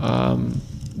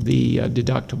the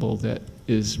deductible that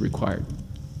is required.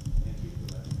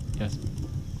 Yes.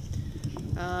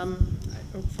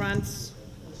 Franz.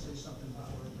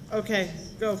 Okay,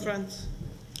 go, Franz.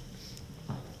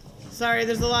 Sorry,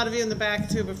 there's a lot of you in the back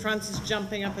too, but Franz is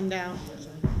jumping up and down.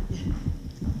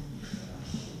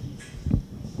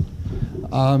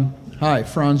 Hi,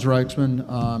 Franz Reichsman.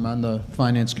 I'm on the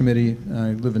Finance Committee.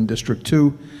 I live in District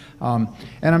 2.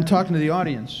 And I'm talking to the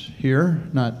audience here,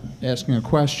 not asking a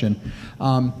question.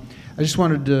 I just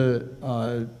wanted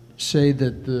to say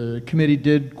that the committee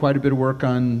did quite a bit of work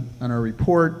on our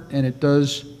report, and it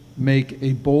does make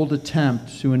a bold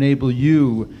attempt to enable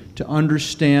you to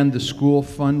understand the school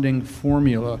funding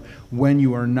formula when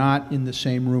you are not in the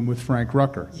same room with Frank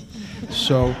Rucker.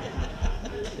 So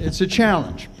it's a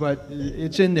challenge, but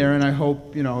it's in there, and I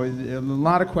hope, a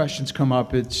lot of questions come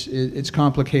up. It's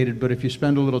complicated, but if you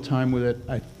spend a little time with it,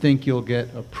 I think you'll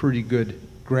get a pretty good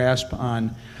grasp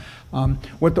on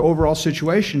what the overall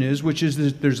situation is, which is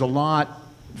that there's a lot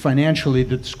financially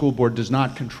that the school board does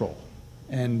not control.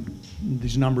 And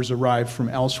these numbers arrive from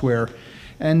elsewhere,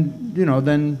 and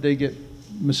then they get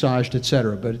massaged, et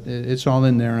cetera. But it's all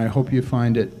in there, and I hope you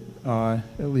find it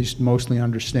at least mostly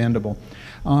understandable.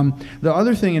 The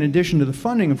other thing, in addition to the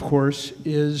funding, of course,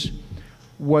 is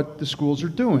what the schools are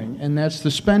doing, and that's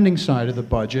the spending side of the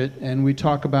budget, and we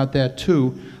talk about that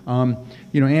too.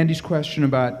 Andy's question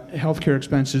about healthcare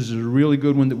expenses is a really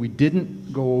good one that we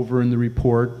didn't go over in the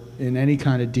report in any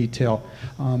kind of detail.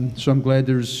 So I'm glad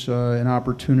there's an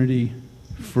opportunity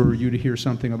for you to hear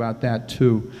something about that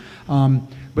too.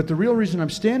 But the real reason I'm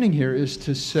standing here is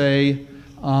to say,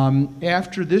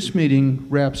 after this meeting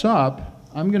wraps up,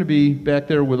 I'm going to be back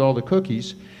there with all the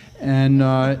cookies,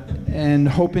 and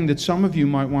hoping that some of you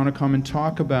might want to come and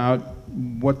talk about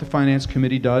what the Finance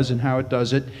Committee does and how it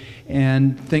does it,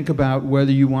 and think about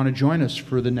whether you want to join us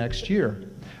for the next year.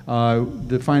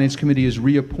 The Finance Committee is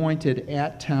reappointed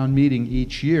at town meeting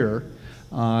each year,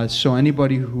 so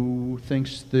anybody who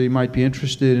thinks they might be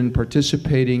interested in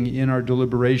participating in our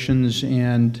deliberations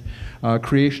and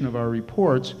creation of our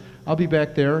reports, I'll be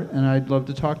back there, and I'd love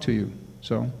to talk to you.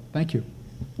 So, thank you.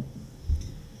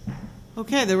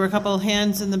 Okay, there were a couple of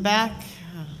hands in the back.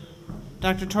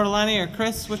 Dr. Tortolani or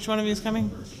Chris, which one of you is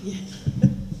coming?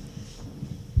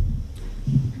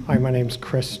 Hi, my name's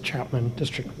Chris Chapman,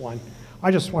 District 1.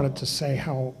 I just wanted to say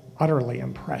how utterly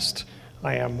impressed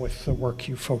I am with the work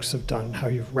you folks have done, how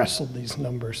you've wrestled these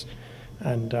numbers.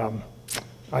 And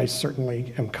I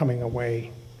certainly am coming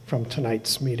away from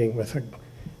tonight's meeting with a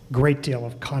great deal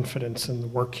of confidence in the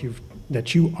work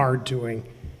that you are doing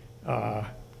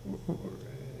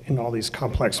in all these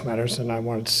complex matters, and I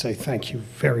wanted to say thank you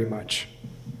very much.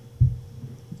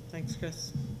 Thanks,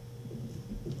 Chris.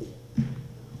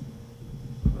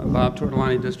 Bob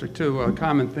Tortolani, District 2. A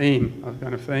common theme of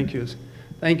kind of thank yous.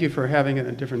 Thank you for having it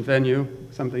in a different venue,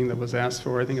 something that was asked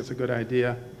for. I think it's a good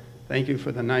idea. Thank you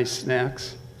for the nice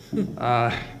snacks.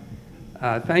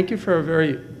 Thank you for a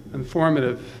very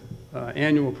informative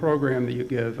annual program that you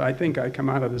give. I think I come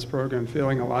out of this program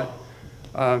feeling a lot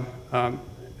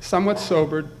somewhat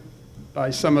sobered by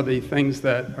some of the things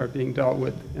that are being dealt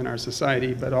with in our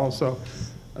society, but also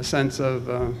a sense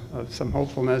of some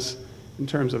hopefulness in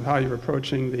terms of how you're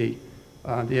approaching the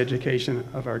education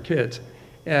of our kids.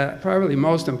 Probably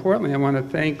most importantly, I want to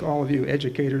thank all of you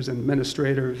educators and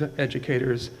administrators,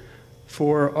 educators,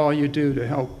 for all you do to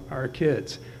help our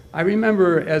kids. I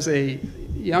remember as a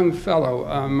young fellow,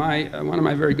 one of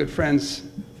my very good friends,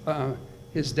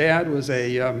 his dad was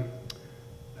a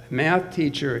math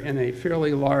teacher in a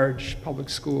fairly large public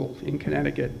school in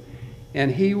Connecticut, and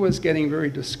he was getting very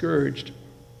discouraged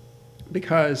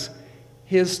because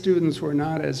his students were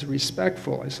not as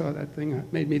respectful. I saw that thing,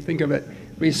 that made me think of it,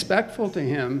 respectful to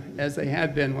him as they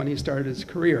had been when he started his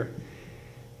career.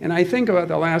 And I think about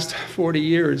the last 40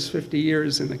 years, 50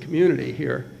 years in the community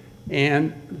here,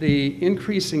 and the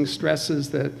increasing stresses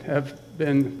that have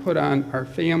been put on our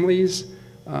families.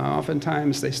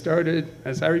 Oftentimes they started,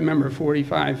 as I remember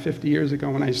 45, 50 years ago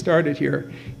when I started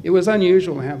here, it was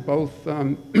unusual to have both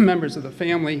members of the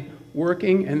family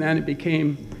working, and then it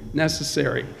became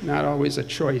necessary, not always a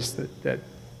choice that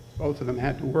both of them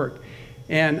had to work.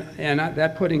 And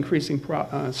that put increasing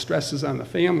stresses on the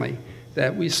family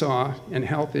that we saw in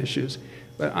health issues.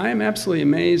 But I am absolutely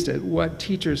amazed at what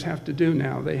teachers have to do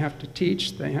now. They have to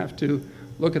teach, they have to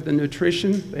look at the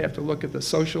nutrition, they have to look at the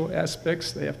social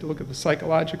aspects, they have to look at the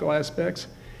psychological aspects,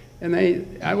 and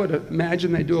I would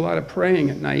imagine they do a lot of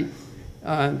praying at night,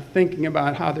 thinking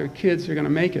about how their kids are going to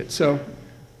make it. So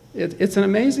it's an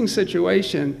amazing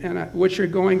situation, and what you're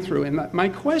going through. And my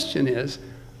question is,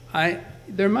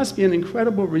 there must be an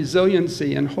incredible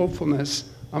resiliency and hopefulness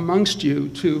amongst you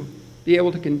to be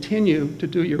able to continue to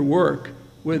do your work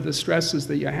with the stresses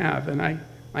that you have, and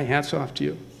my hat's off to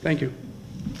you. Thank you.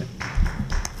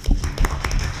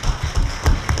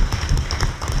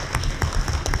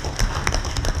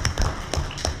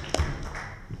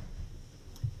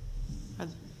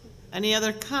 Any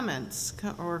other comments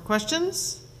or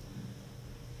questions?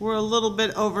 We're a little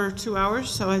bit over 2 hours,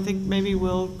 so I think maybe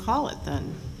we'll call it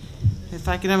then. If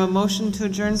I can have a motion to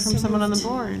adjourn from someone on the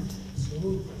board.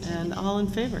 And all in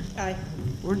favor? Aye.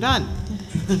 We're done.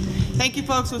 Thank you,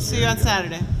 folks. We'll see you on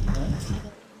Saturday.